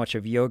so much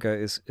of yoga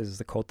is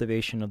the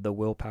cultivation of the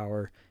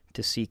willpower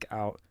to seek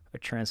out a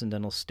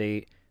transcendental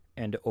state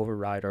and to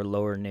override our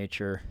lower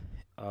nature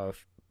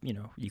of,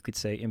 you could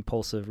say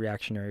impulsive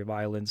reactionary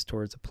violence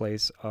towards a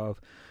place of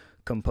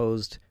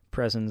composed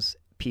presence,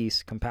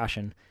 peace,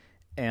 compassion.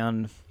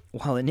 And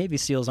while the Navy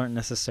SEALs aren't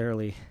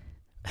necessarily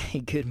a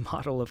good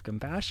model of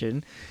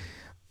compassion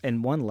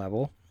in one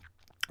level,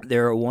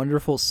 they're a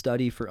wonderful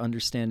study for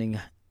understanding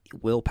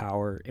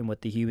willpower and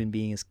what the human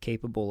being is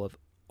capable of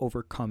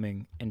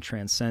overcoming and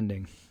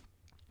transcending.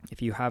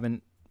 If you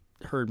haven't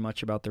heard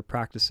much about their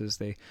practices,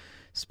 they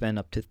spend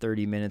up to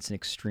 30 minutes in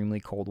extremely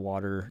cold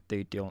water.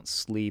 They don't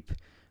sleep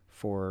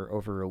for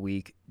over a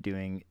week,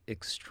 doing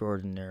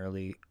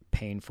extraordinarily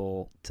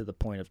painful to the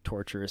point of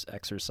torturous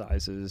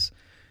exercises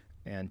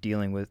and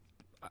dealing with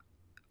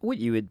what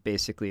you would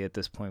basically at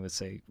this point would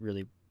say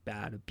really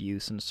bad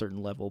abuse in a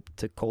certain level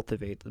to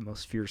cultivate the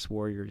most fierce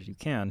warriors you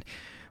can.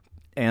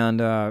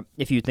 And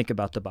if you think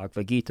about the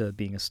Bhagavad Gita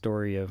being a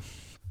story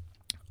of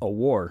a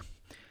war,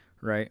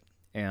 right,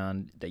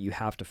 and that you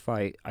have to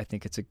fight, I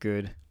think it's a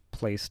good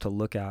place to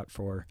look at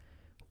for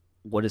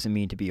what does it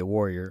mean to be a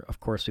warrior. Of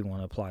course, we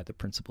want to apply the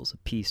principles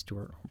of peace to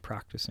our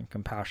practice and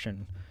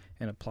compassion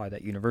and apply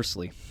that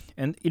universally.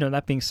 And,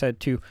 that being said,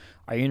 too,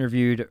 I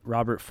interviewed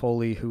Robert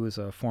Foley, who was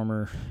a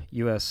former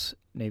U.S.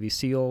 Navy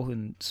SEAL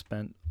and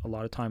spent a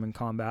lot of time in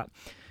combat,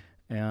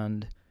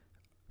 and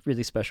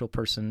really special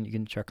person. You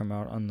can check him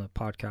out on the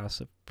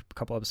podcast a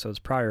couple episodes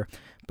prior.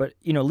 But,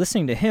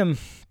 listening to him,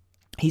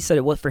 he said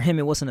for him,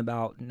 it wasn't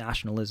about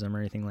nationalism or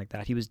anything like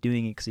that. He was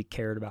doing it because he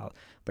cared about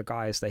the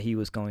guys that he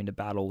was going to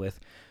battle with.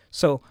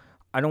 So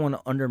I don't want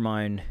to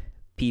undermine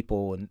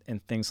people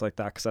and things like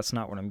that, because that's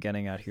not what I'm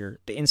getting at here.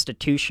 The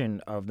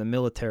institution of the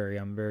military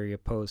I'm very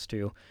opposed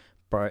to,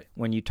 but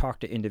when you talk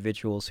to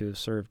individuals who have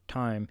served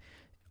time,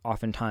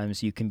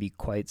 oftentimes you can be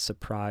quite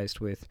surprised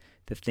with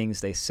the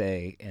things they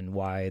say and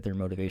why their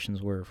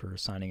motivations were for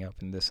signing up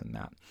and this and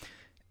that.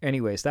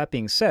 Anyways, that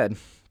being said,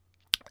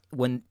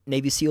 when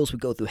Navy SEALs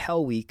would go through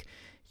Hell Week,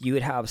 you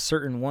would have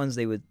certain ones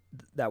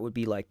that would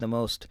be like the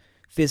most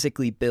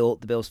physically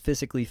built, the most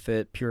physically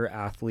fit, pure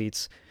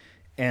athletes,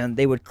 and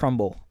they would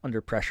crumble under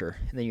pressure.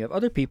 And then you have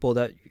other people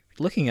that,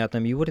 looking at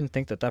them, you wouldn't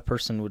think that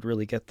person would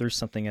really get through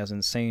something as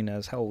insane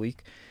as Hell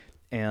Week,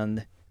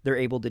 and they're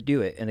able to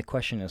do it. And the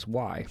question is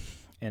why?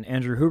 And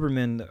Andrew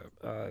Huberman,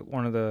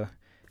 one of the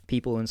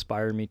people who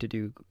inspired me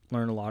to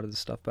learn a lot of the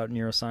stuff about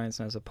neuroscience,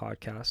 and as a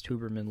podcast,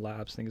 Huberman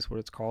Labs, I think is what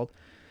it's called.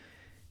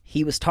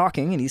 He was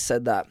talking, and he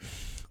said that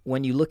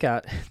when you look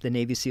at the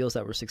Navy SEALs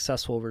that were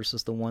successful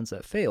versus the ones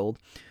that failed,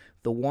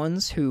 the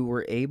ones who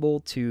were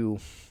able to,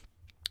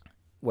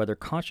 whether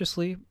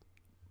consciously,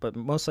 but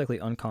most likely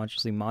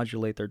unconsciously,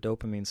 modulate their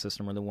dopamine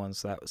system were the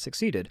ones that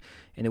succeeded.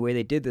 And the way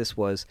they did this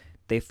was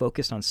they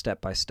focused on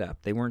step by step.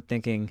 They weren't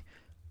thinking,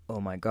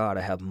 oh my God,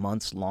 I have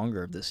months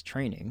longer of this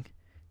training.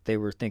 They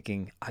were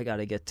thinking, I got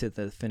to get to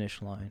the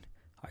finish line.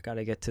 I got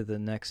to get to the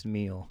next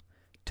meal,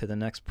 to the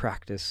next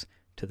practice,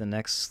 to the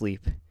next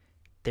sleep.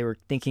 They were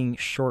thinking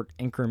short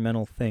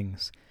incremental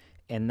things.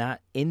 And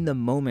that in the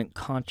moment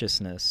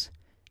consciousness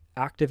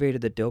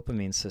activated the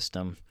dopamine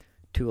system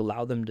to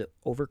allow them to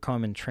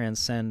overcome and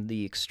transcend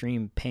the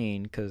extreme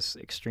pain, because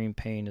extreme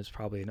pain is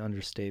probably an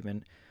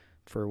understatement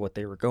for what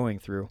they were going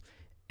through,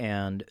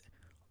 and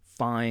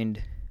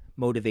find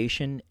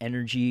motivation,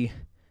 energy,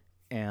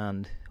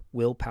 and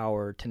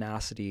willpower,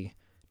 tenacity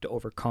to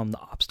overcome the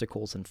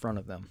obstacles in front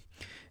of them.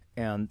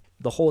 And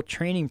the whole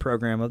training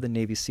program of the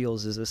Navy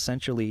SEALs is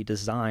essentially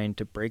designed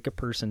to break a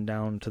person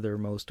down to their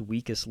most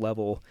weakest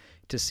level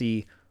to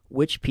see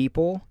which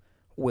people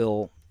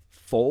will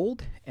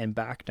fold and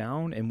back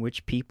down and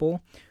which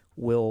people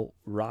will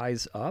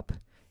rise up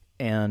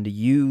and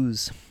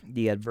use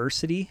the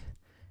adversity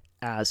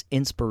as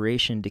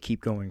inspiration to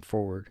keep going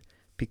forward.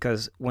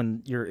 Because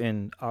when you're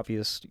in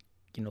obvious,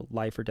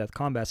 life or death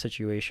combat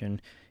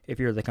situation, if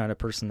you're the kind of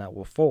person that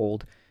will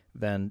fold,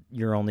 then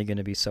you're only going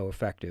to be so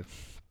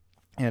effective.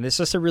 And it's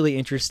just a really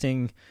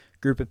interesting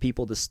group of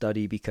people to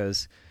study,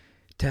 because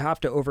to have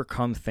to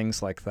overcome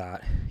things like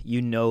that,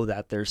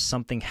 that there's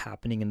something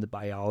happening in the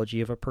biology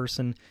of a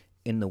person,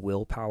 in the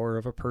willpower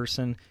of a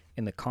person,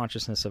 in the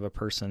consciousness of a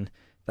person,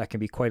 that can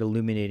be quite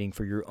illuminating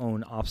for your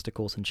own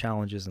obstacles and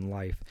challenges in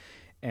life.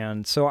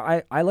 And so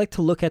I like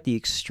to look at the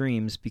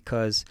extremes,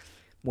 because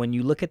when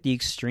you look at the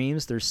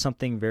extremes, there's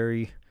something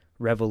very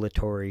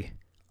revelatory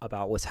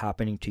about what's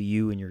happening to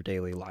you in your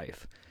daily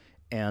life.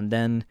 And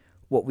then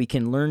what we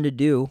can learn to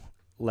do,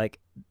 like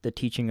the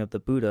teaching of the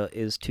Buddha,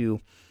 is to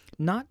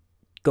not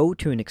go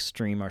to an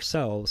extreme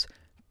ourselves,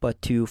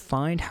 but to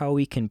find how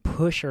we can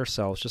push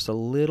ourselves just a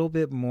little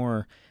bit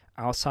more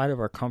outside of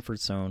our comfort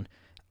zone,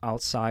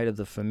 outside of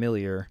the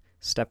familiar,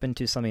 step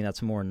into something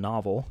that's more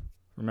novel.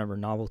 Remember,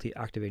 novelty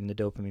activating the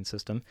dopamine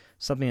system,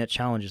 something that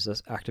challenges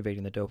us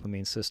activating the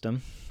dopamine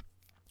system,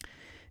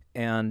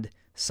 and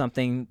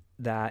something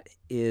that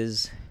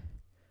is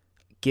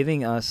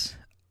giving us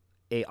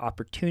a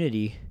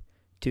opportunity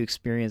to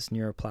experience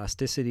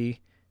neuroplasticity,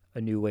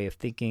 a new way of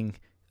thinking,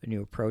 a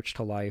new approach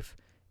to life,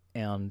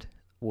 and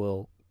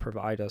will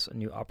provide us a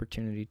new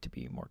opportunity to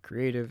be more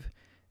creative.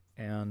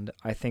 And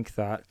I think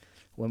that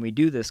when we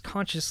do this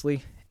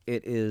consciously,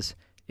 it is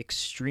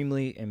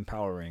extremely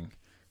empowering.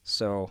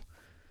 So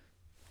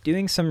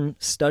doing some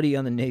study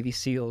on the Navy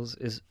SEALs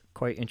is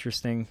quite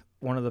interesting.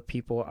 One of the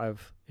people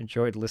I've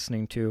enjoyed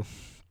listening to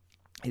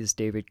is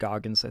David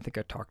Goggins. I think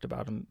I talked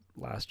about him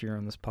last year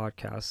on this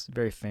podcast.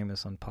 Very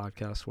famous on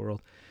podcast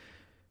world.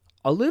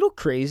 A little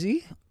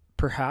crazy,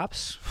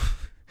 perhaps.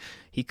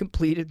 He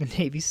completed the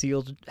Navy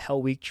SEAL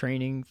Hell Week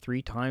training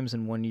 3 times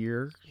in 1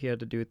 year. He had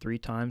to do it 3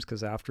 times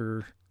because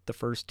after the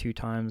first 2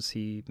 times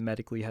he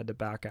medically had to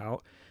back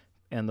out.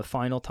 And the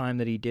final time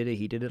that he did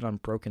it on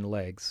broken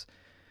legs.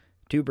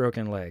 2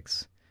 broken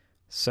legs.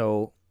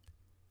 So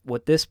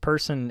what this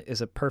person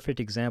is a perfect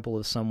example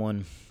of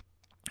someone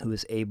who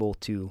is able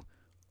to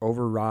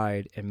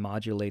override and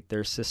modulate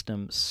their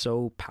system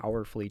so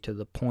powerfully to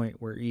the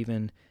point where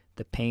even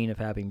the pain of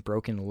having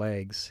broken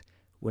legs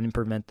wouldn't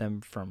prevent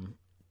them from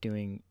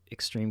doing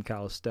extreme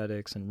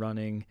calisthenics and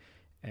running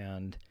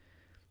and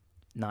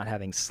not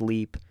having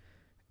sleep.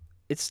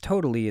 It's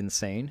totally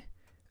insane.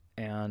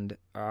 And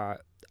on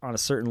a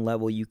certain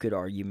level, you could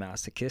argue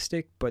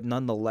masochistic, but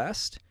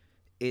nonetheless,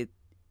 it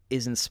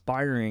is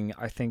inspiring,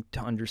 I think, to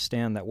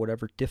understand that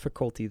whatever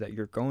difficulty that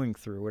you're going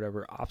through,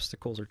 whatever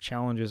obstacles or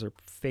challenges are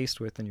faced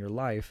with in your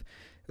life,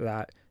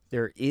 that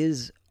there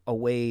is a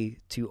way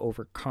to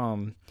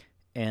overcome,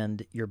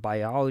 and your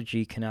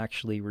biology can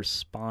actually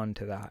respond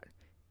to that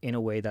in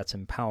a way that's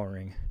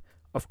empowering.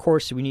 Of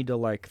course, we need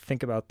to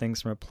think about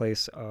things from a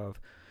place of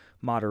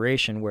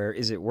moderation, where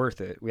is it worth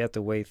it? We have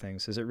to weigh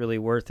things. Is it really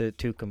worth it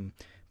to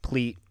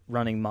complete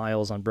running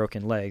miles on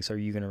broken legs? Are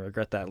you going to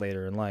regret that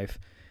later in life?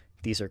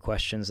 These are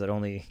questions that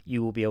only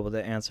you will be able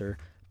to answer.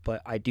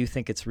 But I do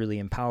think it's really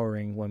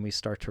empowering when we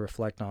start to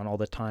reflect on all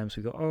the times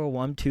we go, oh,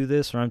 well, I'm too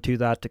this or I'm too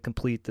that to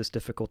complete this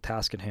difficult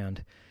task at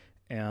hand.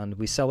 And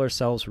we sell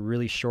ourselves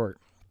really short.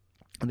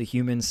 The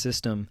human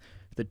system,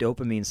 the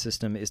dopamine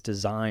system, is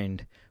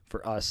designed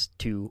for us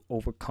to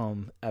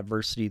overcome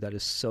adversity that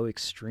is so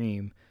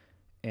extreme.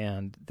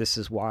 And this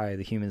is why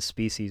the human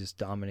species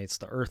dominates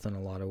the earth in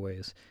a lot of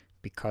ways,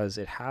 because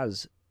it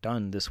has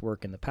done this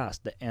work in the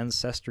past. The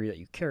ancestry that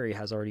you carry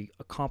has already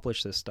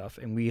accomplished this stuff,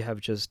 and we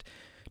have just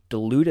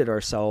deluded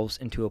ourselves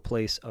into a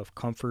place of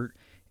comfort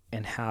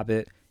and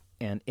habit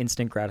and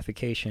instant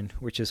gratification,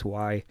 which is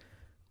why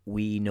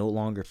we no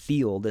longer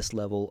feel this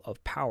level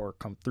of power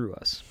come through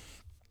us.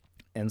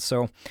 And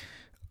so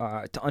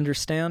to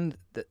understand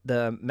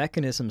the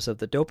mechanisms of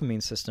the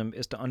dopamine system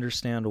is to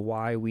understand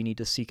why we need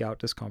to seek out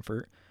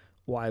discomfort,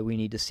 why we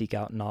need to seek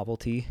out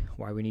novelty,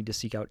 why we need to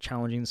seek out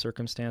challenging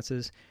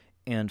circumstances,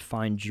 and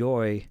find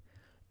joy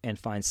and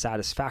find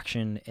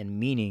satisfaction and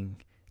meaning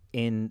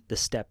in the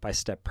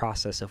step-by-step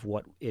process of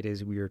what it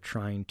is we are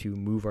trying to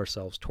move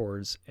ourselves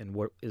towards and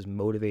what is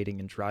motivating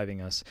and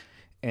driving us.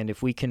 And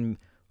if we can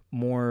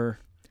more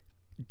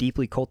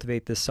deeply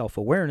cultivate this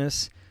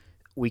self-awareness,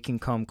 we can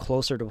come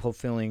closer to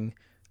fulfilling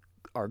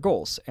our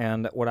goals.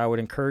 And what I would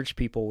encourage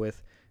people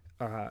with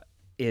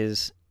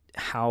is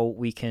how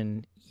we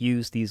can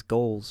use these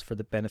goals for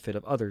the benefit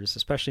of others,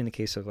 especially in the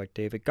case of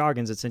David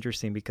Goggins. It's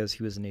interesting because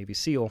he was a Navy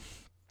SEAL.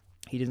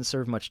 He didn't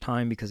serve much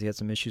time because he had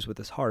some issues with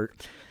his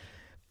heart,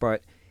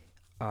 but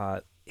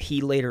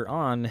he later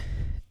on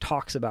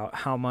talks about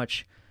how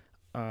much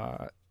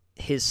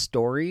his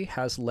story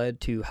has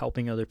led to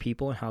helping other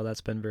people and how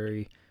that's been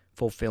very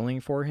fulfilling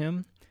for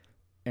him.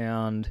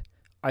 And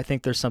I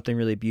think there's something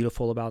really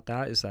beautiful about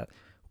that, is that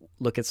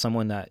look at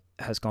someone that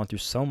has gone through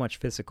so much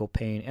physical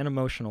pain and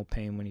emotional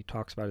pain when he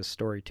talks about his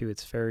story too.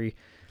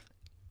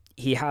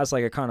 He has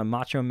a kind of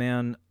macho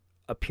man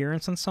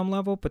appearance on some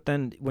level, but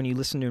then when you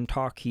listen to him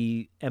talk,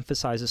 he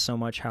emphasizes so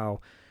much how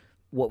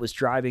what was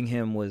driving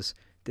him was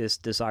this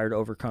desire to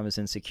overcome his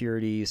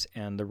insecurities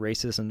and the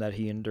racism that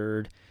he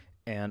endured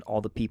and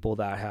all the people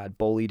that had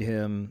bullied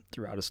him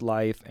throughout his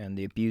life and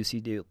the abuse he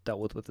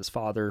dealt with his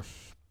father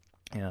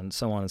and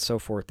so on and so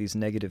forth, these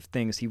negative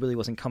things. He really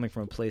wasn't coming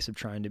from a place of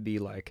trying to be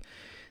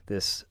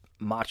this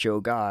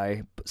macho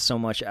guy, but so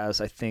much as,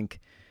 I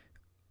think,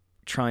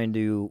 trying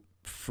to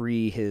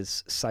free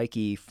his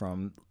psyche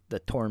from the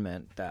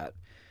torment that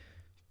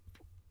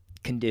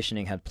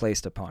conditioning had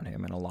placed upon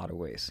him in a lot of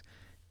ways.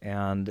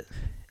 And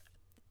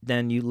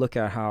then you look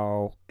at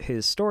how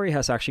his story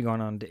has actually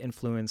gone on to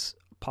influence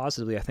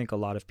positively, I think, a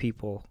lot of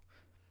people.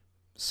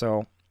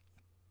 So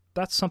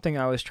that's something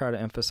I always try to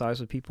emphasize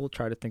with people.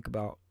 Try to think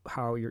about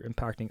how you're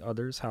impacting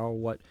others,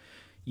 what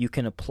you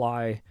can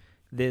apply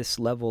this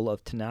level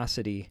of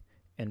tenacity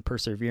and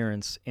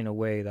perseverance in a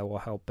way that will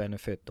help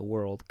benefit the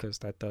world, because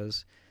that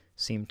does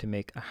seem to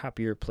make a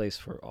happier place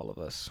for all of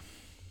us.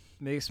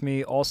 Makes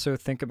me also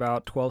think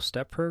about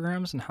 12-step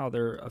programs and how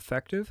they're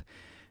effective.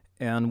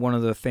 And one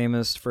of the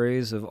famous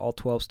phrases of all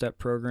 12-step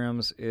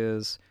programs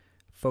is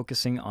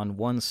focusing on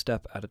one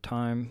step at a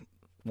time,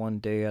 one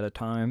day at a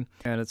time.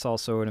 And it's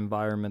also an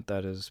environment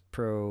that is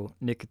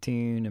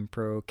pro-nicotine and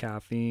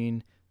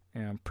pro-caffeine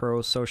and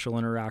pro-social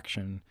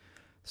interaction.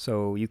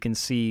 So you can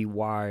see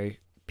why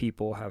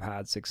people have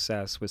had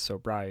success with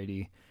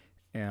sobriety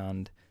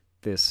and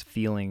this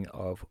feeling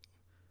of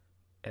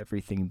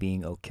everything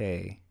being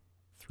okay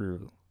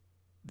through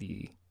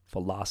the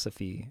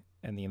philosophy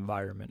and the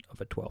environment of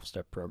a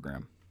 12-step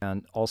program.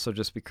 And also,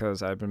 just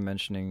because I've been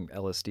mentioning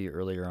LSD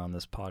earlier on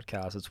this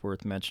podcast, it's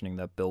worth mentioning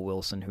that Bill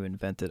Wilson, who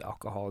invented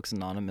Alcoholics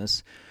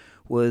Anonymous,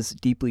 was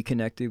deeply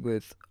connected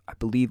with, I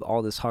believe,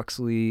 Aldous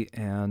Huxley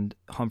and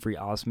Humphrey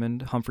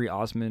Osmond. Humphrey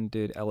Osmond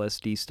did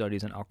LSD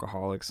studies in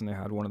alcoholics, and they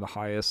had one of the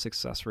highest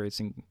success rates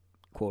in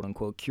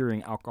quote-unquote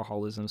curing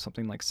alcoholism,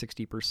 something like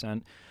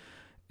 60%.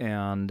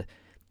 And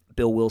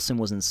Bill Wilson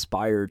was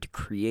inspired to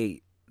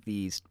create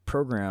these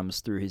programs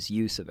through his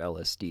use of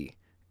LSD,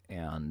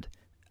 and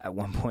at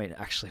one point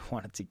actually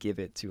wanted to give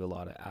it to a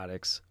lot of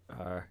addicts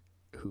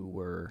who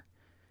were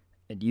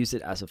and use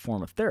it as a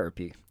form of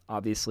therapy.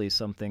 Obviously,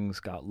 some things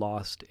got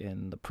lost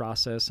in the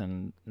process,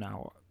 and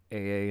now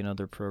AA and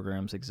other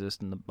programs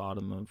exist in the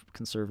bottom of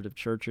conservative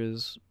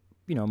churches,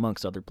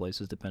 amongst other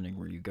places, depending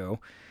where you go.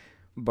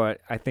 But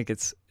I think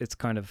it's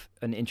kind of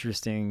an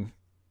interesting,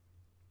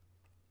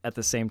 at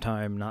the same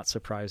time, not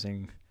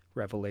surprising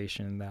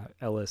revelation that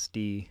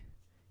LSD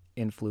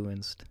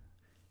influenced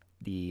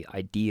the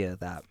idea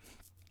that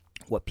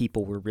what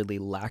people were really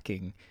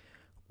lacking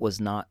was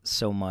not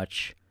so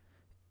much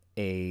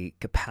a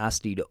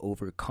capacity to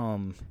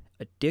overcome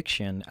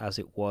addiction as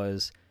it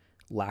was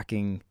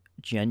lacking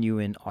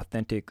genuine,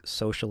 authentic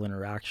social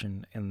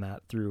interaction, and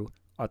that through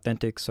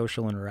authentic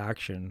social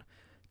interaction,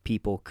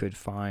 people could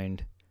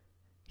find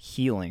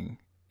healing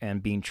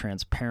and being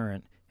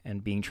transparent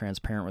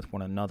with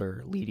one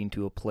another, leading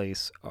to a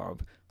place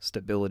of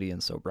stability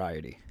and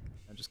sobriety.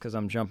 And just because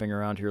I'm jumping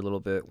around here a little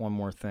bit, one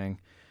more thing.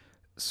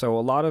 So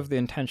a lot of the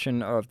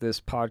intention of this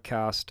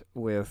podcast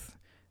with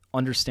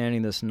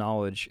understanding this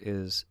knowledge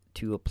is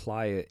to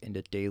apply it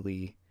into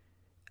daily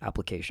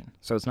application.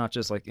 So it's not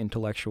just like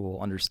intellectual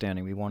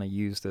understanding. We want to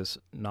use this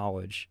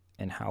knowledge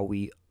and how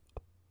we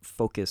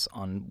focus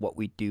on what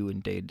we do in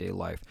day-to-day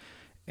life.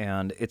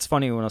 And it's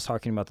funny, when I was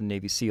talking about the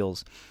Navy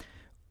SEALs,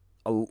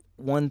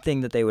 one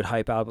thing that they would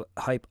hype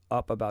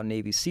up about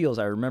Navy SEALs,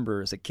 I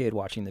remember as a kid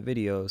watching the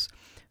videos,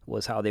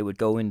 was how they would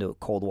go into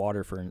cold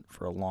water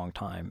for a long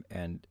time,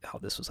 and how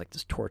this was like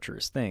this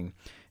torturous thing.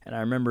 And I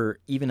remember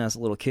even as a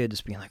little kid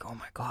just being like, oh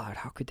my God,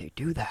 how could they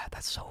do that?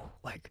 That's so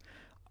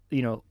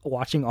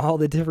watching all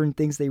the different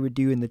things they would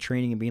do in the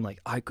training and being like,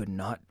 I could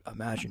not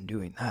imagine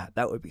doing that.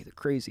 That would be the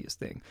craziest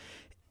thing.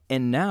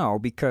 And now,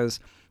 because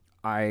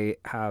I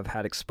have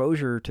had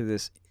exposure to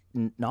this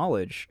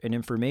knowledge and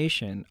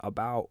information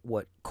about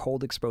what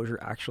cold exposure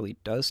actually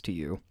does to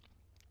you,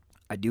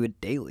 I do it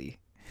daily.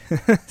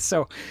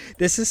 So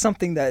this is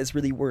something that is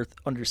really worth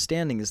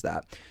understanding, is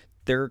that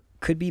there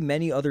could be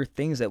many other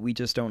things that we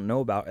just don't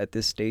know about at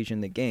this stage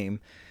in the game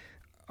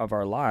of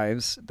our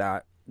lives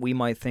that we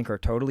might think are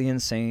totally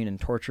insane and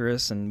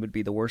torturous and would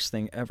be the worst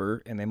thing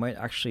ever, and they might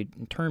actually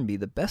in turn be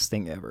the best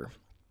thing ever.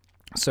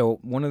 So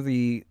one of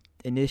the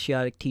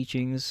initiatic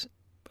teachings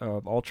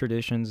of all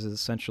traditions is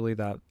essentially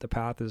that the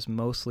path is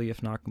mostly,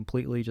 if not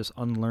completely, just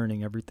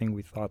unlearning everything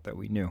we thought that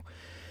we knew.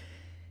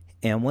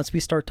 And once we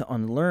start to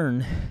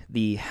unlearn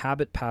the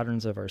habit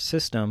patterns of our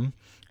system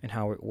and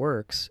how it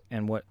works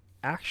and what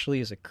actually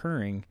is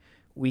occurring,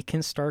 we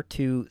can start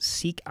to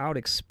seek out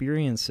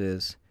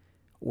experiences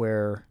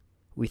where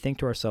we think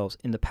to ourselves,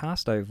 in the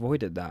past I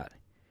avoided that.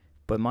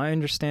 But my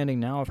understanding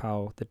now of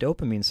how the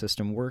dopamine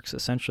system works,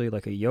 essentially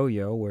like a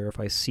yo-yo, where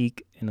if I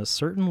seek in a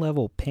certain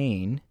level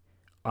pain,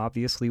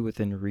 obviously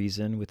within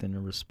reason, within a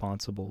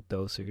responsible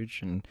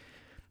dosage, and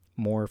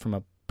more from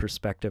a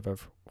perspective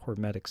of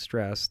hormetic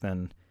stress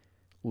than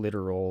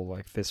literal,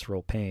 like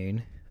visceral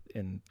pain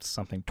in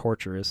something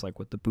torturous, like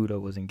what the Buddha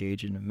was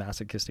engaged in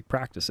masochistic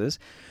practices,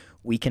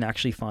 we can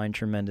actually find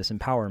tremendous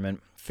empowerment.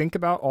 Think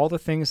about all the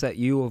things that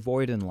you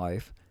avoid in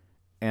life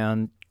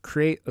and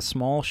create a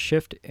small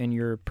shift in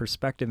your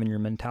perspective and your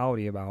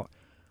mentality about,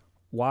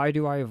 why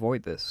do I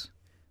avoid this?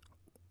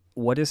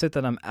 What is it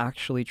that I'm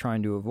actually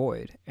trying to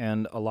avoid?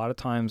 And a lot of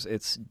times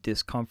it's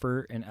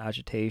discomfort and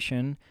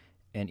agitation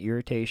and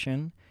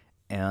irritation.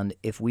 And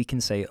if we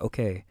can say,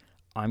 okay,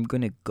 I'm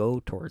going to go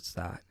towards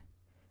that,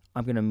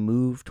 I'm going to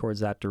move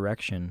towards that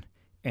direction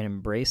and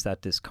embrace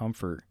that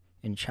discomfort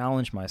and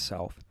challenge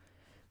myself.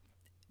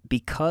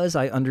 Because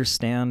I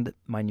understand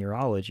my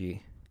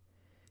neurology,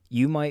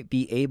 you might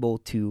be able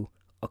to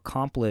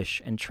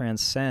accomplish and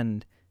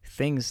transcend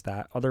things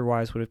that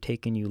otherwise would have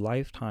taken you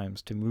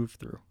lifetimes to move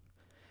through.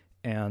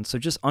 And so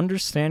just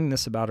understanding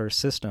this about our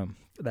system,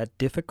 that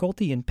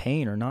difficulty and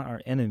pain are not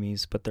our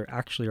enemies, but they're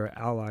actually our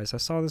allies. I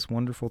saw this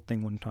wonderful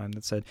thing one time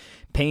that said,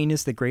 pain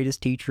is the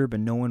greatest teacher, but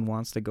no one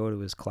wants to go to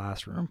his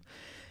classroom.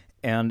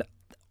 And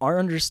our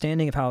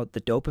understanding of how the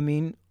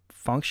dopamine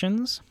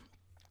functions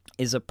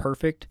is a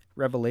perfect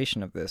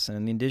revelation of this. And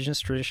in the indigenous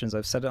traditions,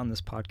 I've said it on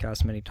this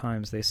podcast many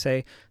times, they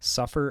say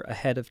suffer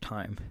ahead of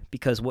time,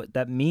 because what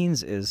that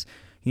means is,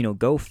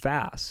 go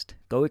fast,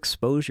 go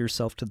expose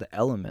yourself to the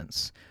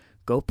elements,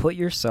 go put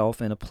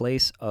yourself in a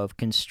place of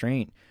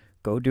constraint,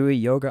 go do a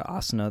yoga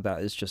asana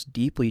that is just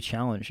deeply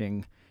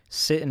challenging,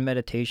 sit in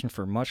meditation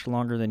for much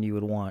longer than you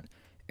would want.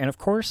 And of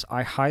course,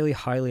 I highly,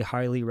 highly,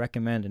 highly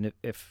recommend, and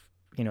if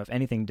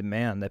anything,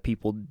 demand that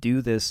people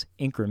do this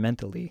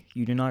incrementally.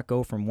 You do not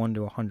go from 1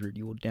 to 100.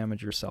 You will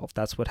damage yourself.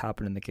 That's what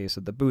happened in the case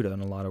of the Buddha in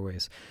a lot of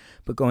ways.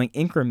 But going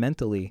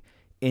incrementally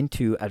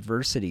into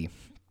adversity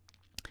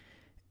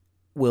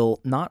will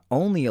not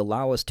only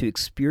allow us to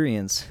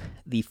experience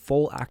the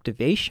full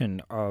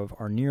activation of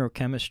our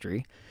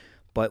neurochemistry,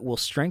 but will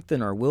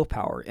strengthen our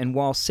willpower. And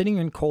while sitting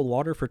in cold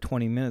water for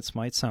 20 minutes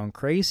might sound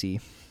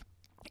crazy,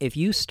 if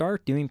you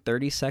start doing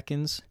 30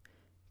 seconds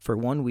for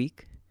 1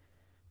 week,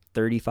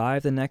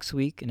 35 the next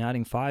week, and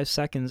adding 5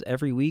 seconds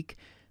every week,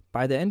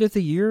 by the end of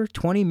the year,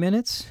 20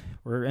 minutes,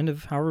 or end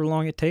of however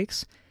long it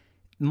takes,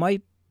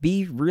 might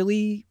be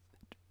really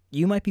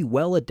you might be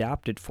well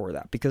adapted for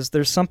that, because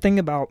there's something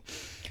about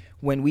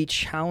when we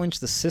challenge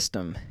the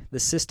system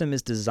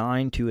is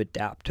designed to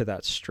adapt to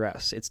that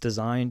stress. It's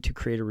designed to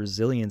create a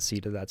resiliency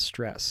to that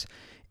stress.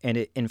 And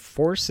it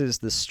enforces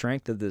the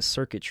strength of this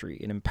circuitry.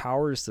 It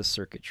empowers the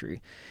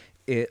circuitry.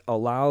 It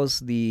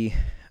allows the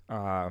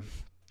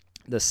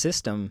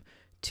system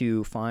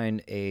to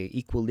find a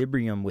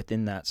equilibrium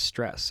within that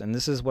stress. And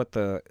this is what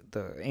the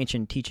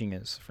ancient teaching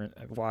is, for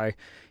why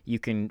you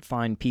can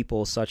find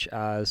people such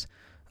as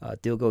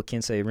Dilgo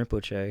Khyentse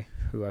Rinpoche,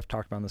 who I've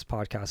talked about on this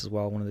podcast as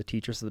well, one of the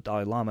teachers of the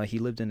Dalai Lama. He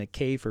lived in a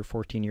cave for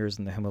 14 years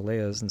in the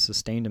Himalayas and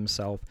sustained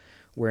himself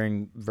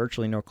wearing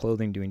virtually no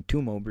clothing, doing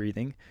Tummo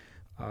breathing,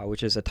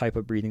 which is a type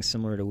of breathing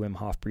similar to Wim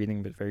Hof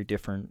breathing, but very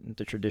different,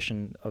 the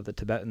tradition of the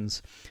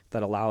Tibetans,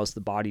 that allows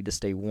the body to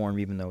stay warm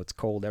even though it's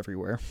cold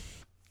everywhere.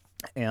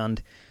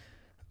 And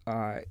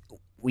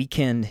we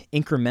can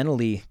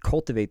incrementally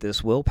cultivate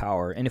this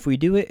willpower. And if we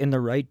do it in the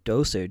right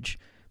dosage,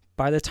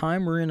 by the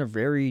time we're in a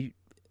very,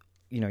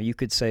 you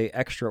could say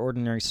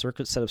extraordinary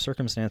set of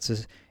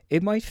circumstances,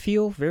 it might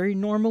feel very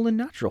normal and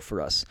natural for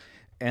us.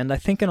 And I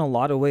think in a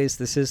lot of ways,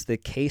 this is the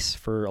case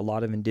for a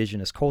lot of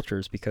indigenous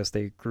cultures, because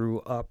they grew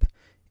up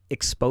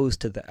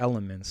exposed to the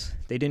elements.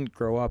 They didn't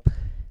grow up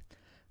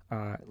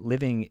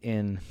living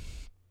in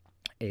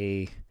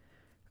a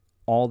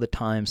all the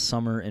time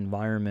summer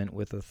environment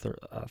with a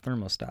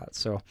thermostat.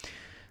 So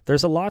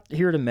there's a lot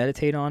here to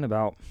meditate on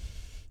about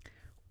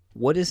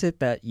what is it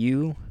that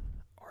you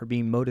are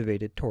being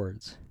motivated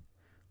towards.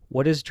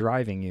 What is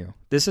driving you?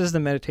 This is the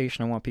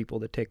meditation I want people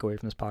to take away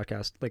from this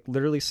podcast. Like,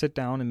 literally sit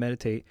down and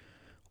meditate.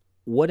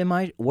 What are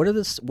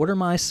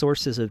my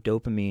sources of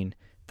dopamine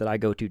that I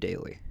go to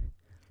daily?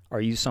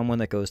 Are you someone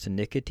that goes to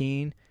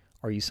nicotine?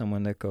 Are you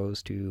someone that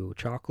goes to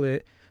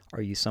chocolate?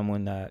 Are you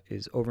someone that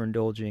is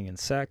overindulging in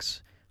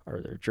sex? Are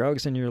there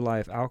drugs in your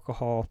life,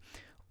 alcohol?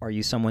 Are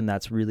you someone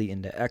that's really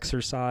into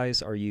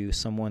exercise? Are you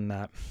someone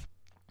that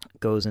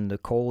goes into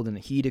cold and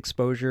heat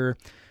exposure?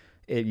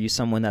 Are you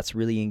someone that's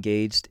really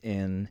engaged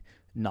in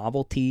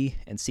novelty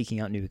and seeking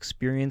out new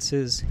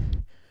experiences?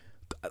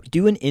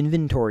 Do an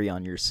inventory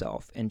on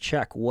yourself and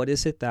check what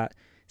is it that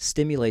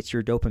stimulates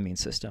your dopamine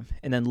system,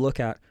 and then look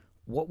at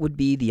what would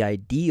be the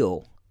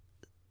ideal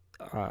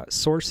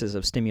sources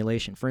of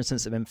stimulation. For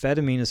instance, if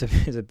amphetamine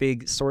is a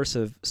big source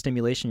of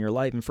stimulation in your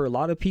life, and for a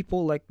lot of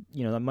people, like,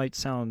 that might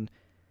sound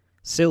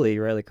silly,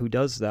 right? Like, who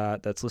does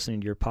that? That's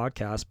listening to your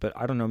podcast. But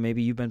I don't know,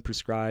 maybe you've been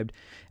prescribed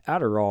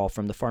Adderall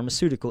from the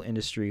pharmaceutical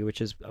industry,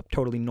 which is a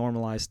totally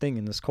normalized thing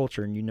in this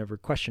culture, and you never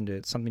questioned it.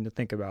 It's something to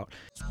think about.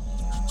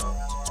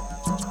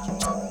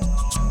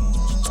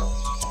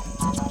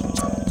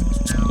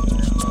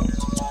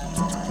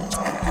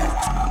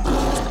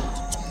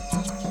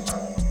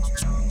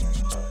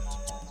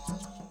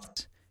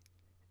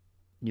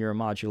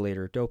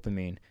 Neuromodulator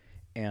dopamine,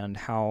 and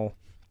how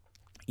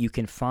you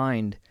can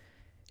find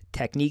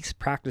techniques,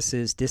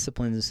 practices,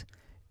 disciplines,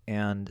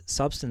 and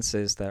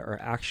substances that are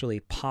actually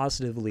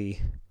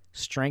positively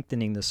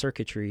strengthening the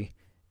circuitry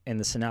and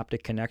the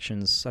synaptic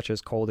connections, such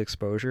as cold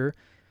exposure,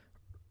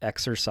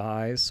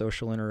 exercise,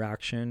 social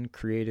interaction,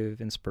 creative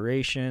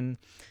inspiration,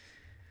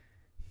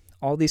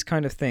 all these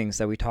kind of things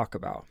that we talk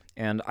about.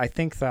 And I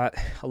think that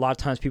a lot of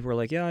times people are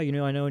like, yeah, I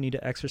know I need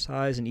to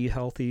exercise and eat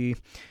healthy,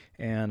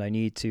 and I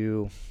need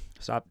to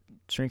stop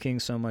drinking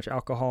so much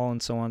alcohol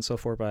and so on and so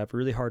forth, but I have a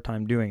really hard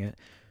time doing it.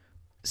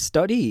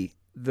 Study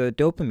the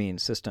dopamine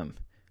system.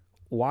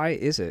 Why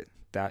is it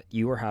that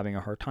you are having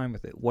a hard time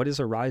with it? What is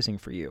arising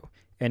for you?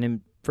 And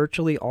in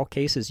virtually all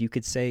cases, you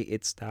could say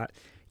it's that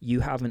you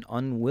have an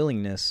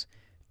unwillingness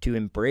to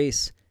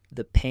embrace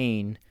the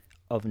pain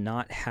of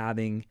not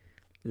having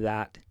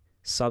that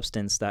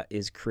substance that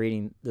is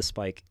creating the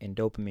spike in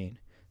dopamine.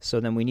 So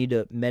then we need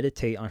to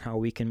meditate on how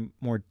we can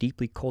more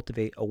deeply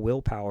cultivate a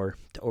willpower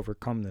to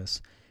overcome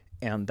this.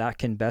 And that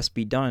can best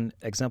be done,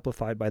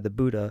 exemplified by the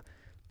Buddha,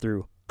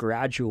 through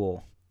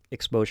gradual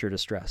exposure to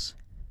stress.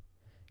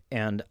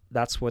 And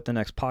that's what the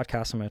next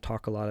podcast I'm going to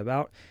talk a lot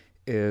about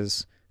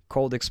is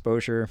cold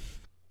exposure,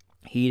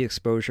 heat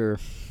exposure,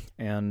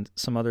 and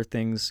some other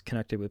things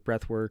connected with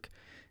breath work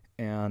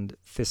and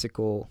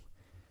physical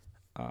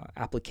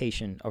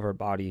application of our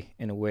body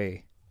in a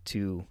way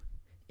to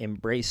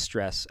embrace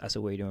stress as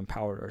a way to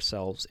empower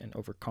ourselves and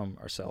overcome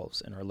ourselves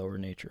and our lower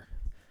nature.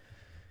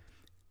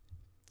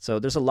 So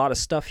there's a lot of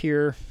stuff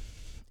here,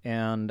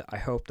 and I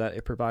hope that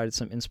it provided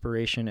some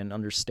inspiration and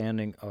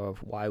understanding of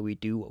why we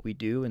do what we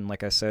do. And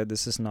like I said,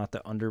 this is not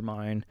to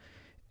undermine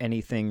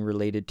anything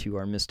related to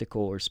our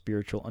mystical or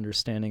spiritual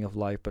understanding of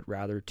life, but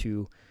rather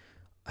to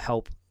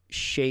help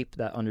shape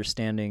that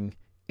understanding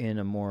in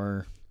a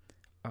more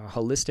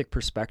holistic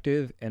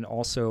perspective, and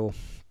also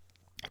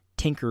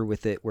tinker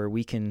with it where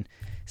we can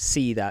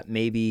see that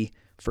maybe,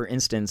 for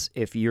instance,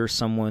 if you're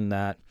someone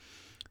that,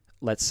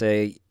 let's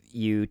say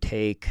you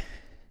take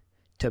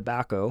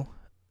tobacco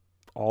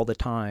all the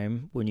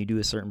time when you do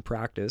a certain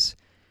practice,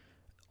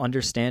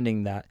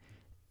 understanding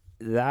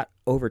that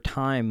over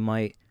time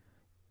might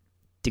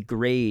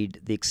degrade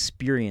the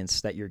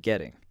experience that you're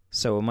getting.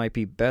 So it might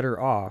be better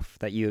off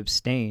that you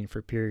abstain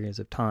for periods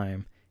of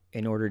time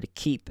in order to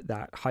keep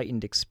that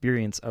heightened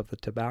experience of the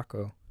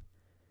tobacco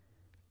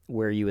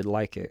where you would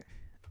like it.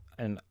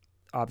 And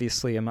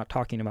obviously, I'm not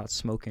talking about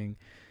smoking,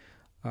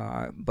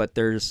 but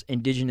there's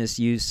indigenous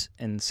use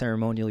and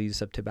ceremonial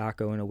use of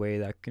tobacco in a way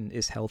that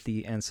is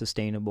healthy and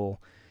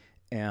sustainable.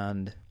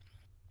 And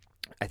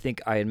I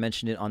think I had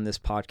mentioned it on this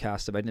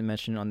podcast. If I didn't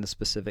mention it on this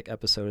specific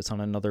episode, it's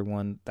on another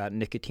one, that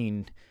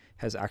nicotine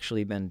has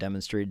actually been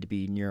demonstrated to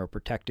be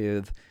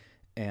neuroprotective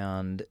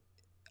and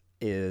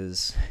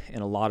is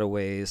in a lot of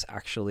ways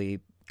actually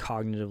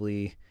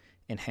cognitively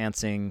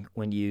enhancing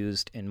when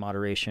used in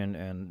moderation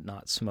and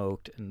not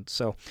smoked. And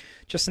so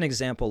just an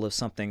example of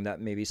something that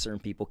maybe certain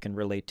people can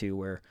relate to,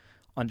 where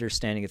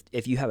understanding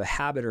if you have a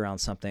habit around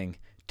something,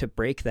 to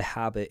break the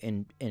habit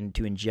and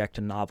to inject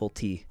a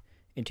novelty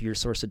into your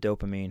source of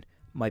dopamine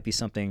might be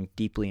something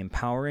deeply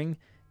empowering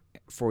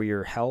for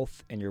your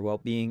health and your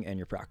well-being and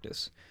your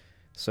practice.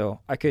 So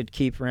I could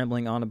keep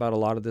rambling on about a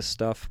lot of this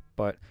stuff,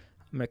 but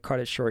I'm going to cut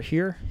it short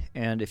here.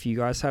 And if you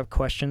guys have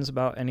questions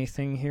about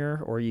anything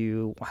here, or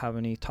you have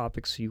any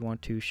topics you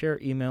want to share,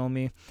 email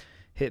me,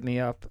 hit me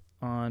up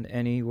on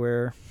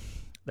anywhere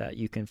that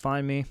you can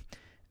find me,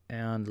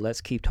 and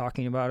let's keep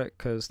talking about it,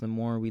 because the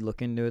more we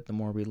look into it, the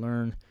more we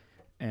learn,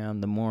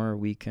 and the more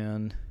we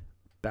can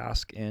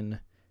bask in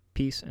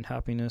peace and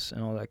happiness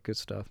and all that good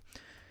stuff.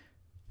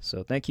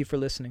 So thank you for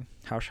listening.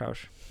 Hausch,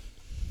 hausch.